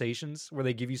conversations where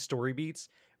they give you story beats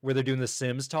where they're doing the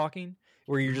Sims talking,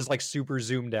 where you're just like super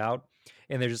zoomed out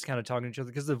and they're just kind of talking to each other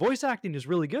because the voice acting is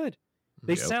really good.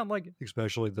 They Yep. sound like,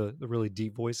 especially the really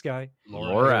deep voice guy.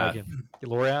 Laura. Like him.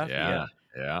 Lorath? Yeah.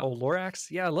 Yeah. Oh, Lorax?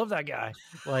 Yeah, I love that guy.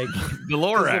 Like The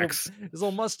Lorax. his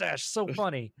little mustache, so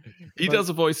funny. He But- does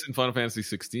a voice in Final Fantasy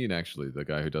 16, actually, the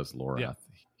guy who does Lorath. Yeah.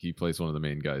 He plays one of the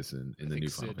main guys in the think new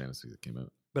Final Sid. Fantasy that came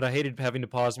out. But I hated having to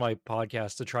pause my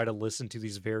podcast to try to listen to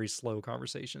these very slow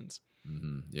conversations.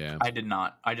 Yeah. I did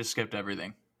not. I just skipped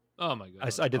everything. Oh my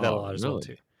god. I did that a Oh, lot as well really?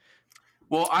 too.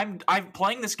 Well, I'm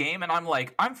playing this game and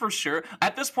I'm for sure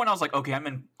at this point I was like, okay, I'm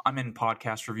in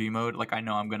podcast review mode. Like I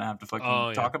know I'm gonna have to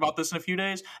fucking talk about this in a few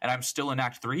days, and I'm still in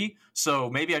Act 3, so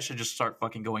maybe I should just start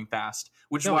fucking going fast.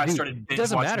 Which is why I started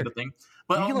binge watching the thing.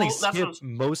 But you can like that's skip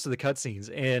most of the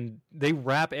cutscenes, and they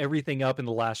wrap everything up in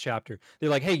the last chapter. They're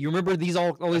like, "Hey, you remember these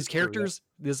all these characters?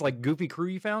 This like goofy crew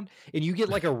you found?" And you get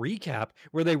like a recap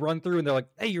where they run through and they're like,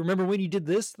 "Hey, you remember when you did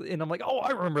this?" And I'm like, "Oh,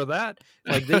 I remember that."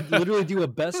 Like they literally do a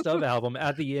best of album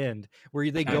at the end where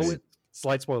they go in,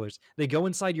 slight spoilers. They go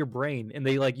inside your brain and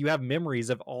they like you have memories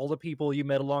of all the people you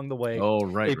met along the way. Oh,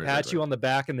 right. They pat you on the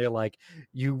back and they're like,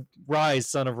 "You rise,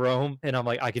 son of Rome." And I'm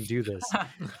like, "I can do this."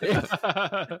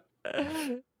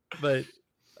 But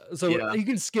so you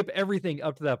can skip everything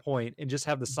up to that point and just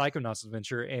have the Psychonauts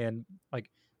adventure, and like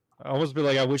I almost be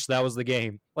like, I wish that was the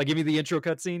game. Like give me the intro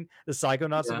cutscene, the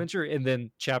Psychonauts adventure, and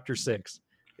then chapter 6.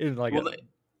 And like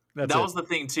that was the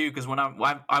thing too, because when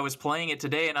I was playing it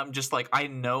today, and I'm just like, I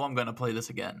know I'm gonna play this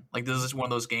again. Like this is one of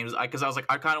those games, because I was like,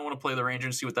 I kind of want to play the Ranger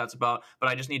and see what that's about, but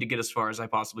I just need to get as far as I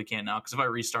possibly can now. Because if I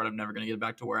restart, I'm never gonna get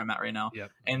back to where I'm at right now.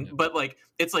 But like,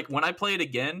 it's like when I play it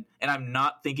again, and I'm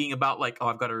not thinking about like, oh,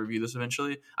 I've got to review this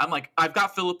eventually. I'm like, I've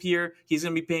got Philip here. He's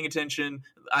gonna be paying attention.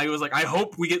 I was like, I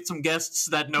hope we get some guests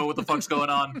that know what the fuck's going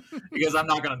on, because I'm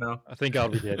not gonna know. I think I'll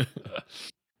be good.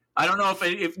 I don't know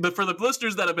if for the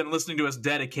listeners that have been listening to us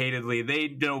dedicatedly, they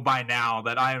know by now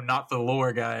that I am not the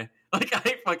lore guy. Like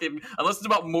unless it's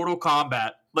about Mortal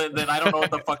Kombat, then I don't know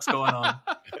what the fuck's going on.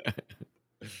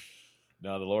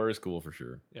 No, the lore is cool for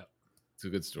sure. Yeah, it's a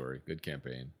good story, good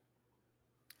campaign.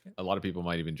 A lot of people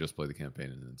might even just play the campaign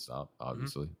and then stop.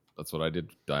 Obviously, that's what I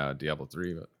did. Diablo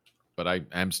 3, but I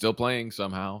am still playing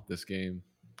somehow this game.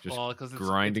 Just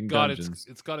grinding dungeons.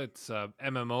 It's got its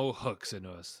MMO hooks into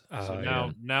us.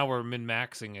 So now we're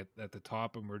min-maxing it at the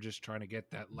top, and we're just trying to get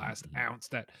that last ounce,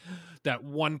 that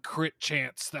one crit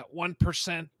chance, that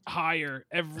 1% higher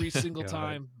every single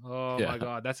time. Oh my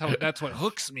god, that's what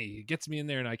hooks me. It gets me in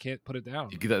there, and I can't put it down.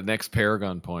 You get that next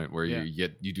Paragon point where you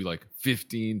do like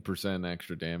 15%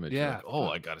 extra damage. Yeah.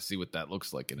 Like, I got to see what that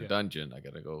looks like in a dungeon. I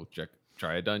got to go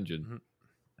try a dungeon. Mm-hmm.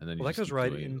 And then that goes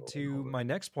right into my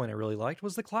next point I really liked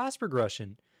was the class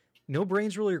progression. No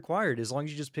brains really required. As long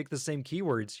as you just pick the same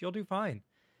keywords, you'll do fine.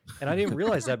 And I didn't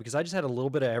realize that because I just had a little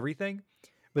bit of everything.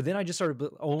 But then I just started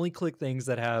only click things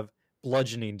that have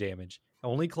bludgeoning damage.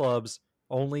 Only clubs,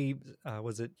 only,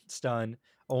 stun,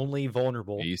 only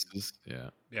vulnerable. Pieces, yeah.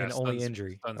 And only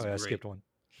injury. I skipped one.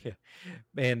 Yeah.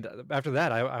 And after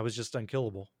that, I was just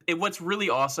unkillable. What's really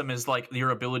awesome is like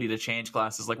your ability to change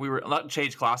classes. Like we were not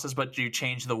change classes, but you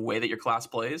change the way that your class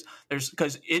plays.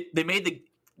 They made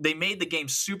the game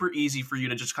super easy for you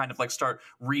to just kind of like start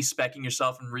respecing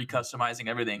yourself and recustomizing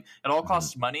everything. It all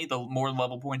costs money. The more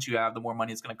level points you have, the more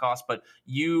money it's going to cost. But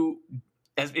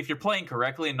if you're playing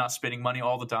correctly and not spending money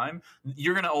all the time,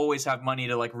 you're going to always have money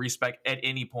to like respec at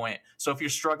any point. So if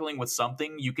you're struggling with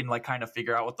something, you can like kind of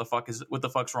figure out what the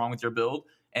fuck's wrong with your build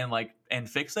and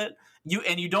fix it.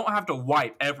 You don't have to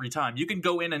wipe every time. You can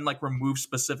go in and like remove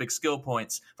specific skill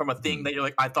points from a thing that you're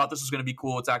like, I thought this was going to be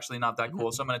cool. It's actually not that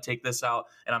cool. So I'm going to take this out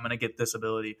and I'm going to get this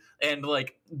ability. And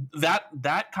like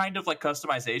that kind of like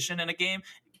customization in a game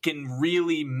can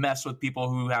really mess with people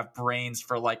who have brains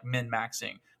for like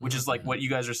min-maxing, which is like what you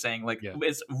guys are saying. Like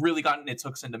it's really gotten its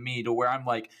hooks into me to where I'm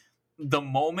like, the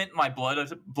moment my blood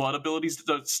abilities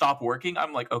stop working,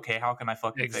 I'm like, okay, how can I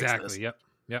fucking fix this? Yep.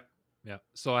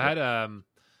 So I had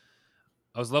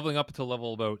I was leveling up until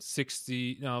level about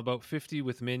 50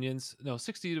 with minions.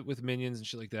 60 with minions and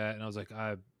shit like that. And I was like,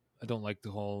 I don't like the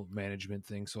whole management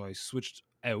thing, so I switched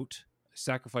out,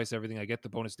 sacrifice everything. I get the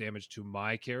bonus damage to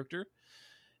my character.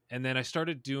 And then I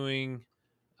started doing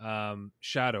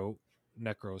shadow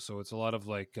necro, so it's a lot of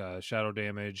like shadow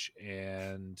damage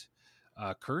and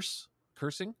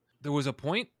cursing. There was a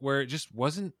point where it just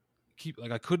wasn't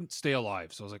I couldn't stay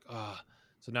alive, so I was like,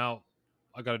 so now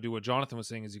I got to do what Jonathan was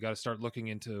saying, is you got to start looking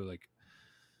into like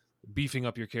beefing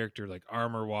up your character like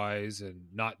armor wise and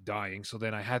not dying. So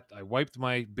then I wiped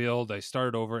my build, I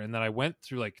started over, and then I went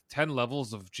through like 10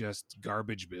 levels of just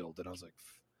garbage build, and I was like,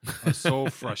 I was so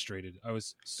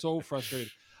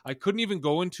frustrated. I couldn't even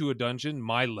go into a dungeon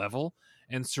my level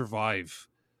and survive.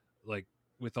 Like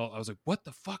I was like, what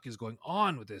the fuck is going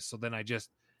on with this? So then I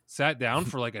just sat down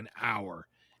for like an hour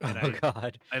And Oh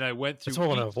God, I went through that's what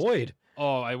I want to avoid.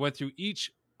 I went through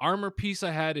each armor piece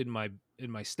I had in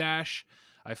my stash.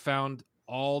 I found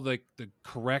all the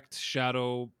correct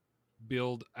shadow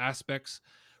build aspects,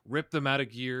 ripped them out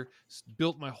of gear,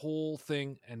 built my whole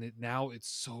thing, and now it's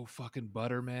so fucking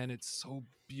butter, man. It's so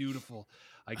beautiful.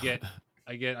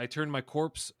 I turn my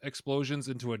corpse explosions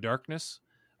into a darkness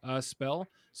spell,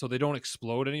 so they don't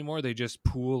explode anymore. They just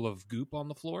pool of goop on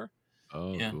the floor.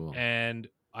 Oh, Yeah. cool. And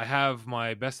I have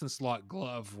my best in slot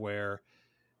glove where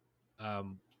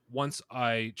once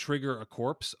I trigger a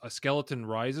corpse, a skeleton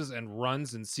rises and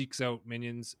runs and seeks out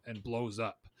minions and blows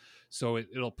up. So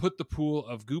it'll put the pool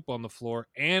of goop on the floor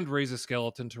and raise a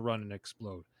skeleton to run and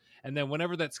explode. And then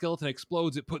whenever that skeleton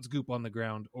explodes, it puts goop on the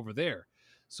ground over there.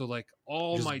 So like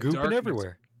all Just my gooping darkness,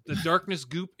 everywhere. the darkness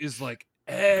goop is like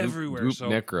everywhere. Goop So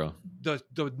necro.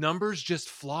 the numbers just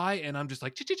fly, and I'm just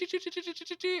like,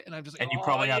 and I'm just like, And you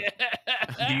probably have.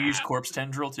 yeah. Do you use corpse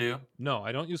tendril too? No,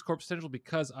 I don't use corpse tendril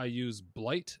because I use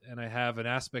blight, and I have an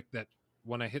aspect that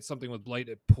when I hit something with blight,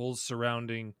 it pulls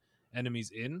surrounding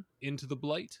enemies into the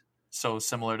blight. So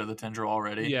similar to the tendril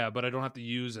already. Yeah, but I don't have to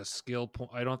use a skill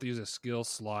I don't have to use a skill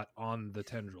slot on the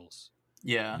tendrils.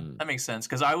 Yeah, Mm. that makes sense.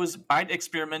 Because I'd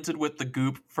experimented with the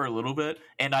goop for a little bit,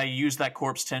 and I used that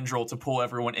corpse tendril to pull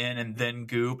everyone in, and then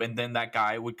goop, and then that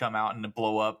guy would come out and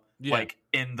blow up like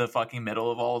in the fucking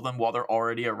middle of all of them while they're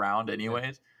already around,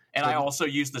 anyways. And I also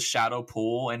used the shadow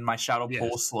pull, and my shadow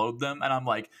pull slowed them, and I'm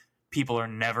like, people are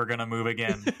never gonna move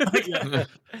again.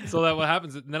 So that what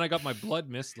happens, and then I got my blood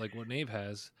mist, like what Nave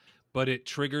has, but it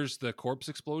triggers the corpse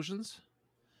explosions.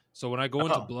 So when I go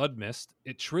into blood mist,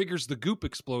 it triggers the goop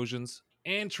explosions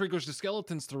and triggers the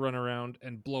skeletons to run around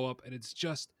and blow up, and it's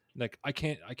just like I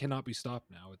cannot be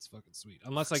stopped now. It's fucking sweet.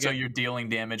 Unless I get So you're dealing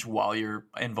damage while you're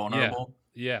invulnerable.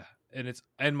 Yeah,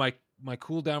 and my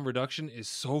cooldown reduction is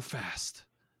so fast.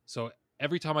 So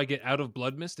every time I get out of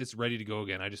blood mist, it's ready to go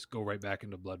again. I just go right back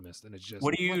into blood mist, and it's just.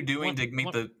 What are you doing to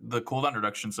make the cooldown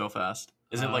reduction so fast?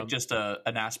 Is it like just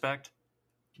an aspect?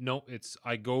 No,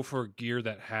 I go for gear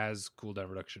that has cooldown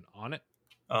reduction on it.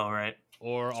 Oh, right.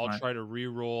 Or I'll try to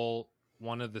re-roll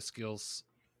one of the skills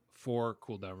for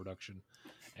cooldown reduction,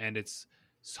 and it's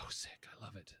so sick. I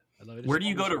love it. Where do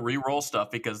you go to re-roll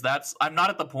stuff? Because I'm not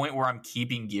at the point where I'm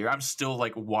keeping gear. I'm still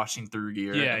like washing through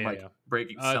gear and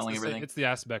breaking, selling everything. It's the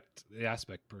aspect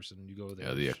person. You go there.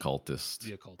 Yeah, the occultist.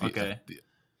 The occultist. Okay.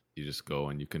 You just go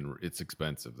and you can. It's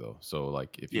expensive though. So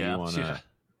like if you wanna.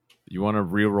 You want to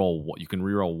reroll. You can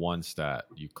reroll one stat.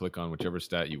 You click on whichever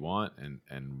stat you want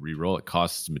and reroll. It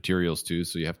costs materials too,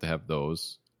 so you have to have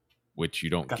those, which you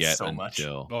don't get until. Much.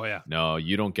 Oh yeah. No,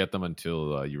 you don't get them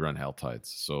until you run Hell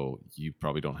Tides. So you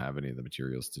probably don't have any of the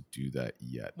materials to do that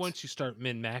yet. Once you start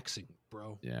min-maxing,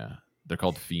 bro. Yeah, they're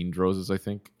called Fiend Roses, I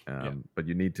think. But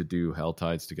you need to do Hell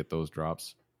Tides to get those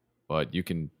drops. But you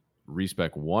can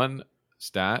respec one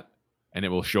stat, and it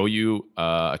will show you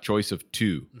a choice of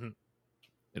two. Mm-hmm.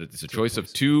 It's a choice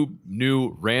of two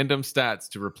new random stats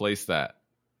to replace that.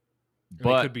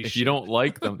 But if you don't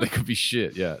like them, they could be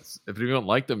shit. Yes. If you don't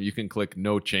like them, you can click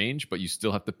no change, but you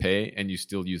still have to pay and you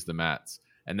still use the mats.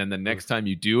 And then the next time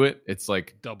you do it, it's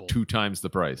like double, 2 times the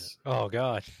price. Oh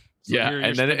god. So yeah,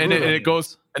 and then it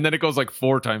goes like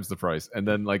 4 times the price. And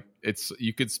then like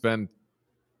you could spend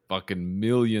fucking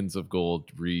millions of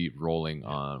gold re-rolling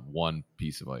on one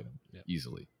piece of item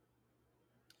easily.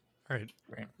 All right.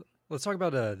 Let's talk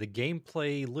about the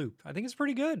gameplay loop. I think it's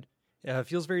pretty good. It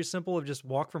feels very simple of just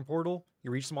walk from portal,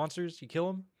 you reach the monsters, you kill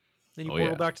them, then you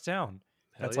portal back to town.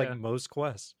 That's like most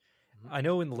quests. Mm-hmm. I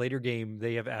know in the later game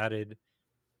they have added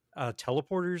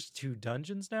teleporters to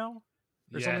dungeons now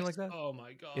or something like that. Oh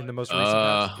my god! In the most recent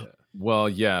patch. Well,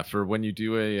 yeah, for when you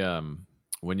do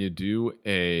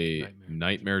a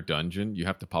nightmare dungeon, you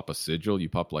have to pop a sigil. You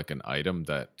pop like an item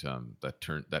that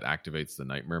activates the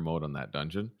nightmare mode on that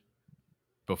dungeon.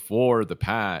 Before the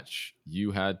patch,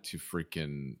 you had to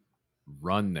freaking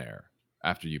run there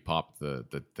after you popped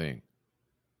the thing.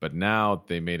 But now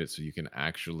they made it so you can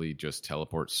actually just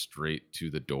teleport straight to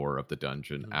the door of the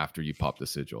dungeon after you pop the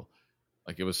sigil.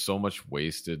 Like it was so much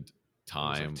wasted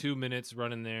time. Like 2 minutes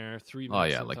running there, 3 minutes. Oh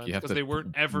yeah, like you have to they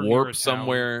weren't ever warp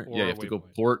somewhere. Yeah, you have to go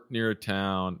point. port near a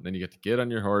town. Then you get to get on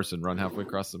your horse and run halfway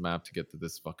across the map to get to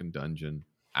this fucking dungeon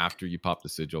after you pop the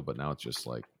sigil. But now it's just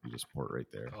like you just port right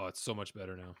there. Oh, it's so much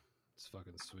better now. It's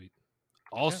fucking sweet.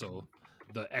 Also,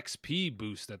 the XP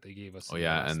boost that they gave us. Oh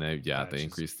yeah, and they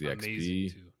increased the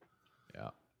XP. Too. Yeah,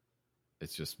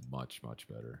 it's just much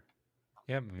better.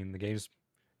 Yeah, I mean the game's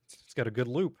it's got a good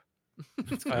loop.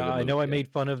 I know I made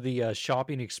fun of the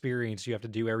shopping experience you have to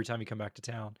do every time you come back to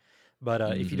town, but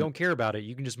if you don't care about it,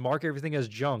 you can just mark everything as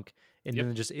junk and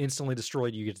then just instantly destroy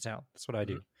it. You get to town. That's what I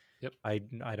do. Yep.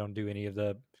 I don't do any of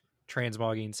the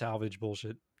transmogging salvage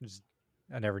bullshit.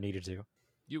 I never needed to.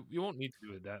 You won't need to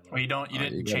do it that. Well, you you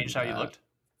didn't gotta change do how you that. looked.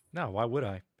 No, why would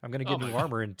I? I'm gonna Oh get my new God.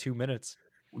 armor in 2 minutes.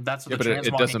 That's Yeah, what but the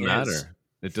it doesn't transmogging matter. is.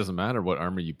 It doesn't matter what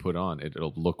armor you put on.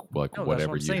 It'll look like No, that's whatever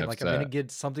what I'm you saying. have Like set. I'm gonna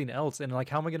get something else, and like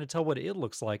how am I gonna tell what it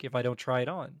looks like if I don't try it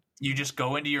on? You just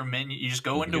go into your menu. You just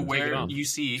go You into can take it where off. you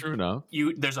see True enough.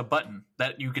 there's a button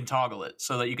that you can toggle it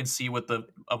so that you can see what the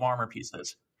armor piece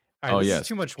is. All right, Oh, this yes, is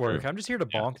too much true. work. I'm just here to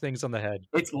Yeah. bonk things on the head.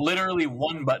 It's literally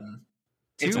one button.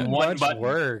 It's Too one much button.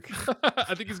 work.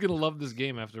 I think he's gonna love this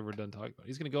game after we're done talking about it.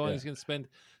 He's gonna go and he's gonna spend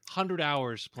 100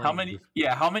 hours playing. How many?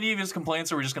 Yeah, how many of his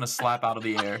complaints are we just gonna slap out of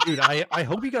the air? Dude, I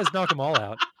hope you guys knock them all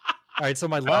out. All right, so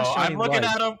my last Oh, I'm shining looking light.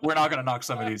 at them. We're not gonna knock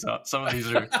some of these out. Some of these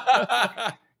are gonna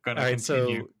All right,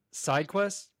 continue. so side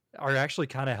quests are actually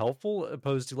kind of helpful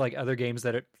opposed to like other games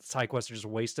that side quests are just a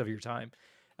waste of your time.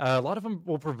 A lot of them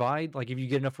will provide, like if you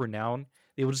get enough renown,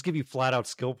 they will just give you flat out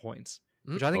skill points,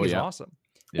 which I think Oh, is yeah. awesome.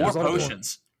 Yeah. Or There's a lot of-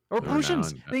 potions. Or The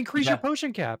potions. renown, They increase Yeah. your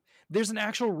potion cap. There's an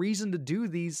actual reason to do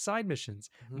these side missions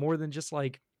Mhm. more than just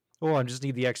like, oh, I just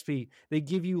need the XP. They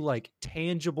give you like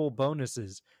tangible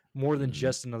bonuses more than Mhm.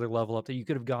 just another level up that you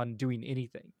could have gotten doing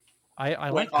anything.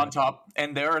 I Went like on that. top,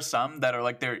 and there are some that are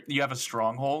like there. You have a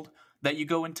stronghold that you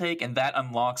go and take, and that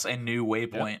unlocks a new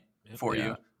waypoint Yep. for Yeah.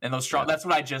 you. And those strong. Yeah. That's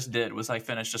what I just did. Was I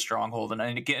finished a stronghold and I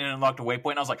unlocked a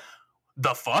waypoint. And I was like,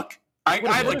 the fuck. I What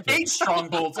a had like benefit. 8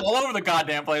 strongholds all over the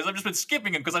goddamn place. I've just been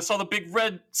skipping them because I saw the big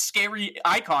red scary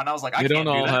icon. I was like, I They can't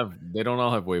don't do all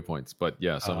that. have waypoints, but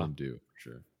yeah, some Uh-huh. of them do for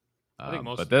sure. I think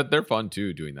most but of them. they're fun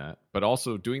too doing that. But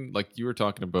also doing like you were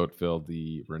talking about, Phil,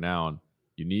 the renown.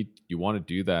 You want to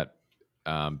do that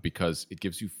because it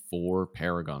gives you 4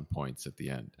 Paragon points at the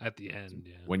end. At the end,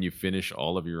 yeah. When you finish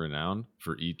all of your renown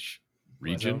for each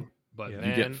region, But Yeah. you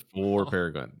man, get 4 oh,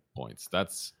 Paragon points.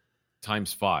 That's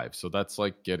times 5. So that's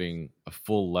like getting a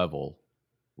full level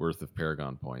worth of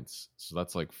Paragon points. So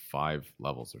that's like 5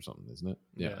 levels or something, isn't it?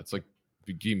 Yeah, Yeah. it's like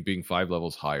being 5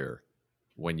 levels higher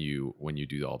when you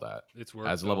do all that it's work.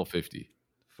 as though. level 50.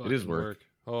 Fucking is work.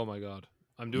 Oh my god,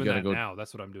 I'm doing gotta that go- now.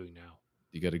 That's what I'm doing now.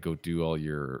 You got to go do all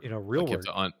your Real like,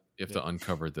 work. you have to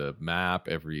uncover the map,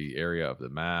 every area of the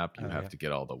map. You Oh, have yeah. to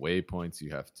get all the waypoints.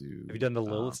 You have to Have you done the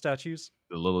Lilith statues?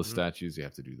 the Lilith Mhm. statues. You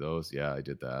have to do those. Yeah, I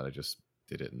did that. I just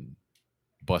did it and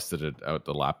busted it out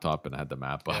the laptop and had the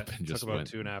map Yeah, up and took just about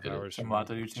went 2.5 did it. hours. I'm for about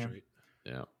me to do too. straight.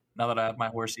 Yeah, Now that I have my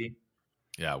horsey.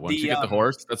 yeah. Once The, you get the um,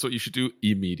 horse, that's what you should do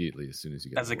immediately. As soon as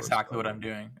you get That's the horse, exactly what probably.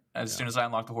 I'm doing. As Yeah. soon as I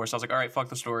unlocked the horse, I was like, all right, fuck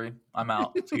the story. I'm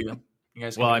out. See ya. You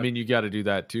guys can Well, do I it. mean, you got to do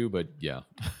that too, but yeah.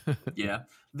 Yeah.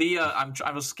 The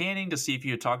I was scanning to see if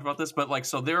you had talked about this, but like,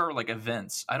 so there are like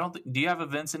events. I don't. Do you have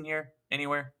events in here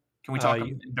anywhere? Can we talk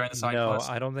y- during the side No, quest?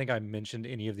 I don't think I mentioned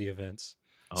any of the events.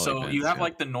 Oh, So events, you have yeah.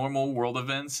 like the normal world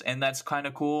events, and that's kind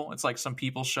of cool. It's like some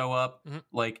people show up, Mhm.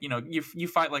 like you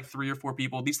fight like 3 or 4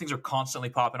 people. These things are constantly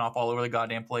popping off all over the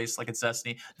goddamn place, like it's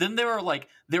Destiny. Then there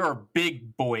are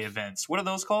big boy events. What are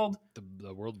those called?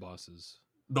 The world bosses.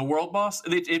 The world boss.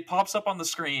 It pops up on the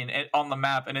screen on the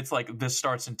map, and it's like this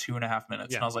starts in 2.5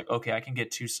 minutes. Yeah. And I was like, okay, I can get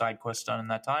 2 side quests done in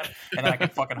that time, and then I can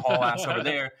fucking haul ass over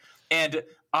there. And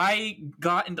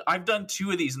I've done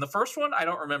 2 of these, and the first one I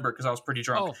don't remember because I was pretty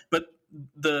drunk. Oh. But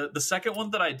the second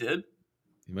one that I did,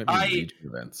 You might be I- in Legion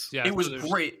events. Yeah, it so was there's-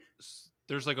 great.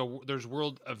 There's like there's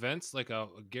world events like a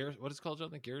garrison. What is it called,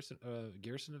 Jonathan?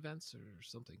 Garrison events or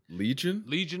something. Legion?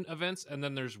 Legion events, and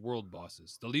then there's world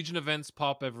bosses. The Legion events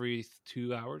pop every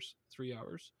 2 hours, 3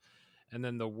 hours, and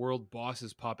then the world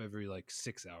bosses pop every like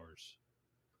 6 hours.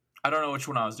 I don't know which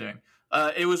one I was doing.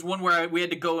 It was one where we had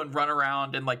to go and run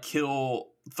around and like kill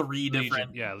 3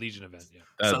 different. Legion event. Yeah,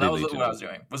 So That'd that be was Legion. what I was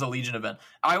doing. Was a Legion event.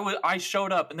 I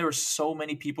showed up and there were so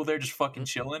many people there just fucking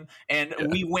chilling, and Yeah.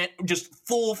 we went just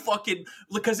full fucking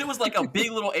because it was like a big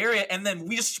little area, and then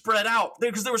we just spread out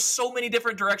because there were so many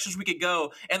different directions we could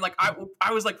go, and like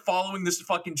I was like following this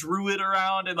fucking druid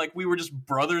around, and like we were just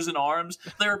brothers in arms.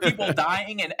 There were people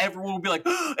dying, and everyone would be like,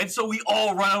 and so we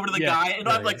all run over to the Yeah. guy, and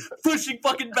I'm like pushing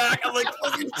fucking back. I'm like,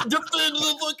 fucking defend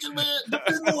the fucking man,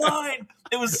 defend the line.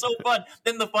 It was so fun.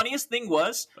 And the funniest thing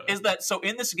is that so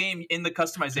in this game, in the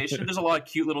customization, there's a lot of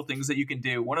cute little things that you can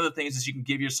do. One of the things is you can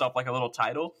give yourself like a little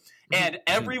title, and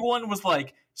everyone was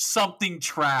like something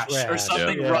trash or Trash.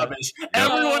 something Yeah. rubbish.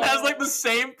 Everyone has like the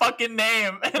same fucking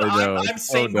name, and I know. I'm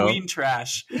sanguine no.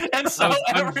 trash. And so I'm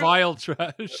everyone, vile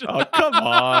trash. Oh, come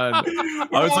on. I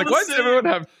was like, why does same. everyone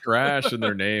have trash in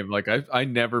their name? Like, I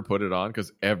never put it on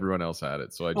because everyone else had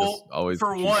it. So I just Well, always.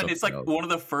 for choose one, it's something like else. one of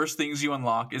the first things you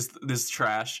unlock is this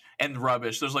trash and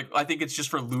rubbish. There's like I think it's just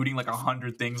for looting like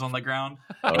 100 things on the ground.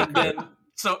 And Okay. then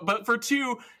So, but for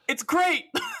 2, it's great.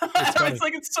 funny. It's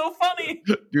like it's so funny.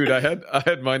 Dude, I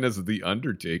had mine as the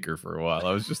Undertaker for a while.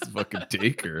 I was just a fucking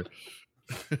taker.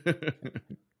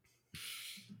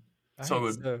 So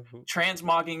Alright, good.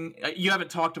 Transmogging. You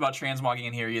haven't talked about transmogging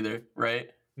in here either,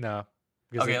 right? no.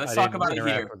 because Okay, I let's talk didn't about it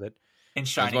interact here. with it. In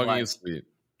Shining Transmogging Light. is sweet.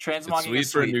 It's Transmogging sweet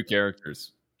is for sweet. new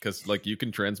characters because like you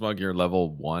can transmog your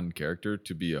level 1 character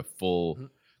to be a full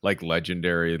like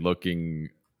legendary looking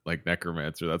like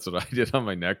necromancer. That's what I did on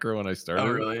my necro when I started.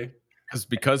 Oh, really?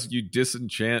 Because you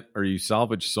disenchant or you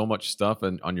salvage so much stuff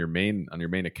on your main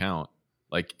account,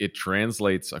 like it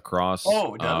translates across.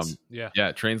 Oh, it does? Yeah.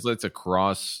 It translates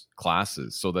across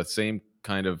classes. So that same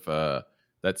kind of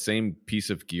that same piece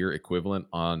of gear equivalent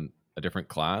on a different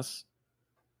class,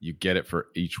 you get it for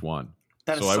each one.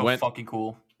 That is so fucking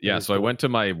cool. Yeah, Really so I cool. went to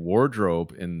my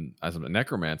wardrobe as a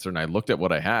necromancer, and I looked at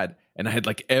what I had, and I had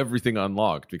like everything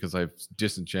unlocked because I've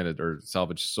disenchanted or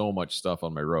salvaged so much stuff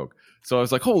on my rogue. So I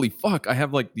was like, holy fuck, I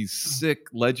have like these sick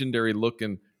legendary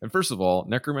looking. And first of all,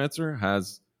 necromancer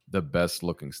has the best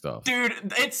looking stuff. Dude,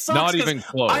 it sucks. Not 'cause even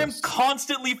close. I am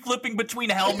constantly flipping between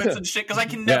helmets and shit because I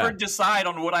can never decide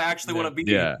on what I actually want to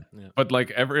be. Yeah. But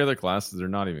like every other class, they're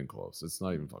not even close. It's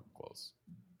not even fucking close.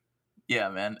 Yeah,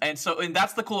 man. And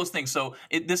that's the coolest thing. So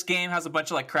this game has a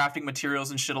bunch of like crafting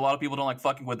materials and shit. A lot of people don't like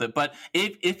fucking with it. But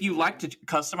if you like to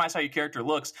customize how your character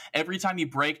looks, every time you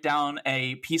break down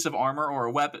a piece of armor or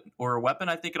a weapon,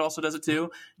 I think it also does it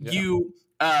too. Yeah.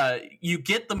 You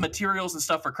get the materials and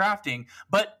stuff for crafting,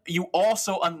 but you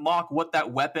also unlock what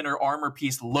that weapon or armor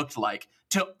piece looked like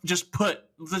to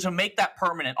make that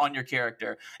permanent on your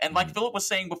character. And like Philip was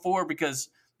saying before, because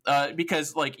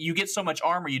like you get so much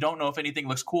armor, you don't know if anything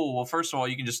looks cool. Well, first of all,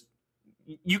 you can just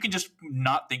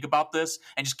not think about this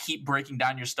and just keep breaking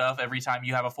down your stuff every time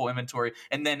you have a full inventory,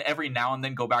 and then every now and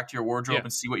then go back to your wardrobe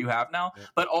and see what you have now.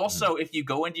 But also, if you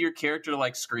go into your character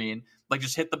like screen, like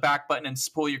just hit the back button and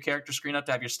pull your character screen up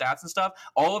to have your stats and stuff,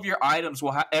 all of your items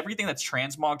will have everything that's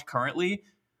transmogged currently,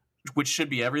 which should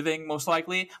be everything most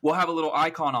likely, will have a little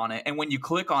icon on it. And when you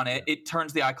click on it, it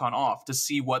turns the icon off to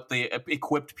see what the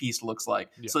equipped piece looks like,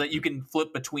 so that you can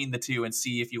flip between the two and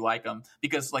see if you like them.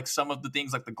 Because like some of the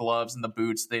things like the gloves and the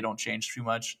boots, they don't change too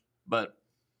much. But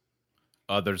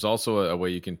there's also a way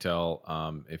you can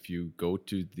tell if you go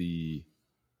to the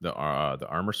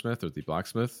armor smith or the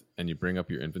blacksmith and you bring up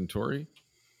your inventory.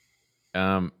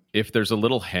 If there's a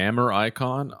little hammer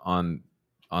icon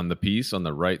on the piece on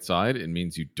the right side, it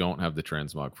means you don't have the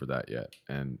transmog for that yet,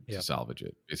 and to salvage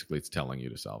it. Basically, it's telling you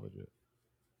to salvage it.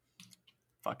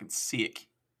 Fucking sick.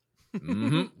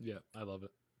 Yeah, I love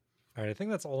it. All right, I think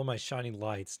that's all of my shining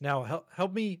lights. Now,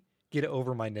 help me get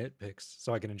over my nitpicks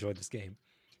so I can enjoy this game.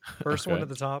 First one at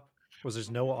the top was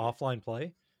there's no offline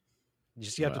play.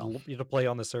 You have to play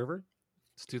on the server.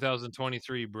 It's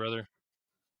 2023, brother.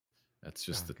 That's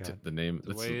just the name.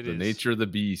 The That's way the it is. nature of the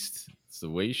beast. It's the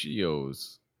way she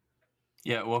goes.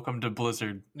 Yeah, welcome to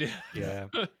Blizzard. Yeah.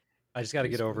 I just got to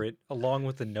get over it, along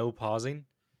with the no pausing.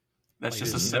 That's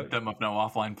just a symptom of no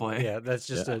offline play. Yeah, that's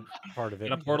just a part of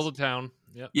it. And a portal to town.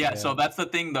 Yep. Yeah, so that's the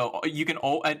thing, though. You can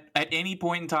at any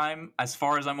point in time, as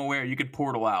far as I'm aware, you could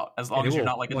portal out as long as you're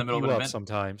not like in the middle of an event.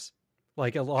 Sometimes,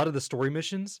 like a lot of the story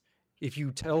missions, if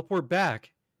you teleport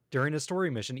back during a story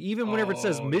mission, even whenever it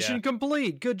says mission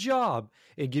complete, good job,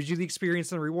 it gives you the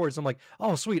experience and the rewards. I'm like,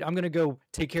 oh sweet, I'm gonna go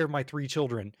take care of my 3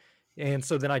 children, and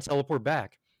so then I teleport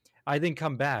back. I then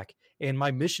come back, and my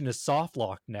mission is soft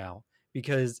locked now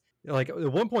because like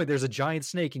at one point there's a giant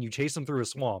snake and you chase them through a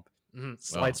swamp.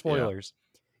 Slight spoilers.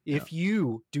 If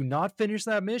you do not finish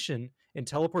that mission and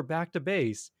teleport back to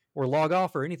base or log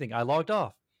off or anything, I logged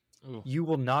off. You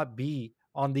will not be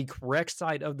on the correct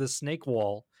side of the snake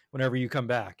wall whenever you come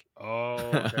back. Oh,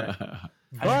 okay.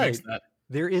 But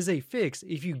there is a fix.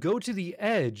 If you go to the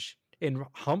edge and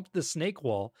hump the snake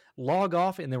wall, log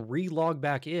off, and then re-log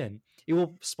back in, it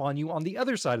will spawn you on the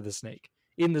other side of the snake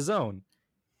in the zone.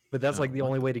 But that's like the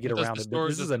only way to get around it.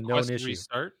 This is a known issue.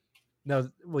 Restart?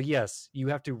 No, well, yes, you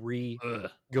have to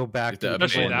go back to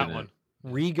especially that one.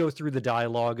 Go through the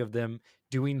dialogue of them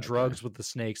doing drugs with the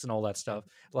snakes and all that stuff.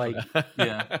 Like,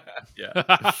 yeah.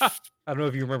 I don't know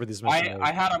if you remember this mission.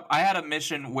 I had a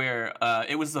mission where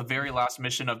it was the very last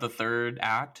mission of the 3rd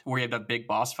act where you had that big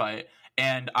boss fight,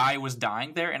 and I was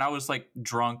dying there, and I was like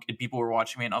drunk, and people were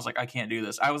watching me, and I was like, I can't do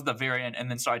this. I was at the very end, and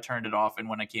then so I turned it off, and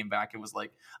when I came back, it was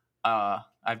like, I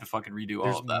have to fucking redo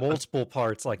all of that. There's multiple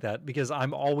parts like that because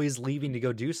I'm always leaving to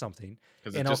go do something,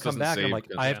 and I'll come back and I'm like,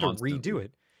 I have to redo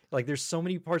it. Like there's so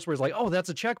many parts where it's like, oh, that's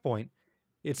a checkpoint.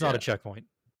 It's not a checkpoint.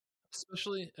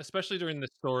 Especially during the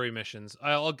story missions.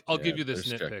 I'll give you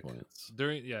this nitpick.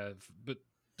 But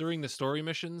during the story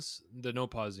missions, the no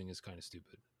pausing is kind of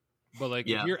stupid. But like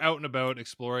Yeah. if you're out and about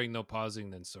exploring, no pausing,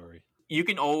 then sorry. You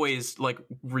can always like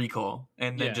recall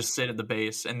and then Yeah. just sit at the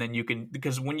base, and then you can,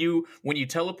 because when you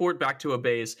teleport back to a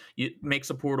base, it makes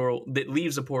a portal that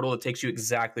leaves a portal that takes you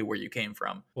exactly where you came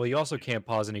from. Well, you also can't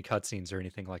pause any cutscenes or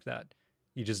anything like that.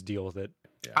 You just deal with it.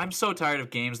 Yeah. I'm so tired of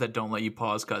games that don't let you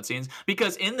pause cutscenes,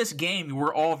 because in this game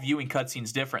we're all viewing cutscenes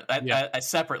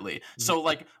separately. So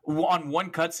like on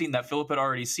one cutscene that Philip had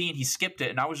already seen, he skipped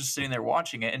it, and I was just sitting there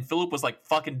watching it, and Philip was like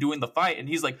fucking doing the fight, and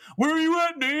he's like, "Where are you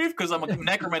at, Dave?" Because I'm a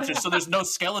necromancer, so there's no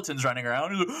skeletons running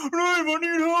around. He's like, "Dave, I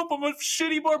need help. I'm a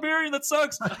shitty barbarian that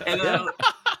sucks." And then,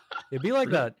 It'd be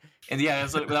like that. and yeah,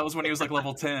 that was when he was like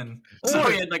level 10, so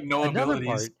he had like no Another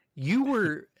abilities. part, you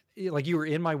were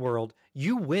in my world.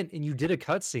 You went and you did a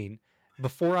cutscene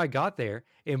before I got there,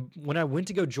 and when I went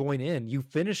to go join in, you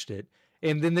finished it,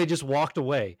 and then they just walked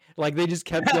away. Like they just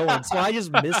kept going. So I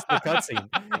just missed the cutscene,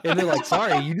 and they're like,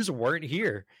 "Sorry, you just weren't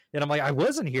here." And I'm like, "I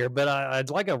wasn't here, but I'd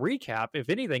like a recap. If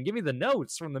anything, give me the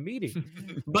notes from the meeting."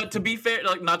 But to be fair,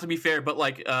 like not to be fair, but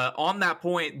like on that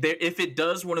point, there, if it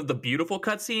does one of the beautiful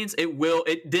cutscenes,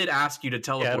 it did ask you to Yeah,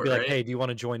 teleport. it'll be like, right? "Hey, do you want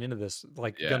to join into this?"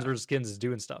 Like Yeah. Guns vs. Skins is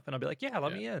doing stuff, and I'll be like, "Yeah,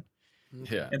 let me in."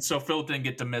 Yeah. And so Philip didn't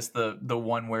get to miss the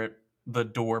one where the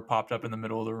door popped up in the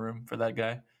middle of the room for that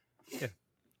guy.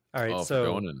 All right, Oh, for so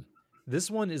going in. this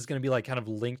one is going to be like kind of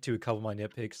linked to a couple of my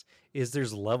nitpicks. Is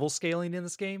there's level scaling in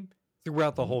this game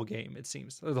throughout the whole game? It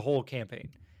seems, or the whole campaign,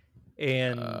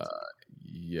 and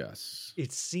Yes.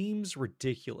 it seems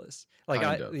ridiculous. Like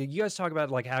Kind of. you guys talk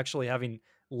about like actually having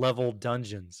level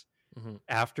dungeons Mhm.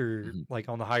 after Mhm. like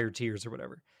on the higher tiers or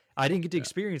whatever. I didn't get to Yeah.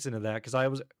 experience into that because I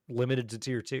was limited to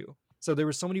tier 2. So there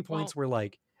were so many points where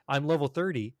like I'm level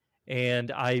 30 and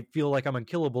I feel like I'm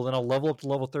unkillable, then I'll level up to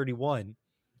level 31,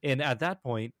 and at that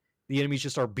point the enemies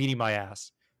just start beating my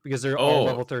ass because they're all Oh.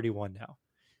 level 31 now.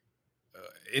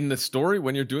 In the story,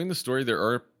 when you're doing the story, there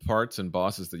are parts and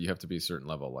bosses that you have to be a certain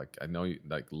level. Like I know,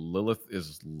 like Lilith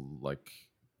is like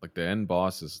the end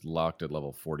boss is locked at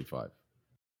level 45.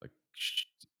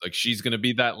 Like she's gonna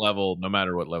be that level no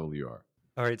matter what level you are.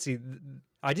 All right, see,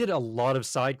 I did a lot of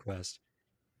side quests,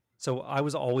 so I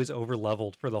was always over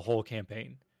leveled for the whole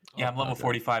campaign. Yeah, I'm level okay.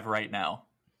 45 right now.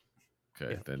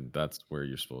 Okay, Yeah. then that's where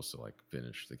you're supposed to like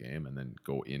finish the game and then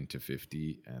go into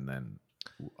 50, and then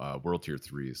World Tier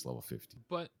 3 is level 50.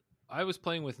 But I was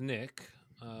playing with Nick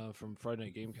from Friday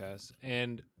Night Gamecast,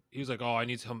 and he was like, "Oh, I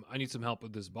need some help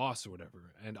with this boss or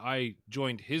whatever." And I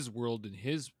joined his world and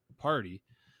his party,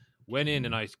 went in,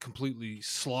 and I completely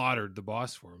slaughtered the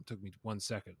boss for him. Took me 1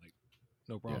 second, like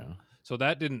no problem. Yeah. So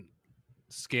that didn't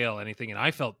scale anything, and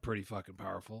I felt pretty fucking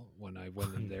powerful when I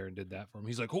went in there and did that for him.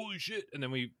 He's like, "Holy shit!" And then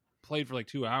we played for like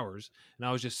 2 hours, and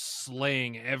I was just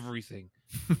slaying everything,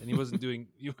 and he wasn't doing.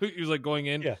 He was like going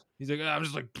in. Yeah. He's like, I'm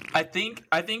just like. I think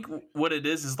what it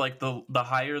is like the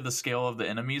higher the scale of the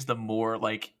enemies, the more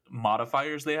like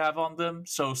modifiers they have on them.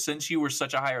 So since you were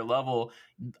such a higher level,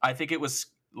 I think it was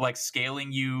like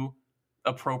scaling you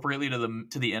appropriately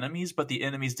to the enemies, but the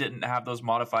enemies didn't have those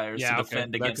modifiers Yeah, to okay.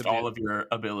 defend That against could be all it. of your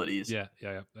abilities. Yeah,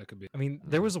 that could be. I mean,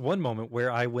 there was one moment where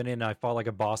I went in and I fought like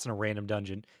a boss in a random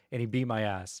dungeon, and he beat my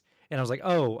ass. And I was like,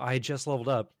 "Oh, I just leveled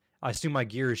up. I assume my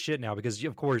gear is shit now," because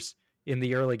of course, in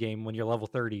the early game, when you're level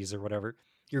 30s or whatever,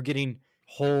 you're getting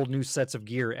whole new sets of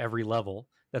gear every level.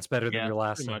 That's better than Yeah, your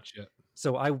last Pretty set. much, yeah.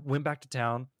 So I went back to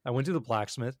town. I went to the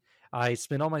blacksmith. I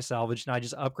spent all my salvage, and I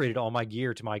just upgraded all my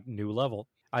gear to my new level.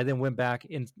 I then went back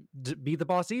and beat the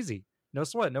boss easy. No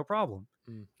sweat, no problem.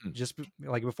 Just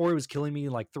like before, it was killing me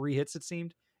in like 3 hits, it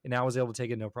seemed, and now I was able to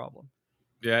take it no problem.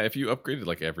 Yeah, if you upgraded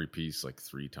like every piece like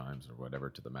 3 times or whatever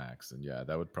to the max, then yeah,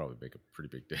 that would probably make a pretty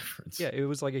big difference. Yeah, it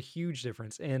was like a huge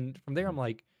difference. And from there, I'm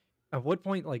like, at what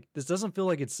point, like, this doesn't feel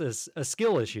like it's a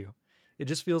skill issue. It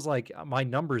just feels like my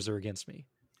numbers are against me.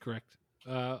 Correct.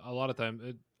 A lot of time,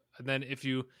 and then if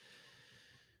you,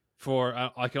 for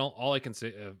all I can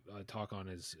say talk on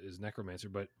is necromancer,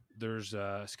 but there's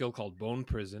a skill called bone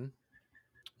prison,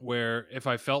 where if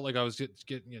I felt like I was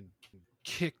getting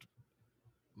kicked,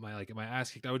 my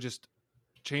ass kicked, I would just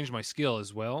change my skill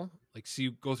as well. Like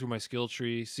go through my skill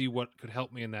tree, see what could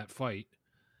help me in that fight,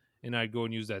 and I'd go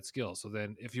and use that skill. So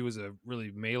then if he was a really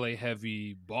melee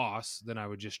heavy boss, then I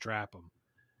would just trap him,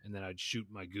 and then I'd shoot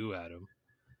my goo at him,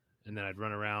 and then I'd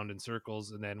run around in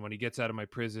circles, and then when he gets out of my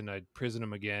prison, I'd prison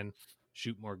him again,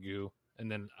 shoot more goo,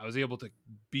 and then I was able to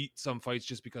beat some fights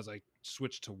just because I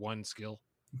switched to one skill.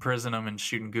 Prison them and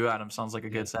shooting goo at them sounds like a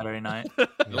good Saturday night.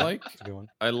 That's a good one.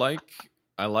 I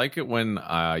like it when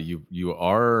you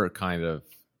are kind of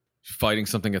fighting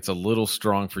something that's a little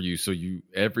strong for you, so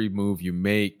every move you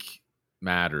make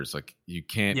matters. Like you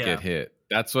can't get hit,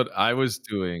 That's what I was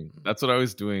doing. That's what I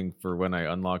was doing for when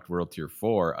I unlocked World Tier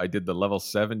 4. I did the level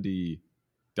 70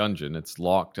 dungeon. It's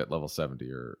locked at level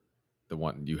 70, or the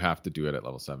one you have to do it at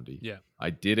level 70. Yeah. I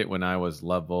did it when I was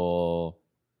level,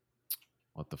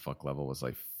 what the fuck level was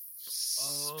I?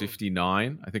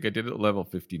 59. I think I did it at level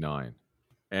 59.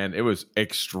 And it was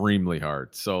extremely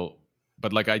hard. So,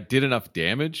 but like I did enough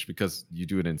damage because you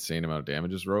do an insane amount of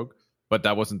damage as rogue. But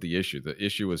that wasn't the issue. The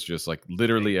issue was just like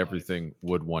literally everything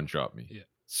would one shot me. Yeah.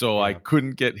 So Yeah. I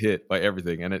couldn't get hit by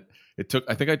everything. And it took,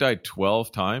 I think I died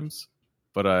 12 times,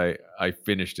 but I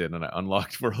finished it and I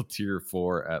unlocked World Tier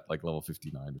 4 at like level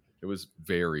 59. It was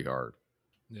very hard.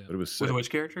 Yeah. But it was With sick which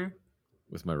character?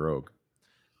 with my rogue.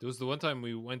 There was the one time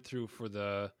we went through for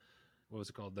the, what was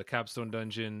it called? The capstone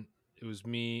dungeon. It was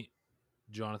me,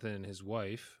 Jonathan, and his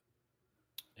wife.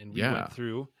 And we Yeah. went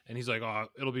through, and he's like, "Oh,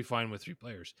 it'll be fine with 3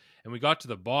 players." And we got to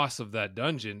the boss of that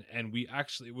dungeon, and we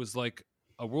actually, it was like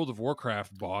a World of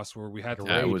Warcraft boss where we had to Like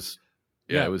a Yeah, raid. it was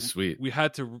it was sweet. we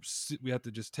had to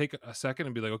just take a second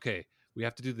and be like, okay, we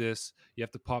have to do this. You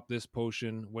have to pop this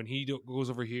potion. When he goes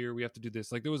over here, we have to do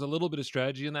this. Like there was a little bit of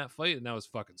strategy in that fight, and that was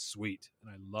fucking sweet.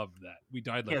 And I loved that. We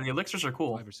died like Yeah, the elixirs are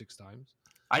cool. 5 or 6 times.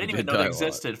 I didn't We even did know they die a lot.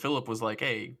 existed. Philip was like,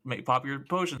 "Hey, pop your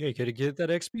potion." Yeah, you could get that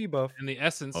XP buff. And the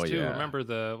essence Oh, too. yeah. Remember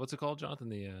the, what's it called, Jonathan?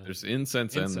 The There's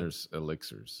incense and Incense. there's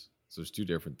elixirs. So there's 2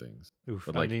 different things. Oof,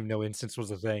 But, I like- didn't even know instance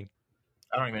was a thing.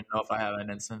 I don't even know if I have an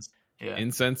instance. Yeah.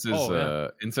 Incense is Oh, yeah.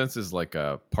 incense is like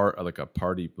a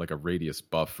party, like a radius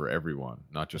buff for everyone,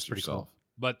 not just That's pretty cool. yourself.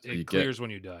 but So you it get- clears when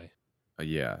you die.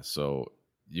 Yeah, so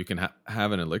you can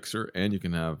have an elixir and you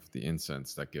can have the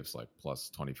incense that gives like plus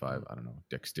 25, I don't know,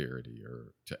 dexterity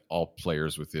or to all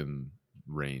players within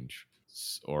range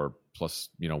or plus,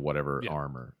 whatever Yeah.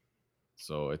 armor.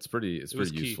 So it's pretty was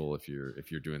pretty key. useful if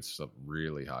you're doing some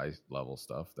really high level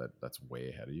stuff that's way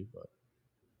ahead of you, but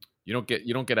you don't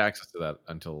get access to that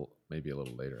until maybe a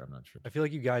little later, I'm not sure. I feel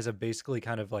like you guys have basically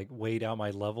kind of like weighed out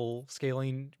my level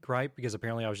scaling gripe because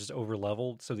apparently I was just over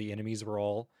leveled, so the enemies were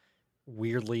all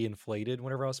weirdly inflated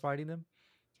whenever I was fighting them.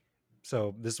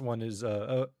 So this one is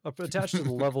attached to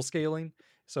the level scaling,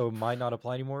 so it might not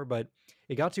apply anymore. But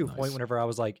it got to a point Nice. whenever I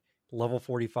was like level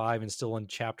 45 and still in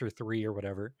chapter 3 or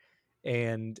whatever,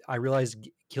 and I realized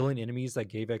killing enemies that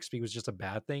gave XP was just a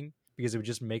bad thing because it would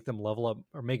just make them level up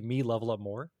or make me level up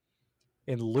more.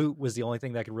 And loot was the only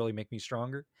thing that could really make me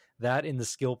stronger. That and the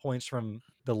skill points from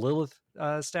the Lilith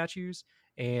statues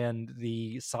and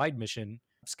the side mission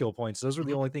skill points. Those were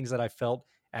the only things that I felt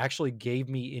actually gave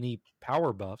me any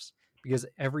power buffs because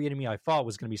every enemy I fought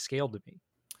was going to be scaled to me.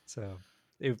 So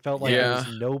it felt like there was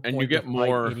Yeah, no and point you get to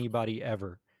more- fight anybody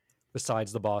ever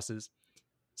besides the bosses.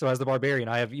 So as the barbarian,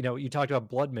 I have, you talked about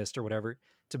blood mist or whatever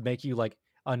to make you like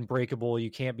unbreakable. You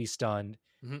can't be stunned.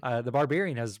 Mhm. The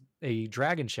barbarian has a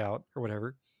dragon shout or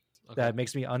whatever Okay. that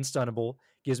makes me unstunnable,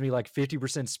 gives me like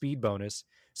 50% speed bonus.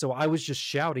 So I was just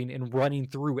shouting and running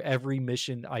through every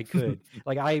mission I could.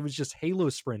 Like I was just Halo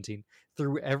sprinting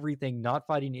through everything, not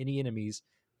fighting any enemies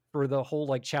for the whole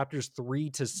like chapters 3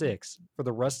 to 6 for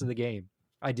the rest of the game.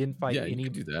 I didn't fight Yeah, you any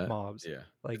can do that. mobs. Yeah.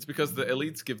 Like It's because the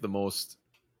elites give the most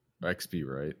XP,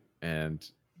 right? And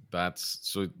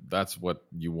that's what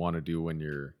you want to do when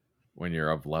you're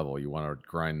of level. You want to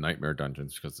grind nightmare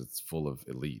dungeons because it's full of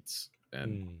elites,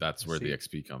 and that's I where the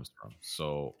see. XP comes from.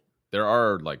 So there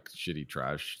are like shitty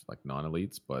trash like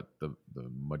non-elites, but the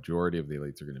majority of the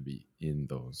elites are going to be in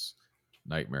those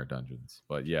nightmare dungeons.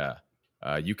 But yeah,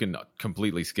 you can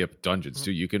completely skip dungeons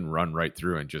too. You can run right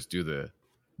through and just do the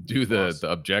Boss.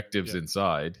 objectives Yeah.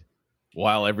 inside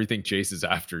while everything chases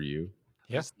after you,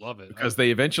 I just love it. because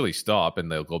they eventually stop and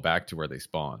they'll go back to where they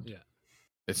spawned. Yeah.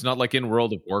 It's not like in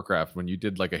World of Warcraft when you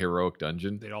did like a heroic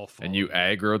dungeon they'd all fall. and you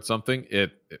aggroed something,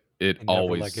 it never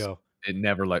always let go. it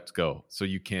never lets go. So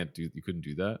you couldn't do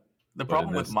that. The But problem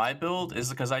in with this- my build is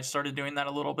because I started doing that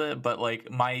a little bit, but like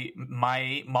my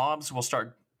mobs will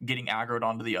start getting aggroed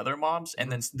onto the other mobs,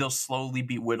 and then they'll slowly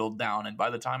be whittled down. And by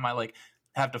the time I like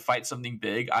have to fight something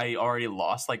big, I already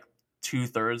lost like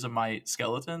 2/3 of my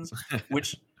skeletons,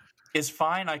 which is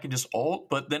fine. I can just ult,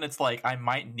 but then it's like I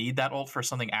might need that ult for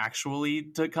something actually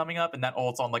coming up, and that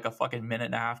ult's on like a fucking minute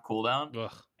and a half cooldown,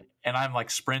 Ugh. and I'm like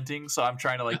sprinting, so I'm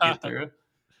trying to like get through.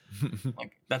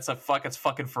 Like that's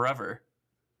fucking forever.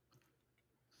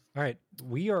 All right,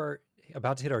 we are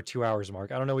about to hit our 2 hours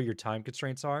mark. I don't know what your time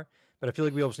constraints are, but I feel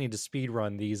like we also need to speed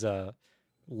run these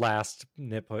last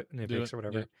nitpicks it, or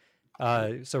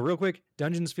whatever. So real quick,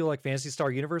 dungeons feel like Phantasy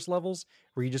Star Universe levels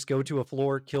where you just go to a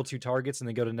floor, kill 2 targets, and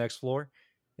then go to the next floor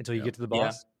until you Yeah. get to the Yeah.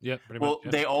 boss. Yeah, pretty Well, much.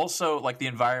 Yeah. they also like the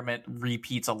environment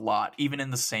repeats a lot, even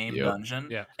in the same Yep. dungeon.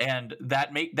 Yeah. And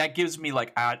that gives me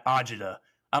like agita.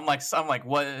 I'm like,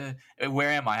 what? Where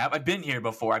am I? I've been here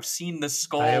before. I've seen the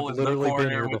skull I have in the literally been corner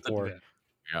here with before. the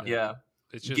Yeah. yeah.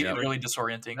 It's It's just getting really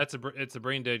disorienting. it's a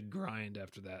brain dead grind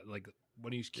after that. Like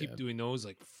when you keep doing those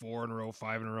like 4 in a row,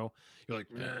 5 in a row, you're like,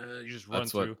 you just run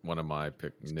That's through. what one of my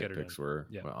Just get her nitpicks done. were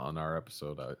Yeah. on our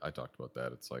episode. I talked about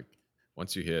that. It's like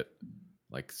once you hit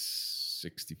like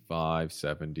 65,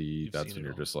 70, You've that's seen when it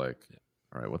you're all. just like, Yeah.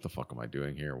 all right, what the fuck am I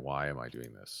doing here? Why am I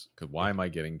doing this? Because why am I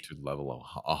getting to level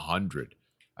 100?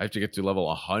 I have to get to level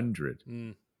 100.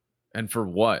 Mm. And for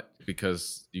what?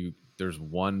 Because there's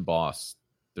one boss.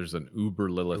 There's an Uber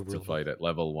Lilith to fight at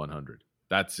level 100.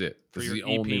 That's it. For This is your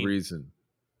the only EP. reason.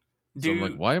 So Do I'm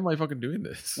like, why am I fucking doing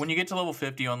this? when you get to level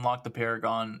 50, you unlock the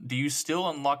Paragon. Do you still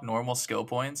unlock normal skill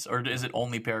points, or is it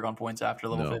only Paragon points after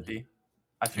level No. 50?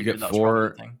 I You figured get that was probably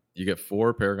the 4. thing. You get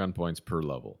 4 Paragon points per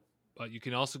level. But you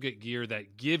can also get gear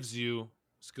that gives you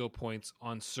skill points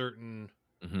on certain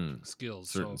skills.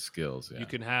 Certain so skills, yeah. you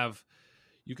can have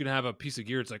a piece of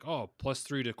gear. It's like, oh,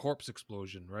 +3 to corpse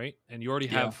explosion, right? And you already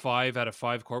Yeah. have 5 out of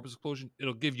 5 corpse explosion.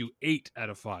 It'll give you 8 out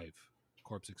of 5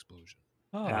 corpse explosion.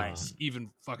 Oh, Nice. Even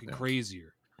fucking Yeah.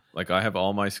 crazier. Like I have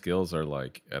all my skills are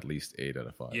like at least 8 out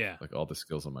of 5. Yeah. Like all the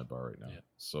skills on my bar right now. Yeah.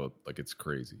 So like it's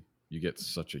crazy. You get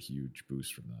such a huge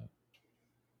boost from that.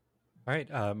 All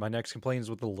right. My next complaint is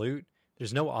with the loot.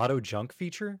 There's no auto junk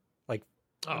feature. Like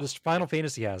this Final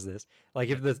Fantasy has this. Like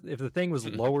if the thing was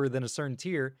lower than a certain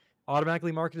tier,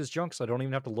 automatically mark it as junk, so I don't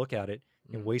even have to look at it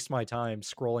and waste my time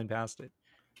scrolling past it.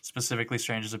 Specifically,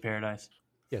 Strangers of Paradise,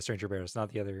 Yeah, Stranger Bears, not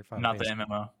the other Final not Fantasy. the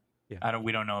MMO. Yeah.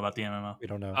 We don't know about the MMO. We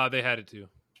don't know. They had it too.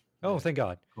 Oh, thank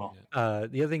God. Cool. The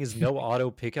other thing is no auto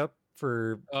pickup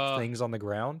for things on the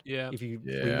ground. Yeah. If you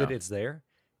leave Yeah. it, it's there.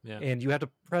 Yeah. And you have to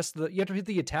hit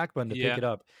the attack button to Yeah. pick it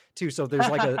up too. So if there's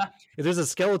like if there's a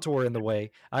Skeletor in the way,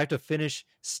 I have to finish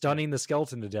stunning the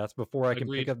skeleton to death before I can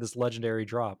Agreed. pick up this legendary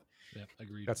drop. Yeah,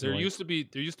 agreed. That's There annoying. used to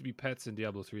be pets in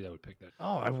Diablo 3 that would pick that.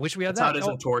 Oh, I wish we had That's how that. it is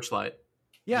Oh, in Torchlight.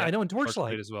 yeah, I know in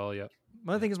Torchlight. as well. Yeah.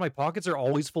 My thing is my pockets are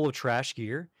always full of trash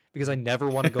gear because I never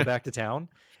want to go back to town.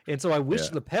 And so I wish Yeah.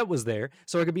 the pet was there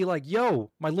so I could be like,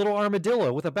 yo, my little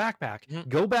armadillo with a backpack, Mhm.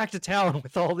 go back to town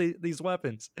with all these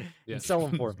weapons Yeah. and sell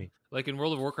them for me. Like in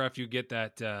World of Warcraft, you get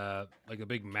that like a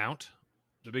big mount.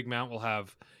 The big mount will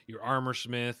have your armor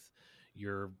smith,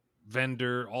 your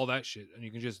vendor, all that shit, and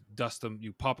you can just dust them.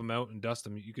 You pop them out and dust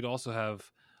them. You could also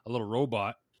have a little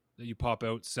robot that you pop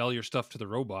out, sell your stuff to the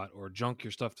robot, or junk your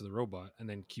stuff to the robot, and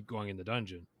then keep going in the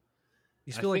dungeon.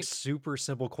 These I feel like think- super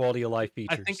simple quality of life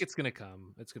features. I think it's gonna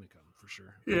come. It's gonna come for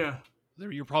sure. Yeah.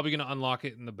 You're probably gonna unlock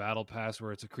it in the battle pass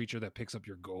where it's a creature that picks up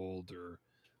your gold or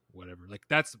whatever. Like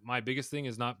that's my biggest thing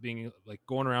is not being like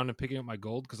going around and picking up my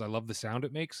gold because I love the sound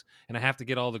it makes and I have to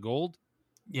get all the gold.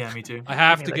 Yeah, me too. I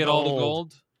have me to the get all the gold.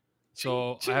 gold.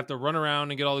 So I have to run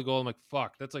around and get all the gold. I'm like,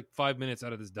 fuck, that's like 5 minutes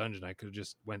out of this dungeon I could have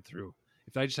just went through.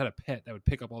 If I just had a pet that would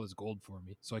pick up all this gold for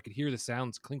me so I could hear the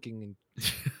sounds clinking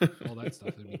and all that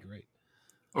stuff, that'd be great.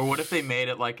 Or what if they made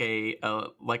it like a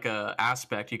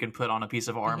aspect you can put on a piece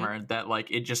of armor that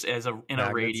like it just in a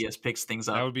Magnets. radius picks things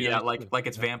up? That would be yeah, nice too. like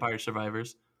it's Yeah. Vampire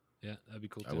Survivors. Yeah, that'd be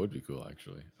cool That too. would be cool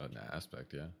actually. An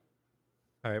aspect, yeah.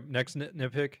 All right, next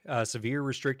nitpick, severe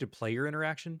restricted player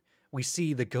interaction. We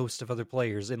see the ghost of other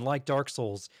players, and like Dark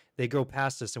Souls, they go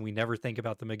past us and we never think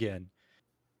about them again.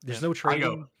 There's Yeah. no I trading.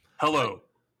 go, hello.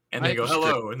 And they I- go,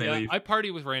 hello, and they Yeah, leave. I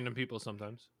party with random people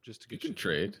sometimes just to You get can shit.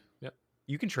 trade.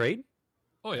 You can trade?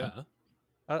 Oh yeah,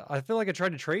 I feel like I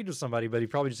tried to trade with somebody, but he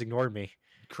probably just ignored me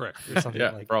correct. or something. Yeah,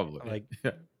 like, probably. like,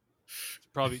 Yeah.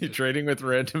 Probably You're trading with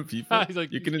random people. He's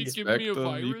like, you can "You give inspect me a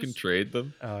them. You can virus?" trade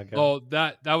them. oh, God. Oh,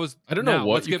 that was. I don't know now,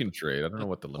 what let's you get- can trade. I don't know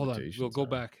what the Hold on, limitations. we'll go are.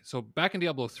 back. So back in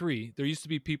Diablo 3, there used to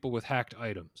be people with hacked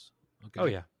items. Okay. Oh,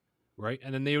 yeah. Right,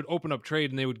 and then they would open up trade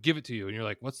and they would give it to you, and you're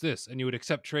like, "What's this?" And you would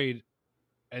accept trade,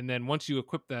 and then once you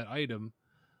equip that item,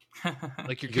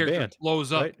 like your You get character banned,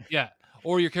 blows up, right? yeah,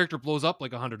 or your character blows up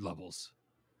like 100 levels,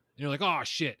 and you're like, "Oh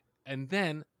shit!" And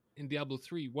then in Diablo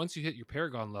 3, once you hit your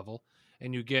Paragon level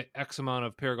and you get X amount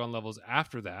of Paragon levels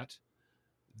after that,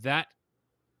 that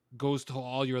goes to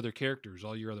all your other characters,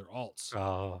 all your other alts.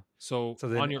 Oh, So, so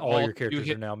then on your all alt, your you characters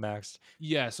hit, are now maxed.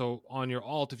 yeah. So on your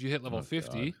alt, if you hit level Oh,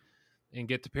 50 God. and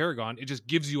get to Paragon, it just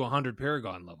gives you 100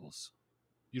 Paragon levels.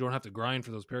 You don't have to grind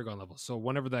for those Paragon levels. So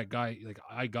whenever that guy, like,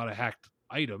 I got a hacked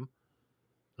item,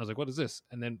 I was like, "What is this?"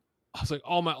 And then I was like,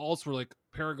 all my alts were like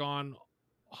Paragon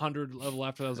 100 level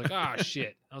after that. I was like, "Ah,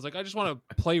 shit." I was like, I just want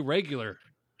to play regular.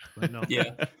 But no.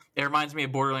 Yeah. It reminds me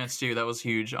of Borderlands 2. That was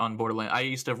huge on Borderlands. I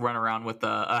used to run around with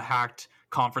a hacked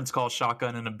conference call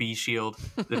shotgun and a B shield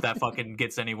that fucking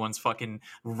gets anyone's fucking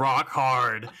rock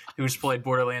hard who's played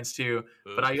Borderlands 2.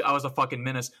 But I was a fucking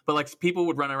menace. But like people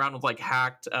would run around with like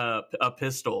hacked a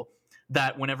pistol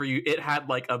that whenever it had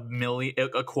like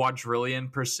a quadrillion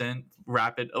 %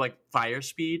 rapid like fire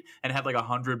speed and had like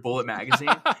 100 bullet magazine.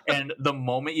 And the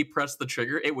moment you press the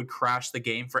trigger, it would crash the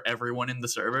game for everyone in the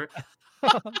server.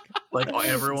 Like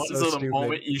everyone. So the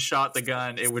moment you shot the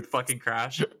gun, it would fucking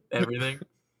crash everything.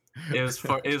 It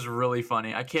was really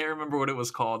funny. I can't remember what it was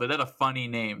called. It had a funny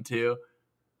name too.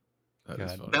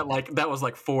 That was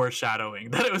like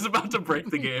foreshadowing that it was about to break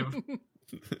the game.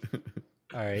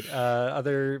 All right.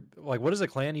 Other what does a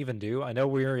clan even do? I know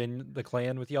we're in the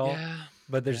clan with y'all,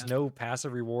 but there's no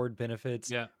passive reward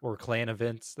benefits or clan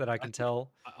events that I can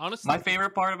tell. Honestly, my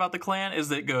favorite part about the clan is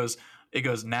that it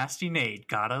goes Nasty Nate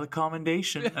got a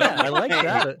commendation. Yeah, I like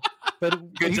that. But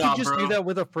you job, can just bro. do that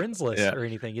with a friends list or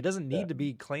anything. It doesn't need to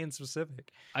be clan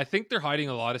specific. I think they're hiding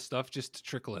a lot of stuff just to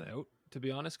trickle it out, to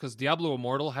be honest, because Diablo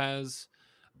Immortal has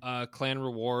clan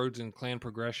rewards and clan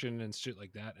progression and shit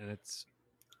like that, and it's.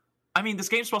 I mean, this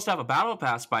game's supposed to have a battle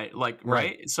pass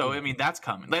right? So I mean, that's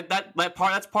coming.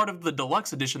 That's part of the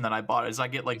deluxe edition that I bought. Is I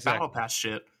get like battle pass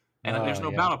shit, and there's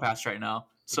no battle pass right now.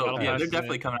 So they're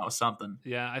definitely coming out with something.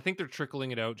 Yeah, I think they're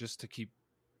trickling it out just to keep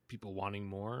people wanting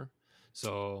more.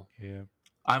 So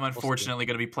I'm unfortunately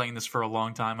going to be playing this for a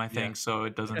long time. I think so.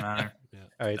 It doesn't matter.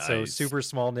 All right, so super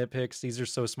small nitpicks. These are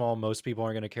so small, most people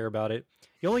aren't going to care about it.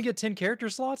 You only get 10 character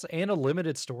slots and a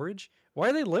limited storage. Why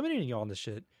are they limiting you on this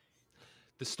shit?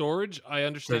 The storage, I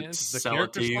understand. The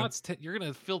character slots, you're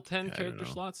going to fill 10 character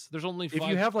slots? There's only 5. If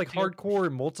you have like hardcore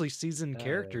multi-season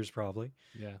characters, probably.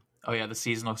 Yeah. Oh, yeah, the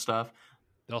seasonal stuff.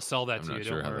 They'll sell that to you. I'm not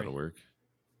sure how that'll work.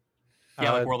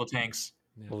 Yeah, like World of Tanks.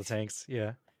 World of Tanks,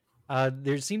 yeah.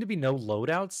 There seem to be no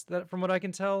loadouts that, from what I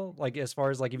can tell. Like as far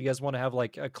as like if you guys want to have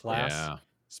like a class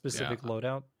specific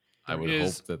loadout, I would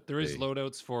hope that there is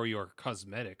loadouts for your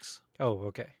cosmetics. Oh,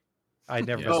 okay. I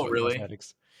never. Really?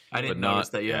 Cosmetics. I didn't notice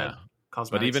that yet.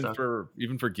 But even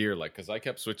for gear, like because I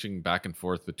kept switching back and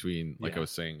forth between, like I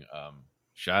was saying,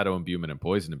 shadow imbuement and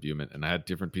poison imbuement, and I had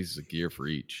different pieces of gear for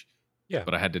each. Yeah,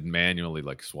 but I had to manually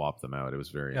like swap them out. It was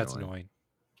very annoying.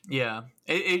 Yeah,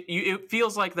 it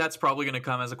feels like that's probably going to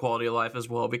come as a quality of life as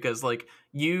well, because like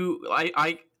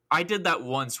I did that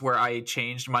once where I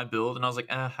changed my build and I was like,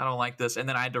 I don't like this, and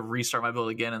then I had to restart my build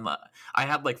again, and I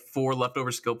had like 4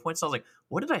 leftover skill points. I was like,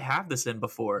 what did I have this in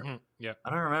before? Yeah, I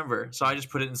don't remember, so I just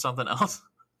put it in something else.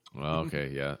 Well,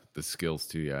 okay, yeah, the skills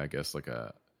too. Yeah, I guess like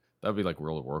that'd be like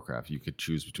World of Warcraft. You could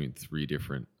choose between 3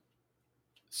 different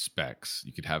specs.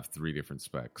 You could have 3 different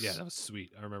specs. Yeah, that was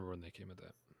sweet. I remember when they came with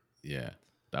that. Yeah,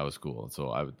 that was cool. So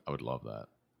I would love that.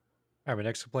 All right, my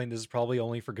next complaint, this is probably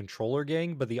only for controller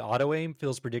gang, but the auto aim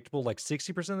feels predictable like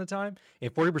 60% of the time,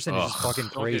 and 40% is just fucking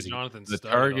crazy. The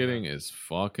targeting is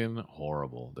fucking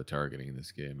horrible. The targeting in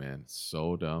this game, man, it's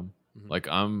so dumb. Like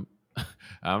how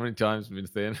many times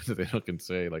Nathaniel can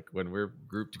say, like when we're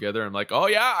grouped together, I'm like, oh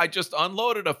yeah, I just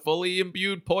unloaded a fully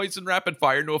imbued poison rapid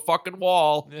fire into a fucking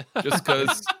wall just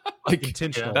because like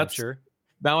intentional. That's sure.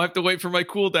 Now I have to wait for my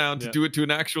cooldown to do it to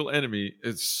an actual enemy.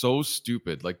 It's so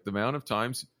stupid. Like the amount of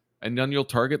times, and then you'll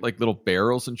target like little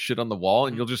barrels and shit on the wall,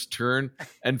 and you'll just turn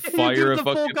and fire a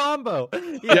fucking full combo.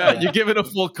 Yeah, you give it a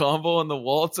full combo on the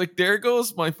wall. It's like, there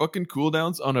goes my fucking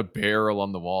cooldowns on a barrel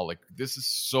on the wall. Like this is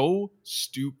so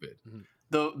stupid.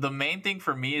 The main thing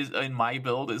for me is in my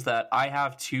build is that I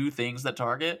have 2 things that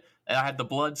target. And I had the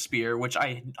blood spear, which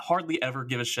I hardly ever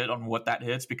give a shit on what that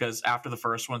hits, because after the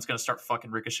first one, it's gonna start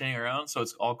fucking ricocheting around, so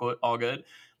it's all good.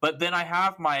 But then I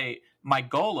have my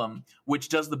golem, which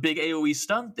does the big AoE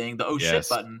stun thing, the shit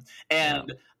button,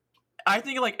 and I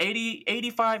think like 80,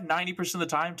 85, 90% of the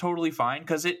time, totally fine,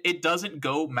 because it doesn't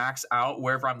go max out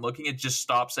wherever I'm looking. It just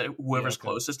stops at whoever's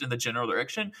closest in the general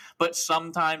direction. But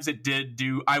sometimes it did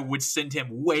I would send him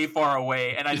way far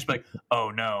away, and I just be like, oh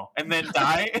no, and then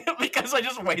die because I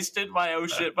just wasted my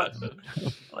shit button.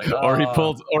 Like, or he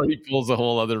pulls a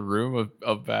whole other room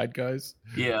of bad guys.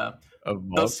 Yeah.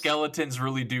 Those skeletons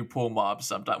really do pull mobs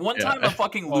sometimes. One time a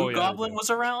fucking loot goblin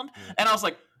was around, and I was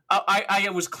like, I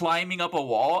was climbing up a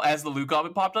wall as the loot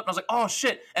goblin popped up, and I was like, oh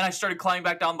shit, and I started climbing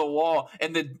back down the wall,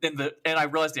 and I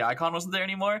realized the icon wasn't there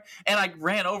anymore, and I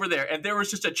ran over there, and there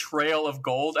was just a trail of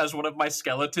gold as one of my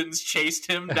skeletons chased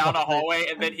him down a hallway,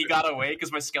 and then he got away because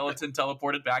my skeleton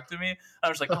teleported back to me. I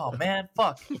was like, oh man,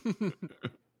 fuck.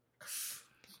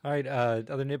 All right,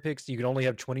 other nitpicks, you can only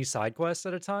have 20 side quests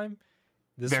at a time.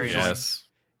 Very nice.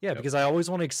 Yeah, because I always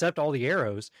want to accept all the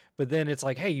arrows, but then it's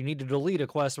like, hey, you need to delete a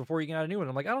quest before you can add a new one.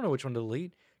 I'm like, I don't know which one to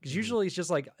delete Because usually it's just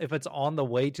like if it's on the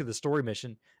way to the story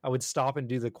mission, I would stop and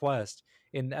do the quest.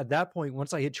 And at that point,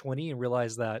 once I hit 20 and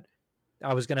realized that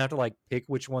I was gonna have to like pick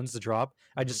which ones to drop,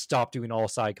 I just stopped doing all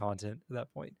side content at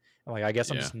that point. I'm like, I guess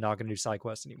I'm Yeah. just not gonna do side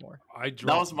quests anymore. That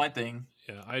was my thing.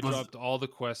 Yeah, I dropped all the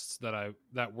quests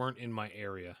that weren't in my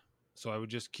area, so I would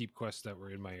just keep quests that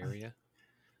were in my area.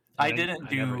 I didn't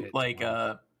do like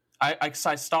I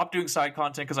stopped doing side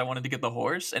content because I wanted to get the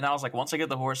horse, and I was like, once I get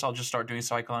the horse, I'll just start doing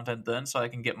side content then, so I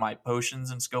can get my potions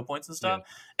and skill points and stuff.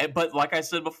 But like I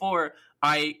said before,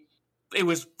 it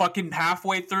was fucking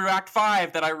halfway through Act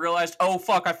 5 that I realized, oh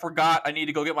fuck, I forgot I need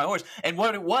to go get my horse. And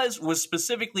what it was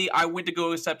specifically, I went to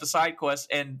go accept a side quest,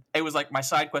 and it was like my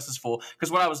side quest is full. Because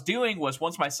what I was doing was,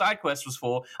 once my side quest was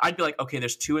full, I'd be like, okay,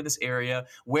 there's 2 in this area.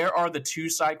 Where are the 2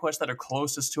 side quests that are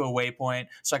closest to a waypoint?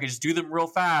 So I could just do them real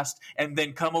fast, and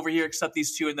then come over here, accept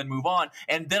these 2, and then move on.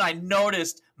 And then I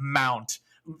noticed Mount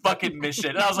fucking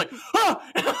mission, and I was like, ah!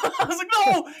 I was like,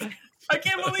 no, I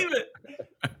can't believe it.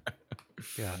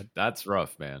 God, That's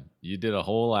rough, man. You did a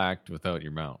whole act without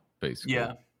your mount, basically.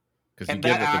 Yeah. Because you And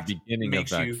get that it at act the beginning of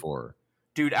makes Act you- 4.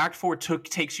 Dude, Act 4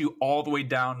 takes you all the way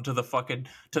down to the fucking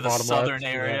the Bottom southern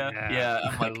left, area. Yeah,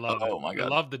 I'm like, I love oh it. my I god,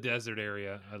 love the desert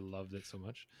area. I loved it so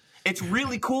much. it's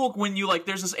really cool when you like.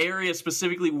 There's this area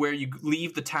specifically where you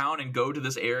leave the town and go to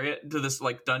this area, to this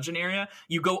like dungeon area.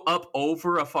 You go up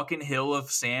over a fucking hill of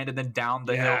sand and then down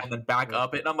the hill and then back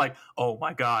up it. And I'm like, oh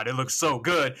my god, it looks so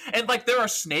good. And like there are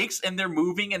snakes and they're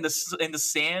moving and the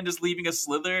sand is leaving a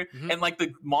slither and like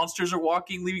the monsters are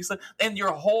walking, leaving slither, and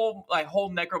your whole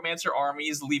necromancer army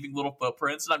is leaving little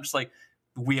footprints. And I'm just like,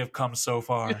 we have come so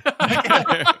far. oh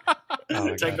my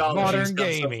God. Technology has Modern come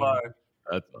gaming. so far.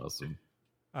 That's awesome.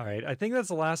 All right, I think that's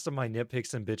the last of my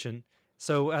nitpicks and bitching.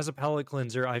 So as a palate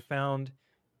cleanser, I found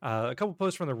a couple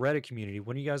posts from the Reddit community.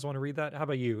 When do you guys want to read that? How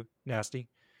about you, Nasty?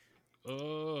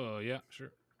 Oh yeah,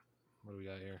 sure. What do we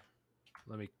got here?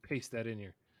 Let me paste that in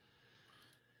here.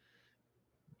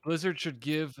 Blizzard should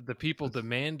give the people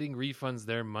demanding refunds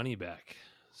their money back,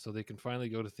 so they can finally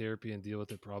go to therapy and deal with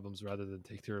their problems rather than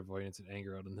take their avoidance and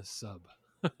anger out on this sub.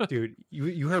 Dude,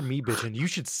 you heard me bitching. You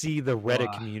should see the Reddit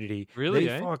Wow. community. Really,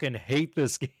 They eh? fucking hate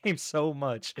this game so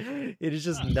much. It is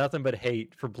just nothing but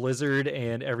hate for Blizzard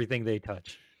and everything they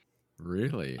touch.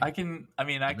 Really? I can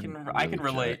really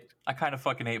relate. checked. I kind of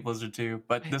fucking hate Blizzard too,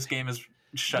 but this game has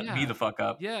shut me Yeah. the fuck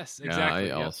up. Yes, Yeah,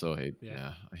 exactly. I yeah. also hate. Yeah.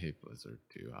 Yeah, I hate Blizzard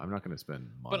too. I'm not going to spend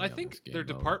money. But I on think this game, their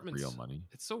though, departments- real money.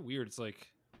 It's so weird. It's like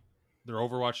their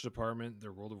Overwatch department,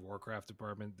 their World of Warcraft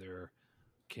department, their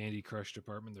Candy Crush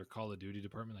department, their Call of Duty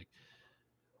department. Like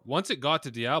once it got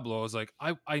to Diablo, I was like,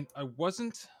 I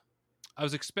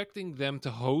was expecting them to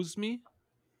hose me.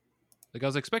 Like I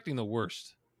was expecting the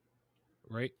worst,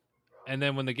 right? And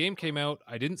then when the game came out,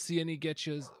 I didn't see any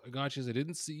gotchas. I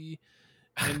didn't see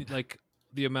any like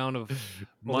the amount of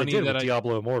Well, they money did that with I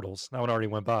Diablo Immortals. That one already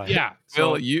went by. yeah.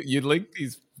 Phil, So you linked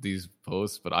these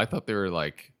posts, but I thought they were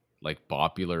like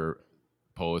popular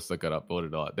posts that got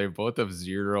upvoted a lot. They both have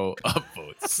 0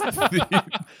 upvotes.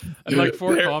 and like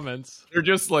 4 They're- comments. They're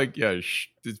just like,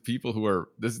 these people who are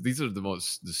these are the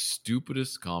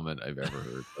stupidest comment I've ever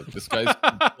heard. Like this guy's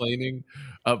complaining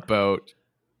about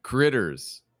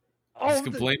critters. He's Oh,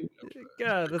 complaining.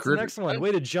 yeah, that's the Critter- next one.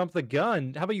 Way to jump the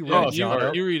gun. How about you Yeah, read Oh, it, you,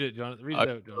 John? you read it, John. Read it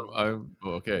out, John.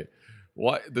 Okay.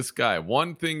 What this guy?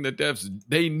 One thing the devs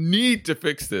they need to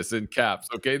fix this in caps.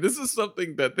 Okay, this is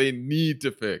something that they need to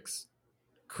fix.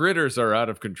 Critters are out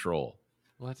of control.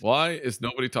 What? Why is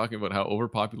nobody talking about how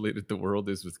overpopulated the world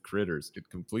is with critters? It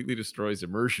completely destroys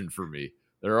immersion for me.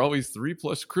 There are always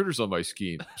 3+ critters on my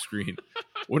screen.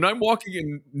 When I'm walking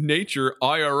in nature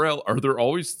IRL, are there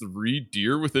always 3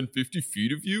 deer within 50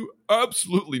 feet of you?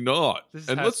 Absolutely not. This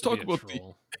And has let's to be talk a about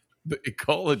troll. the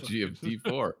ecology of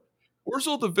D4. Where's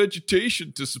all the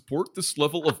vegetation to support this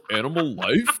level of animal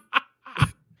life?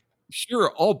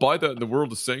 Sure, I'll buy that in the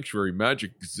world of Sanctuary.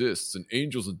 Magic exists, and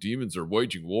angels and demons are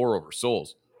waging war over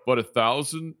souls. But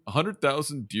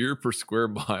 100,000 deer per square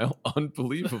mile?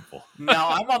 Unbelievable. Now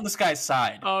I'm on this guy's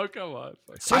side. Oh come on!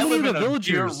 So I many live of the in a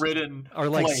villagers deer-ridden are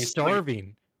like place.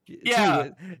 starving. Yeah.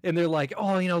 too. And they're like,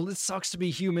 oh, it sucks to be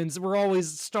humans. We're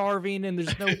always starving and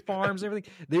there's no farms,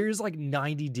 everything. There's like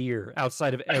 90 deer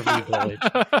outside of every village.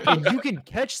 And you can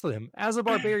catch them as a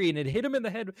barbarian and hit them in the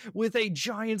head with a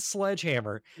giant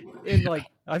sledgehammer. And like,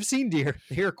 I've seen deer.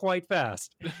 They're quite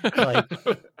fast. Like,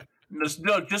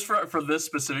 Just for this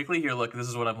specifically here. Look, this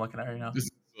is what I'm looking at right now. This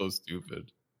is so stupid.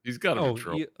 He's got a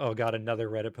control. got another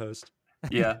Reddit post.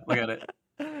 Yeah, look at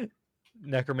it.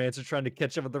 Necromancer trying to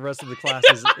catch up with the rest of the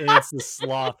classes, and it's the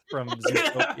sloth from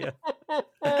Zootopia.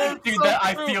 Dude, So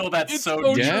I true. feel that's It's so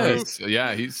so true. Yes,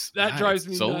 yeah, he's That drives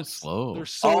me so nuts. slow. They're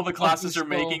so All the classes are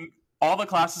fucking slow. making. All the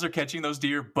classes are catching those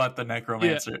deer, but the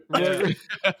necromancer. Right.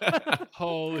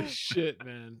 Holy shit,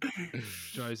 man!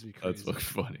 Drives me crazy. That's fucking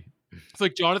funny. It's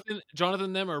like Jonathan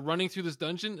and them are running through this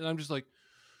dungeon, and I'm just like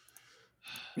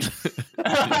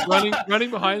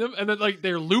running behind them, and then like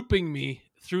they're looping me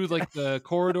through like the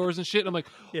corridors and shit. And I'm like,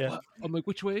 Yeah. what? I'm like,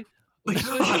 which way?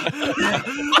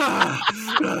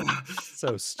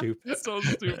 So stupid. So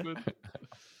stupid.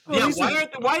 Yeah,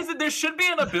 why is it there should be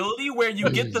an ability where you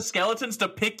get the skeletons to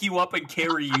pick you up and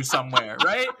carry you somewhere,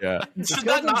 right? Yeah, Should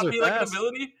that not skeletons are be like an fast.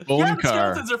 they Bone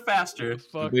car. skeletons are faster.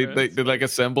 Fuck, They, man. they like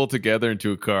assemble together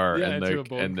into a car Yeah, and into a like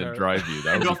bone and then cart. drive you.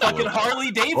 That would Go be cool. fucking Harley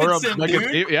Or Davidson, like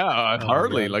dude. a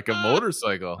Harley, God. like a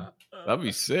motorcycle. That'd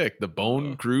be sick. The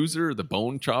bone cruiser, the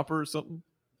bone chopper, or something.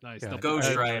 Nice. Yeah. They'll put Ghost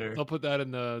that in- Rider. They'll put that in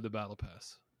the battle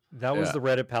pass. That was Yeah. the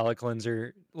Reddit palate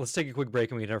cleanser. Let's take a quick break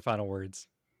and we get our final words.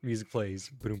 Music plays.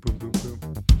 Boom, boom, boom,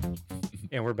 boom.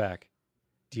 And we're back.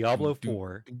 Diablo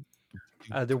 4.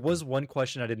 There was one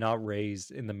question I did not raise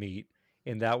in the meet,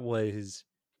 and that was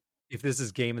if this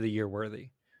is Game of the Year worthy.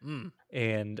 Mm.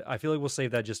 And I feel like we'll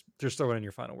save that. Just throw it in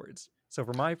your final words. So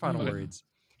for my final Okay. words,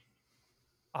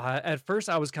 at first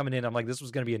I was coming in, I'm like, this was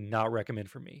going to be a not recommend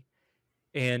for me.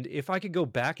 And if I could go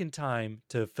back in time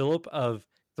to Philip of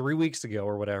 3 weeks ago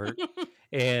or whatever,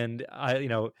 and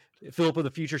Philip of the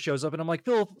future shows up, and I'm like,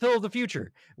 Phil of the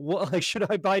future, what, like, should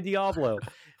I buy Diablo?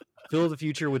 Phil of the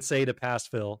future would say to past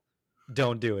Phil,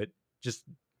 don't do it. Just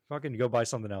fucking go buy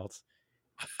something else.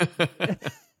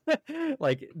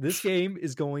 Like, this game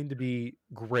is going to be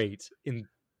great in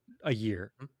a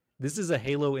year. This is a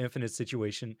Halo Infinite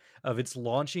situation of it's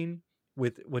launching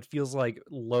with what feels like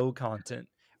low content,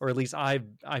 or at least I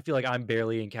feel like I'm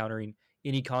barely encountering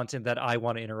any content that I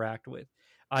want to interact with.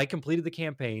 I completed the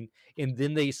campaign, and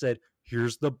then they said,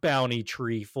 here's the bounty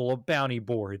tree full of bounty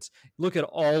boards. Look at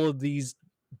all of these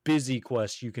busy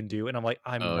quests you can do. And I'm like,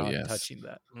 I'm not touching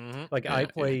that. Mm-hmm. Like, Yeah, I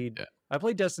played yeah. I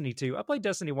played Destiny 2. I played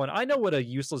Destiny 1. I know what a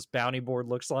useless bounty board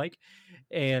looks like,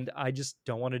 and I just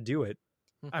don't want to do it.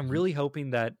 I'm really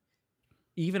hoping that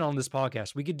even on this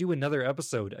podcast, we could do another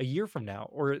episode a year from now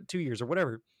or 2 years or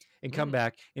whatever, and come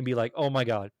back and be like, oh my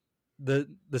God, the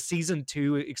season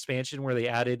 2 expansion where they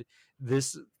added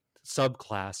this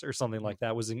subclass or something like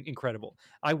that was incredible.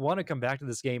 I want to come back to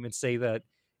this game and say that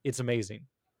it's amazing.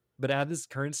 But at this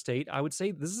current state, I would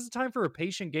say this is a time for a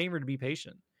patient gamer to be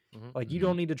patient. Like, you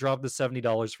don't need to drop the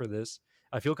 $70 for this.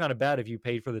 I feel kind of bad if you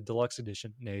paid for the deluxe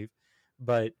edition, Nave.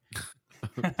 But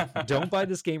don't buy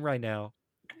this game right now.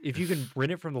 If you can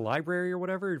rent it from the library or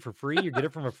whatever for free, or get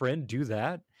it from a friend, do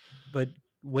that. But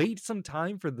wait some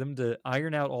time for them to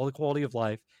iron out all the quality of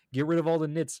life, get rid of all the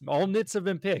nits. All nits have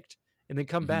been picked, and then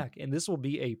come back. And this will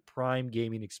be a prime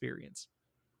gaming experience.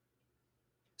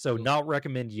 So not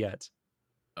recommend yet.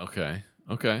 Okay.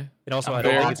 And also, I'm I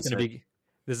don't fair. think it's going to be,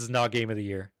 this is not game of the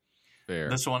year. Fair.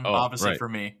 This one, Oh, obviously, right. for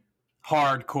me,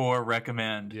 hardcore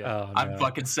recommend. Yeah. Oh, I'm no.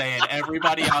 fucking saying,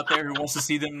 everybody out there who wants to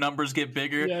see them numbers get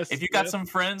bigger, Yes, if you got yep. some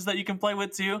friends that you can play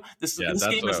with too, this that's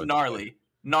game what I is was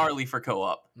gnarly for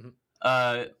co-op. Mhm.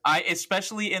 I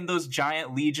especially in those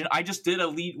giant Legion. I just did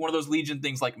one of those Legion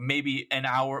things like maybe an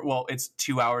hour. Well, it's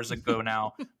 2 hours ago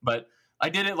now, but I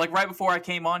did it like right before I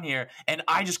came on here, and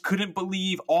I just couldn't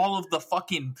believe all of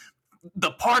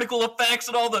the particle effects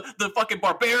and all the fucking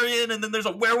barbarian, and then there's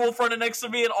a werewolf running next to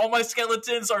me, and all my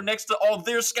skeletons are next to all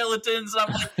their skeletons, and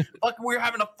I'm like, fuck, we're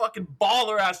having a fucking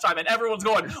baller ass time, and everyone's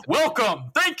going, welcome,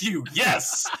 thank you,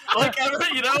 yes, like,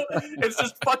 it's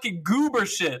just fucking goober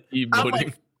shit. I'm Emoting.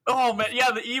 like, oh man, yeah,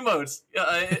 the emotes.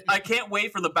 I can't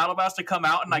wait for the battle pass to come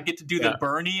out, and I get to do the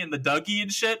Bernie and the Dougie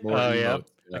and shit. More Oh, yeah. emotes.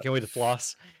 I can't wait to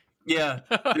floss. Yeah,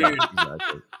 Yeah, dude.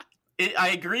 exactly. I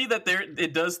agree that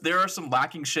there are some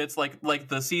lacking shits like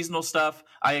the seasonal stuff.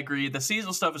 I agree. The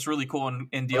seasonal stuff is really cool in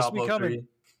Supposed to be Diablo coming. 3.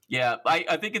 Yeah,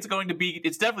 I think it's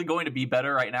definitely going to be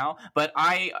better right now. But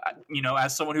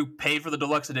as someone who paid for the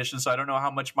deluxe edition, so I don't know how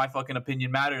much my fucking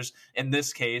opinion matters in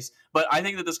this case. But I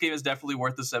think that this game is definitely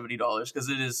worth the $70 because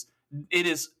it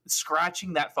is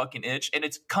scratching that fucking itch, and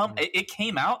it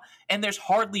came out and there's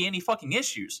hardly any fucking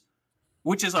issues,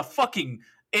 which is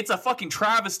it's a fucking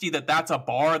travesty that's a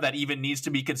bar that even needs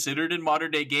to be considered in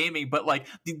modern day gaming. But like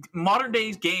the modern day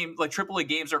games, like AAA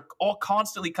games, are all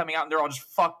constantly coming out and they're all just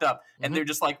fucked up, and they're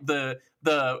just like the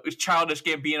childish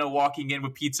Gambino walking in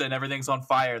with pizza and everything's on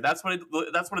fire. That's what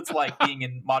it's like being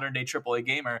in modern day AAA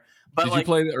gamer. But Did you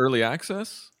play the early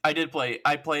access? I did play.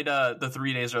 I played the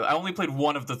 3 days early. I only played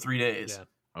one of the 3 days. Yeah.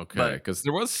 Okay, But because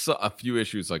there was a few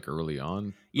issues like early on.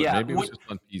 But yeah, maybe it was just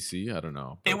on PC. I don't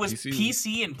know. it But was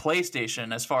PC and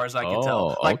PlayStation, as far as I could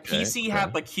tell. Oh, Like okay, PC okay.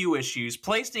 had the queue issues.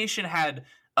 PlayStation had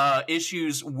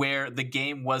issues where the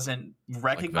game wasn't Like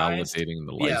recognized. validating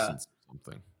the Yeah. license or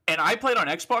something. And I played on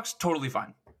Xbox totally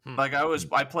fine. Hmm. Like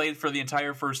I played for the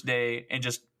entire first day and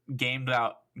just gamed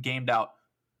out.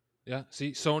 Yeah,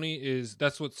 see,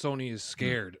 that's what Sony is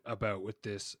scared about with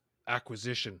this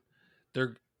acquisition.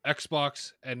 Their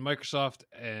Xbox and Microsoft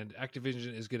and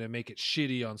Activision is going to make it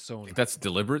shitty on I Sony. think that's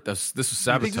deliberate. This is You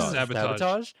think sabotage. this is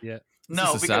sabotage? Yeah.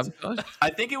 No, Is this a because sabotage? I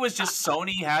think it was just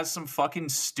Sony has some fucking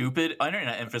stupid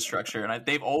internet infrastructure, and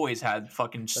they've always had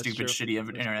fucking stupid, true. shitty That's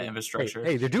internet true. infrastructure.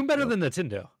 Hey, they're doing better than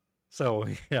Nintendo. So,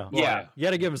 Well, Yeah. you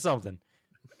got to give them something.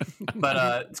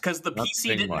 But it's because the Not PC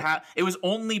saying didn't much. have. It was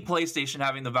only PlayStation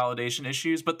having the validation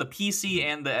issues, but the PC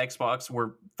and the Xbox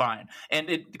were fine. And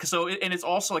it's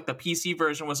also like the PC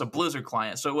version was a Blizzard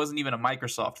client, so it wasn't even a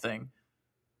Microsoft thing.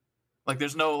 Like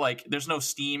there's no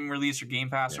Steam release or Game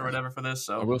Pass or Yeah. whatever for this.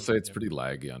 I So will say it's pretty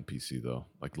laggy on PC though.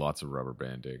 Like lots of rubber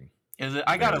banding. is it?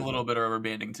 I got a Very little bit of rubber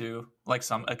banding too, like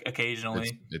some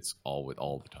occasionally. It's all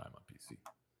the time on PC.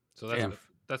 So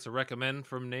that's a recommend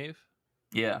from Nave.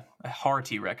 Yeah, a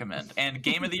hearty recommend. And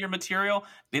Game of the Year material,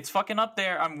 it's fucking up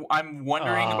there. I'm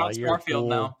wondering about you're a Starfield fool.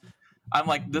 now. I'm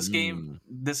like this game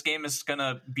is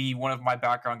gonna be one of my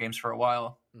background games for a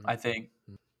while. I think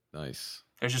Nice.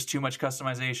 there's just too much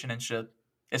customization and shit.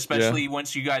 Especially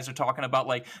once you guys are talking about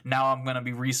like now I'm gonna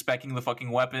be respecking the fucking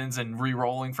weapons and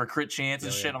re-rolling for crit chance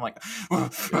and shit. I'm like, I'm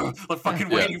fucking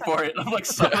waiting for it. I'm like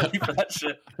so ready for that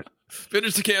shit.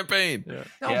 Finish the campaign. No,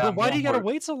 Yeah, but why I'm do you going got to for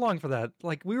it. wait so long for that?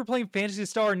 Like, we were playing Phantasy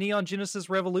Star Neon Genesis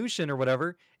Revolution or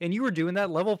whatever, and you were doing that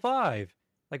level 5.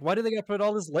 Like, why do they got to put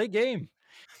all this late game?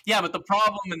 Yeah, but the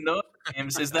problem in those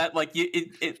games is that like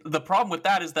the problem with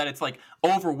that is that it's like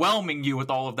overwhelming you with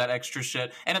all of that extra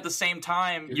shit, and at the same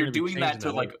time You're you're gonna be doing that changing to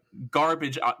that like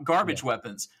garbage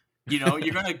weapons. You know,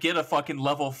 you're gonna get a fucking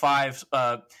level 5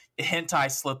 hentai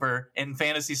slipper in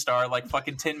Phantasy Star like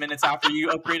fucking 10 minutes after you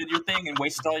upgraded your thing and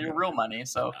wasted all your real money.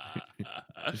 So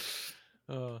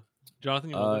Jonathan,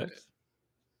 you want to go next?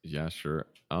 Yeah, sure.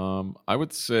 I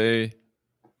would say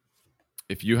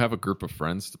if you have a group of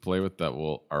friends to play with that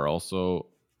are also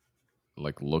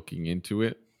like looking into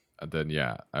it, then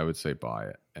yeah, I would say buy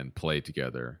it and play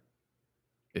together.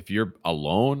 If you're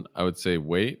alone, I would say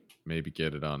wait, maybe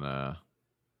get it on a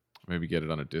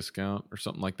discount or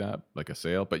something like that, like a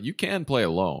sale. But you can play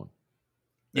alone.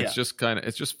 It's just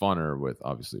funner with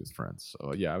friends.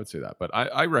 So yeah, I would say that. But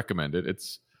I recommend it.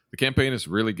 The campaign is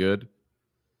really good.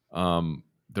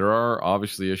 There are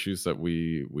obviously issues that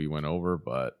we went over,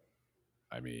 but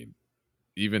I mean,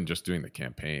 even just doing the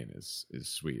campaign is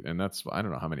sweet. And that's, I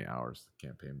don't know how many hours the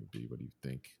campaign would be. What do you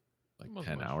think? Like Not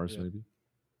 10 much, hours yeah. maybe?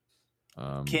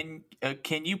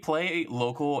 can you play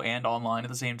local and online at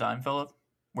the same time, Philip?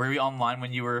 Were you online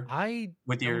when you were I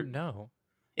with your? don't know.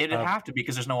 It'd have to be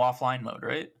because there's no offline mode,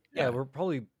 right? Yeah, we're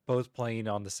probably both playing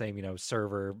on the same,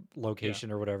 server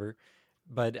location or whatever.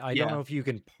 But I don't Yeah. know if you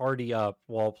can party up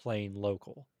while playing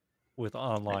local with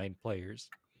online players.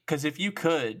 Because if you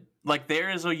could, like, there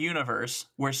is a universe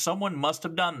where someone must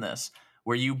have done this,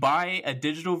 where you buy a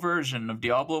digital version of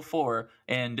Diablo 4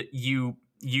 and you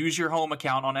use your home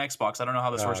account on Xbox. I don't know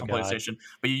how this Oh, works on God. PlayStation,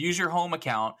 but you use your home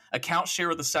account share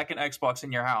with the second Xbox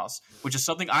in your house, which is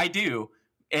something I do.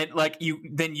 And like you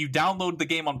download the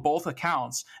game on both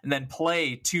accounts and then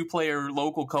play 2-player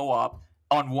local co-op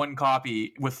on one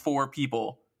copy with 4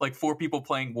 people. Like 4 people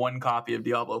playing one copy of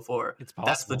Diablo 4. It's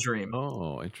That's the possible. dream.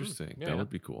 Oh, interesting. Yeah. That would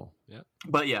be cool.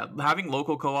 But yeah, having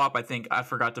local co-op, I think I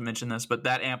forgot to mention this, but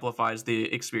that amplifies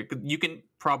the experience. You can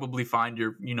probably find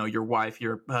your wife,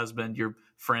 your husband, your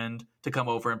friend to come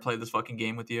over and play this fucking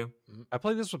game with you. I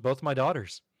played this with both my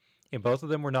daughters, and both of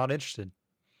them were not interested.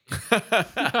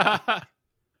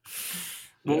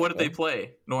 Well, what did they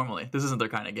play normally? This isn't their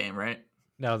kind of game, right?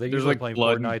 No, they're There's usually like playing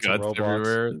blood Fortnite and or guts Roblox.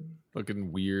 everywhere.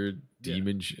 Fucking weird Yeah.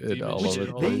 demon shit Demon all shit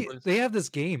over all the over place. the place. They have this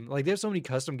game. Like, they have so many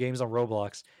custom games on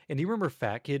Roblox. And do you remember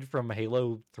Fat Kid from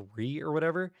Halo 3 or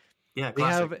whatever? Yeah,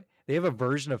 classic. They have a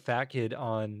version of Fat Kid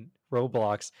on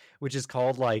Roblox, which is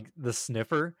called like the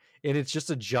Sniffer, and it's just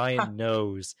a giant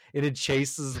nose, and it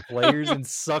chases players and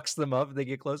sucks them up if they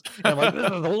get close. And I'm like,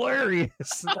 this is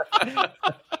hilarious.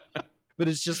 But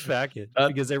it's just Fat Kid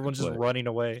because everyone's just play. running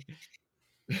away.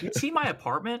 You see my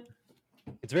apartment?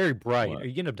 It's very bright. What? Are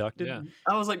you getting abducted? Yeah.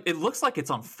 I was like, it looks like it's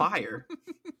on fire.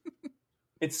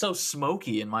 It's so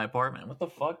smoky in my apartment. What the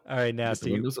fuck? All right, Is the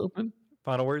Nasty. windows open?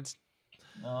 Final words.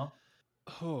 No.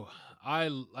 Oh, I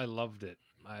loved it.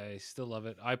 I still love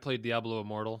it. I played Diablo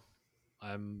Immortal.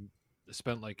 I'm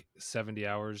spent like 70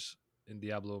 hours in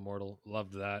Diablo Immortal.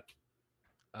 Loved that.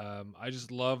 I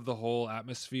just love the whole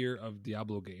atmosphere of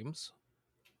Diablo games,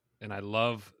 and I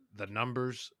love the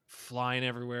numbers flying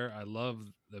everywhere. I love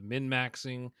the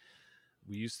min-maxing.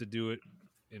 We used to do it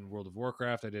in World of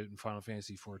Warcraft. I did it in Final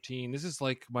Fantasy 14. This is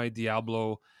like my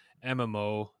Diablo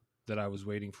MMO that I was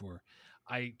waiting for.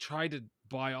 I tried to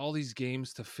buy all these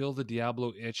games to fill the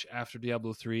Diablo itch after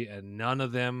Diablo 3, and none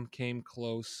of them came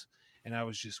close. And I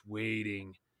was just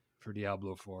waiting for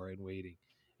Diablo 4 and waiting.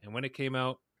 And when it came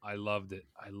out, I loved it.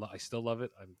 I still love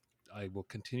it. I will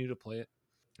continue to play it.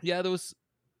 Yeah, there was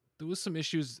some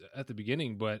issues at the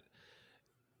beginning, but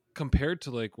compared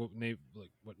to like what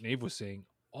Nave was saying,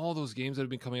 all those games that have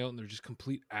been coming out and they're just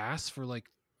complete ass for like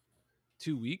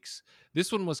 2 weeks.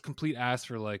 This one was complete ass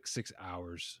for like 6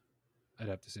 hours. I'd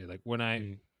have to say, like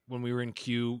when we were in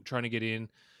queue trying to get in,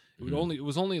 it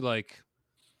was only like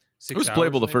 6 It was hours,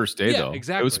 playable the maybe. first day, though.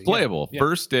 Exactly. It was playable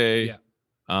first day. Yeah.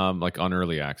 Like on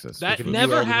early access. That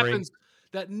never happens.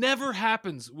 That never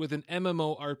happens with an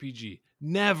MMO RPG.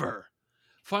 Never.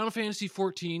 Final Fantasy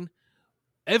 14,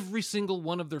 every single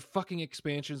one of their fucking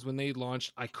expansions when they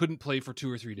launched, I couldn't play for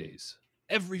 2 or 3 days.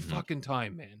 Every fucking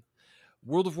time, man.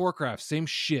 World of Warcraft, same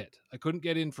shit. I couldn't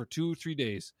get in for 2 or 3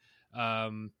 days.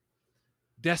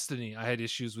 Destiny, I had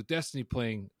issues with Destiny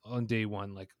playing on day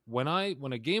one. Like when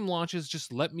a game launches,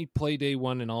 just let me play day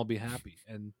one and I'll be happy.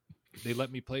 And they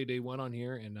let me play day one on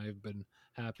here, and I've been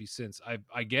happy since.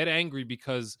 I get angry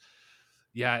because,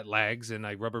 yeah, it lags and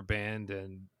I rubber band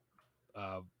and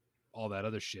all that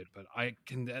other shit, but I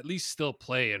can at least still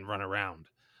play and run around.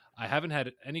 I haven't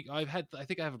had any. I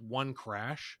think I have one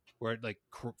crash where it like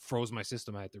froze my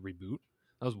system. I had to reboot.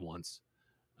 That was once.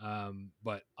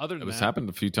 But other than it was that, happened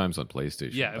a few times on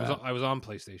PlayStation. Yeah, I was on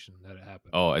PlayStation that it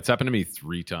happened. Oh, it's happened to me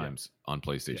 3 times on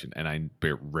PlayStation, and I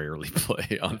rarely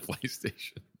play on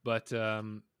PlayStation. But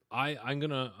I'm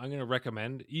gonna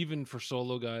recommend, even for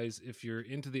solo guys, if you're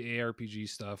into the ARPG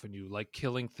stuff and you like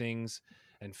killing things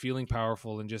and feeling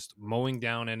powerful and just mowing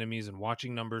down enemies and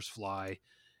watching numbers fly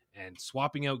and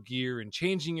swapping out gear and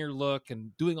changing your look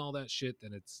and doing all that shit,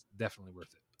 then it's definitely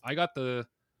worth it. I got the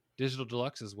digital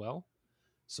deluxe as well,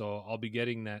 so I'll be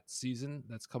getting that season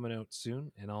that's coming out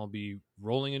soon, and I'll be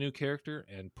rolling a new character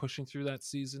and pushing through that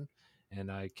season,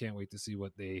 and I can't wait to see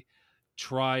what they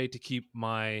try to keep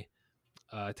my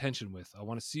attention with. I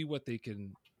want to see what they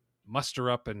can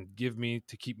muster up and give me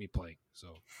to keep me playing.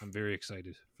 So I'm very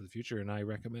excited for the future, and I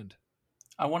recommend.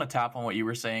 I want to tap on what you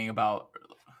were saying about.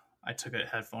 I took a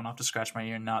headphone off to scratch my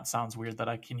ear, and now it sounds weird that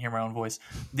I can hear my own voice.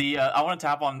 I want to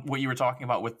tap on what you were talking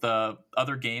about with the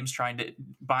other games,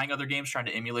 buying other games, trying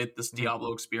to emulate this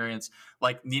Diablo experience.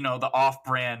 Like, the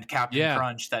off-brand Captain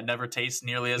Crunch that never tastes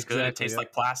nearly as good. It tastes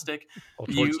like plastic.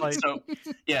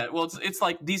 It's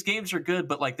like these games are good,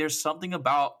 but like there's something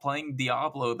about playing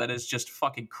Diablo that is just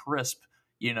fucking crisp,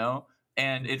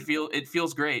 and it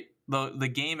feels great.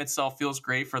 The game itself feels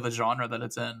great for the genre that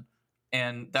it's in.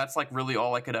 And that's like really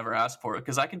all I could ever ask for,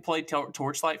 because I can play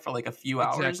Torchlight for like a few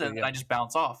hours and then I just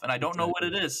bounce off, and I don't know what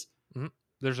it is. Mm-hmm.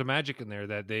 There's a magic in there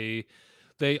that they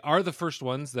are the first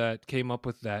ones that came up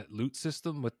with that loot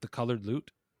system with the colored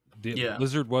loot.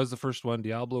 Blizzard was the first one.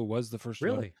 Diablo was the first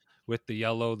one with the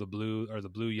yellow, the blue, or the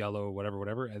blue, yellow,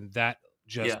 whatever, and that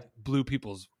just blew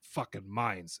people's fucking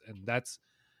minds. And they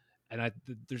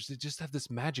just have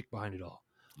this magic behind it all.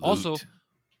 Loot. Also.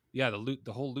 Yeah,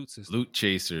 the whole loot system. Loot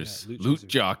chasers. Loot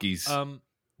jockeys.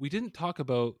 We didn't talk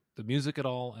about the music at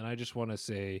all, and I just want to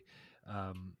say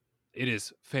it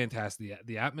is fantastic.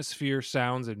 The atmosphere,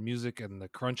 sounds, and music, and the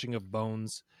crunching of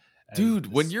bones.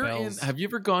 Dude, when you're in, have you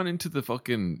ever gone into the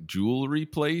fucking jewelry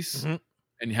place and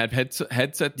you had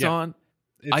headsets on?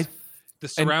 The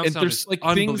surround sound is like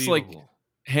unbelievable. Things like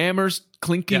hammers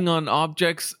clinking on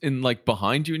objects and like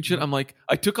behind you and shit. I'm like,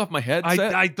 I took off my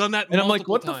headset. I done that, and I'm like,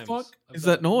 what times. The fuck is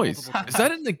that noise? Is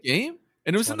that in the game?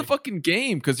 And it was in the fucking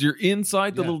game because you're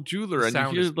inside the little jeweler and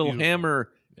you hear the little hammer,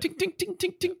 ting ting ting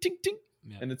ting ting ting ting,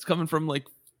 and it's coming from like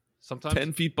sometimes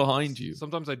 10 feet behind you.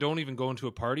 Sometimes I don't even go into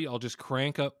a party. I'll just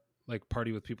crank up, like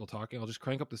party with people talking. I'll just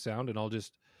crank up the sound and I'll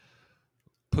just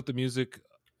put the music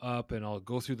up and I'll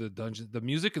go through the dungeon. The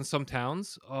music in some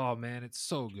towns, oh man, it's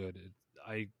so good.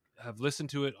 I have listened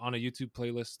to it on a YouTube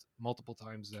playlist multiple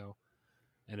times now,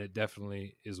 and it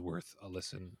definitely is worth a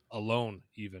listen alone,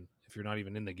 even if you're not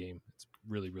even in the game. It's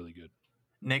really, really good.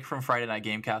 Nick from Friday Night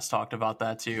Gamecast talked about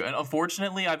that too. And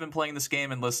unfortunately, I've been playing this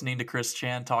game and listening to Chris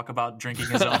Chan talk about drinking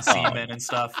his own semen and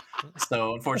stuff.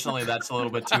 So unfortunately, that's a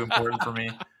little bit too important for me.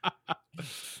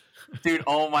 Dude,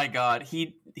 oh my god,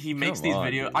 he makes these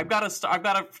videos. Dude. I've got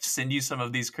to send you some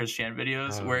of these Chris Chan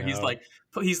videos where he's like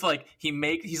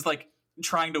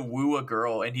trying to woo a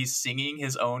girl, and he's singing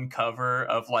his own cover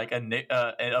of like a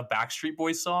Backstreet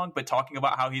Boys song, but talking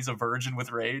about how he's a virgin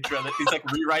with rage. He's like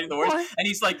rewriting the words, and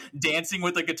he's like dancing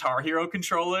with a Guitar Hero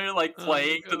controller, like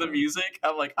playing to the music.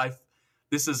 I'm like,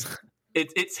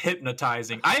 it's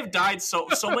hypnotizing. I have died so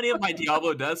many of my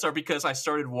Diablo deaths are because I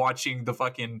started watching the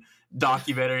fucking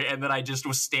documentary, and then I just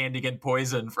was standing in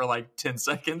poison for like 10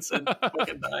 seconds and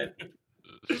fucking died.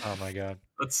 Oh my god,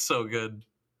 that's so good.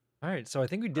 All right, so I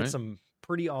think we did some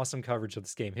pretty awesome coverage of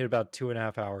this game. Hit about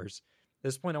 2.5 hours. At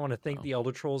this point, I want to thank the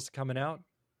Elder Trolls coming out.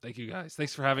 Thank you guys.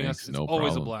 Thanks for having us. It's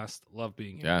always a blast. Love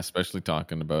being here. Yeah, especially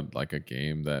talking about like a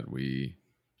game that we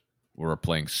were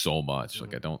playing so much.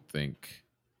 Like I don't think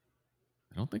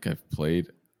I've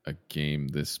played a game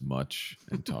this much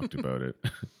and talked about it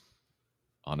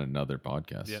on another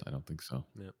podcast. Yep. I don't think so.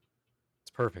 Yep.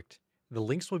 It's perfect. The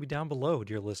links will be down below,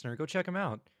 dear listener. Go check them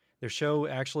out. Their show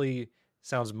actually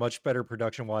sounds much better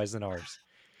production-wise than ours.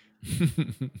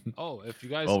 Oh, if you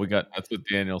guys... Oh, that's what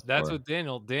Daniel's what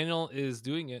Daniel is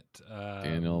doing it.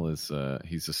 Daniel is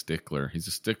he's a stickler. He's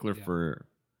a stickler for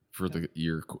the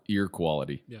ear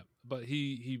quality. Yeah, but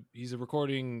he's a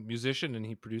recording musician, and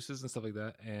he produces and stuff like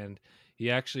that, and he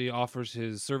actually offers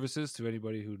his services to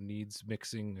anybody who needs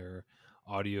mixing or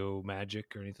audio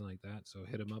magic or anything like that. So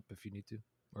hit him up if you need to,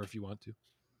 or if you want to.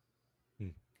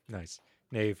 Nice.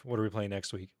 Nave, what are we playing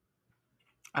next week?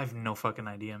 I have no fucking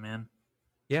idea, man.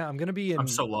 Yeah, I'm gonna be in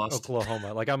so lost.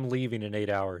 Oklahoma. Like I'm leaving in 8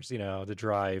 hours, to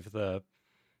drive I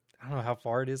don't know how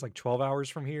far it is, like 12 hours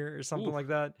from here or something like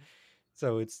that.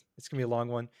 So it's gonna be a long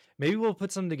one. Maybe we'll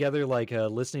put something together like a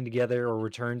listening together or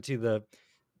return to the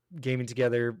gaming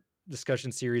together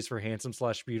discussion series for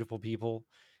handsome/beautiful people.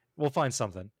 We'll find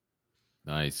something.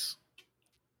 Nice.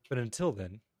 But until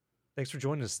then, thanks for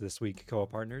joining us this week, co-op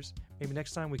partners. Maybe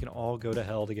next time we can all go to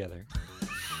hell together.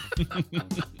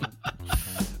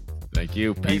 Thank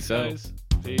you. Peace out.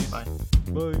 Peace. Bye.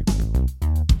 Bye.